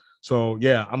this? So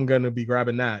yeah, I'm gonna be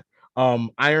grabbing that.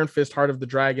 Iron Fist Heart of the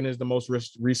Dragon is the most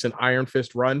recent Iron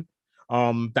Fist run.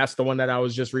 That's the one that I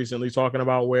was just recently talking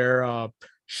about, where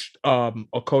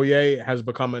Okoye has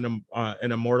become an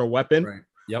immortal weapon. Right.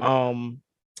 Yep.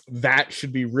 That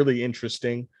should be really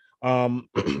interesting.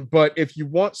 But if you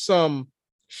want some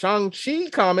Shang-Chi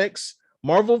comics,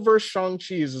 Marvel vs.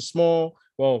 Shang-Chi is a small,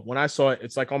 well, when I saw it,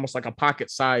 it's like almost like a pocket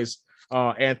size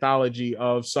anthology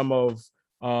of some of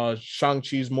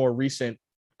Shang-Chi's more recent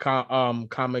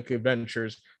comic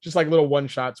adventures, just like little one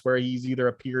shots where he's either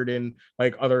appeared in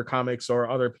like other comics or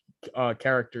other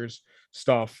characters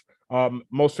stuff.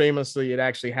 Most famously, it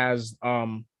actually has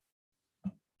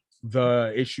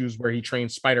the issues where he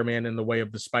trained Spider-Man in the way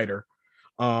of the spider,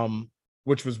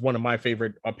 which was one of my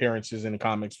favorite appearances in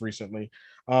comics recently.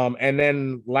 And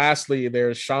then lastly,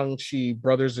 there's Shang-Chi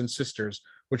Brothers and Sisters,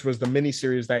 which was the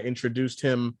miniseries that introduced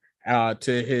him to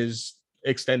his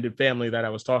extended family that I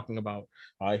was talking about.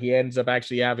 He ends up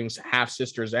actually having half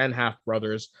sisters and half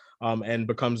brothers, and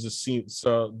becomes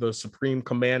the supreme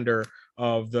commander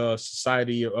of the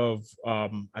Society of,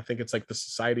 I think it's like the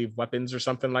Society of Weapons or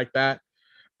something like that,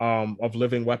 of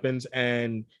living weapons,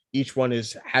 and each one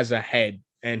has a head,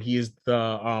 and he is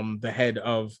the head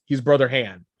of, he's brother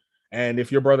hand, and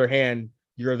if you're brother hand,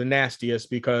 you're the nastiest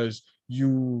because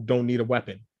you don't need a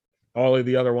weapon. All of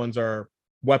the other ones are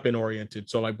weapon oriented,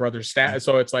 so like brother staff,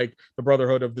 so it's like the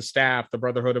brotherhood of the staff, the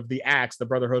brotherhood of the axe, the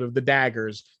brotherhood of the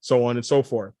daggers, so on and so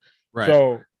forth. Right.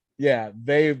 So yeah,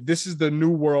 this is the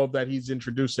new world that he's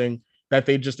introducing, that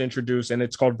they just introduced, and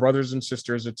it's called Brothers and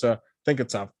Sisters. It's a, I think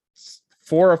it's a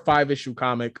 4 or 5 issue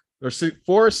comic, or 4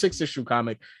 or 6 issue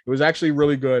comic. It was actually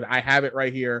really good. I have it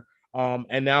right here.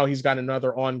 And now he's got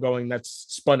another ongoing that's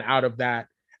spun out of that,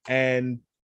 and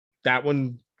that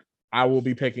one I will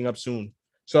be picking up soon.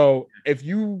 So if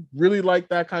you really like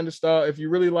that kind of stuff, if you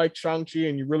really like Shang-Chi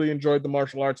and you really enjoyed the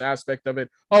martial arts aspect of it,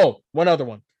 oh, one other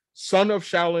one, Son of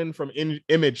Shaolin from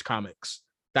Image Comics.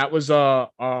 That was a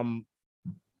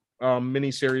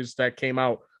mini series that came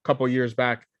out a couple years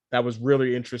back. That was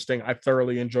really interesting. I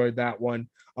thoroughly enjoyed that one.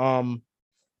 And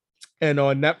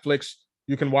on Netflix,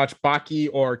 you can watch Baki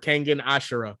or Kengan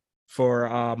Ashura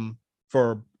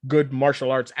for good martial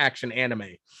arts action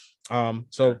anime.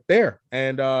 So there.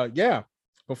 And yeah,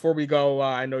 before we go,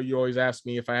 I know you always ask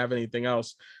me if I have anything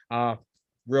else.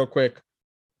 Real quick,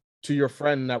 to your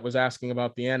friend that was asking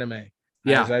about the anime.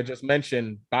 Yeah. As I just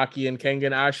mentioned, Baki and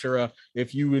Kengan Ashura,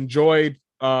 if you enjoyed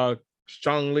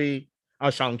Shang-Chi,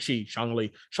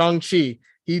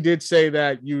 he did say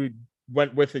that you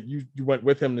went with it. You went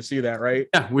with him to see that, right?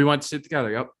 Yeah, we went to sit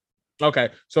together. Yep. Okay.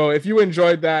 So if you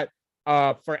enjoyed that,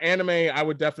 for anime, I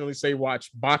would definitely say watch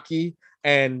Baki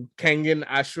and Kengan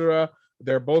Ashura.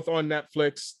 They're both on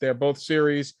Netflix. They're both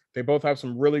series. They both have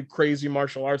some really crazy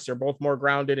martial arts. They're both more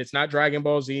grounded. It's not Dragon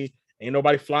Ball Z. Ain't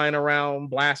nobody flying around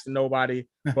blasting nobody,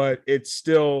 but it's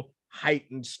still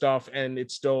heightened stuff, and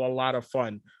it's still a lot of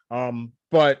fun.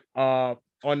 But on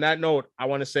that note, I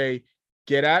want to say,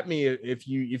 get at me if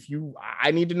you.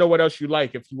 I need to know what else you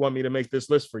like if you want me to make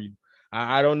this list for you.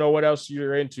 I don't know what else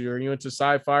you're into. Are you into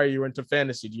sci-fi? Are you into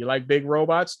fantasy? Do you like big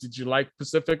robots? Did you like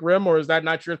Pacific Rim, or is that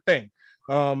not your thing?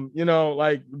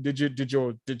 Like, did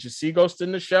you see Ghost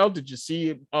in the Shell? Did you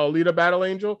see Alita Battle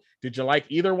Angel? Did you like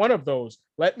either one of those?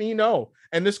 Let me know.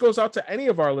 And this goes out to any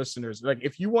of our listeners. Like,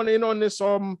 if you want in on this,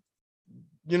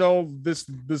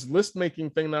 this list making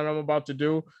thing that I'm about to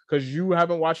do, because you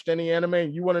haven't watched any anime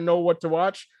and you want to know what to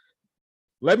watch,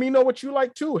 let me know what you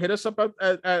like too. Hit us up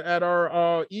at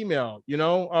our email,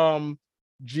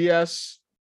 GS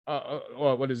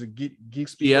what is it? Geek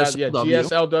Speak?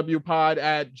 GSLW pod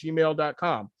at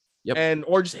gmail.com. Yep. And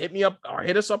or just hit me up or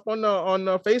hit us up on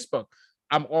Facebook.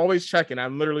 I'm always checking.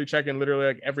 I'm literally checking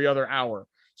like every other hour.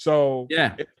 So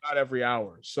yeah, it's not every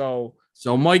hour. So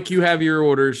Mike, you have your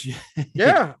orders.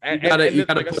 Yeah. you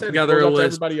gotta put together a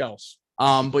list. Everybody else.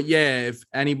 But yeah, if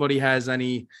anybody has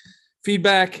any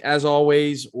feedback, as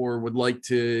always, or would like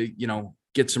to,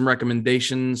 get some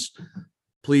recommendations,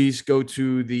 please go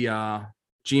to the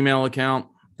Gmail account.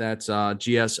 That's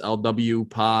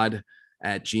gslwpod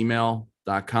at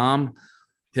gmail.com.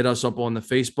 Hit us up on the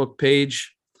Facebook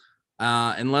page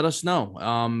and let us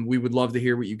know. We would love to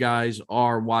hear what you guys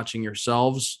are watching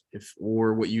yourselves,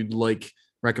 or what you'd like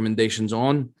recommendations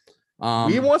on.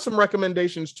 We want some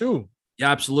recommendations too.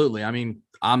 Yeah, absolutely. I mean,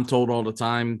 I'm told all the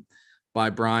time by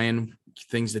Brian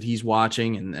things that he's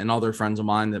watching, and other friends of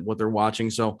mine that what they're watching.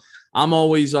 So I'm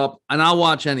always up, and I'll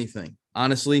watch anything.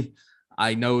 Honestly,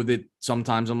 I know that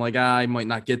sometimes I'm like, I might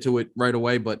not get to it right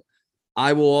away, but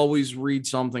I will always read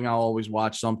something. I'll always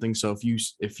watch something. So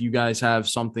if you guys have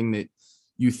something that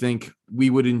you think we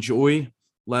would enjoy,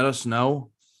 let us know.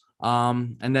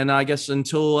 And then I guess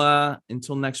until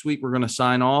next week, we're gonna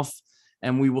sign off,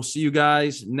 and we will see you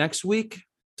guys next week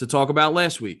to talk about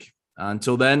last week.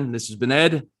 Until then, this has been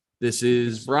Ed. This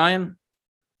is Brian.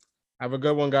 Have a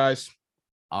good one, guys.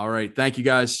 All right. Thank you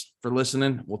guys for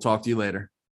listening. We'll talk to you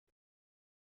later.